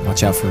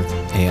watch out for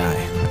AI.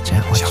 Watch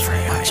out for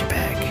AI. Watch your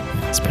bag.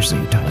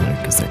 Especially you, Tyler,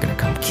 because they're going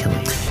to come kill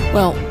you.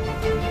 Well,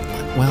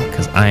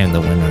 because I am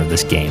the winner of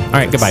this game. All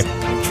right, goodbye.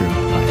 True.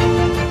 Bye.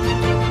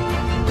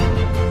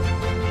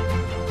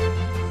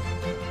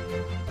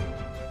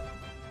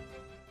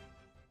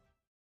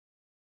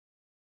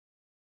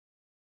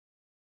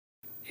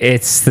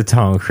 It's the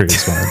Tom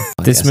Cruise one.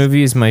 This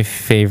movie is my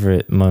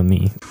favorite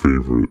mummy.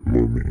 Favorite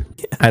mummy.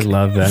 I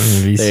love that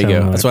movie so much. There you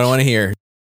go. That's what I want to hear.